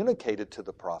 is communicated to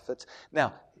the prophets.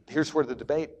 Now, here's where the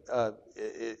debate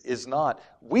is not.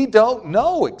 We don't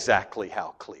know exactly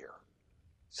how clear.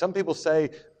 Some people say,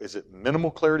 is it minimal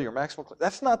clarity or maximal clarity?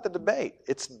 That's not the debate.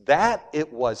 It's that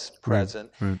it was present,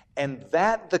 and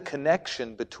that the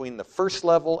connection between the first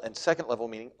level and second level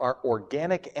meaning are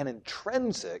organic and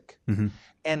intrinsic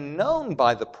and known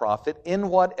by the prophet in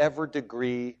whatever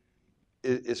degree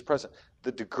is present.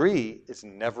 The degree is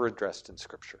never addressed in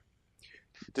Scripture.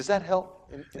 Does that help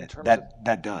in terms of...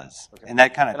 That does. Okay. And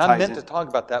that kind of ties I meant to talk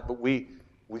about that, but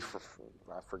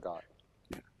I forgot.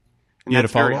 And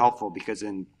that's very helpful because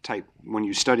when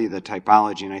you study the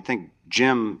typology, and I think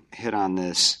Jim hit on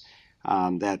this,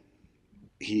 that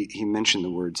he mentioned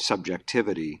the word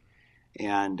subjectivity.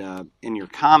 And in your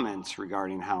comments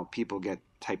regarding how people get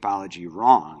typology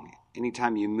wrong,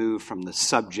 anytime you move from the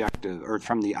subjective or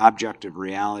from the objective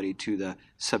reality to the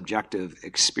subjective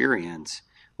experience,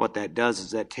 what that does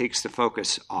is that takes the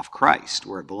focus off Christ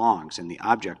where it belongs in the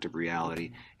objective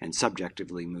reality and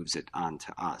subjectively moves it on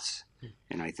to us.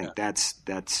 And I think that's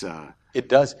it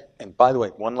does. And by the way,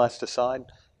 one last aside,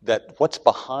 that what's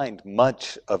behind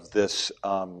much of this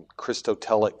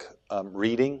Christotelic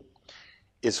reading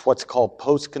is what's called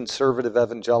post-conservative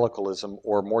evangelicalism,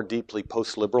 or more deeply,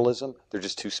 post-liberalism. They're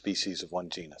just two species of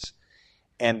one genus.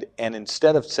 And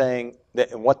instead of saying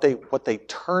that, and what they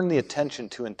turn the attention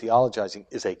to in theologizing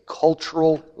is a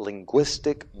cultural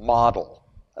linguistic model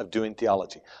of doing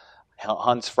theology.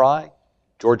 Hans Frey,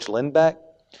 George Lindbeck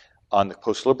on the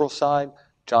post-liberal side,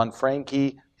 John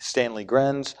Franke, Stanley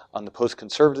Grenz on the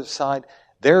post-conservative side,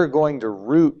 they're going to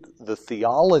root the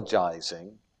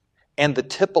theologizing and the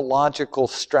typological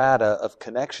strata of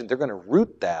connection. They're going to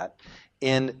root that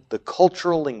in the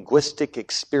cultural linguistic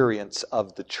experience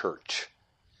of the church.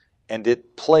 And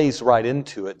it plays right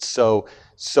into it. So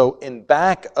in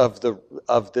back of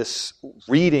this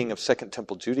reading of Second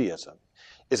Temple Judaism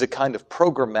is a kind of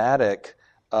programmatic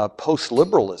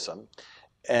post-liberalism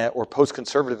or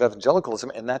post-conservative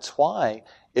evangelicalism, and that's why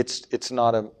it's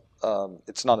not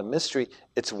a mystery.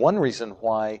 It's one reason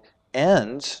why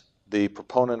Enns, the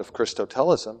proponent of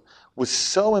Christotelism, was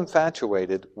so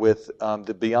infatuated with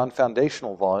the Beyond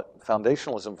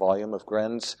Foundationalism volume of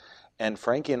Grenz and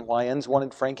Franke, and why Enns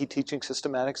wanted Franke teaching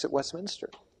systematics at Westminster.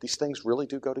 These things really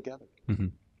do go together.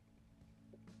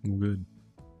 Mm-hmm. Good.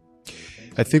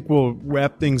 I think we'll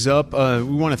wrap things up. We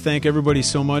want to thank everybody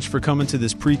so much for coming to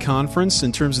this pre-conference.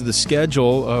 In terms of the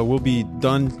schedule, we'll be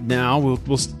done now.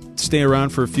 We'll stay around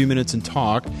for a few minutes and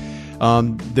talk.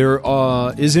 There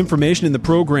is information in the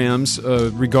programs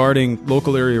regarding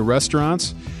local area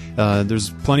restaurants. There's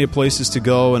plenty of places to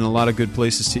go and a lot of good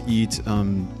places to eat,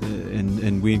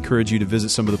 and we encourage you to visit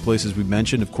some of the places we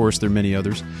mentioned. Of course, there are many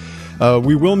others.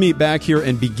 We will meet back here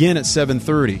and begin at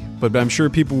 7:30, but I'm sure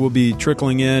people will be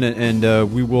trickling in,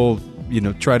 and we will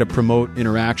try to promote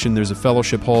interaction. There's a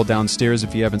fellowship hall downstairs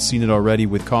if you haven't seen it already,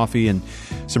 with coffee and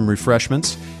some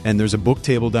refreshments, and there's a book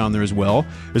table down there as well.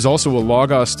 There's also a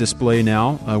Logos display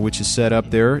now, which is set up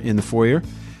there in the foyer.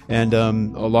 And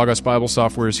Logos Bible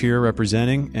Software is here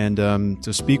representing, and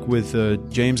to speak with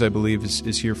James, I believe,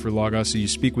 is here for Logos. So you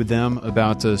speak with them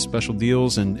about special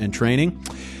deals and training.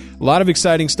 A lot of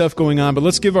exciting stuff going on, but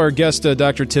let's give our guest,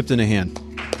 Dr. Tipton, a hand.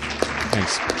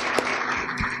 Thanks.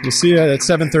 We'll see you at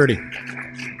 7:30.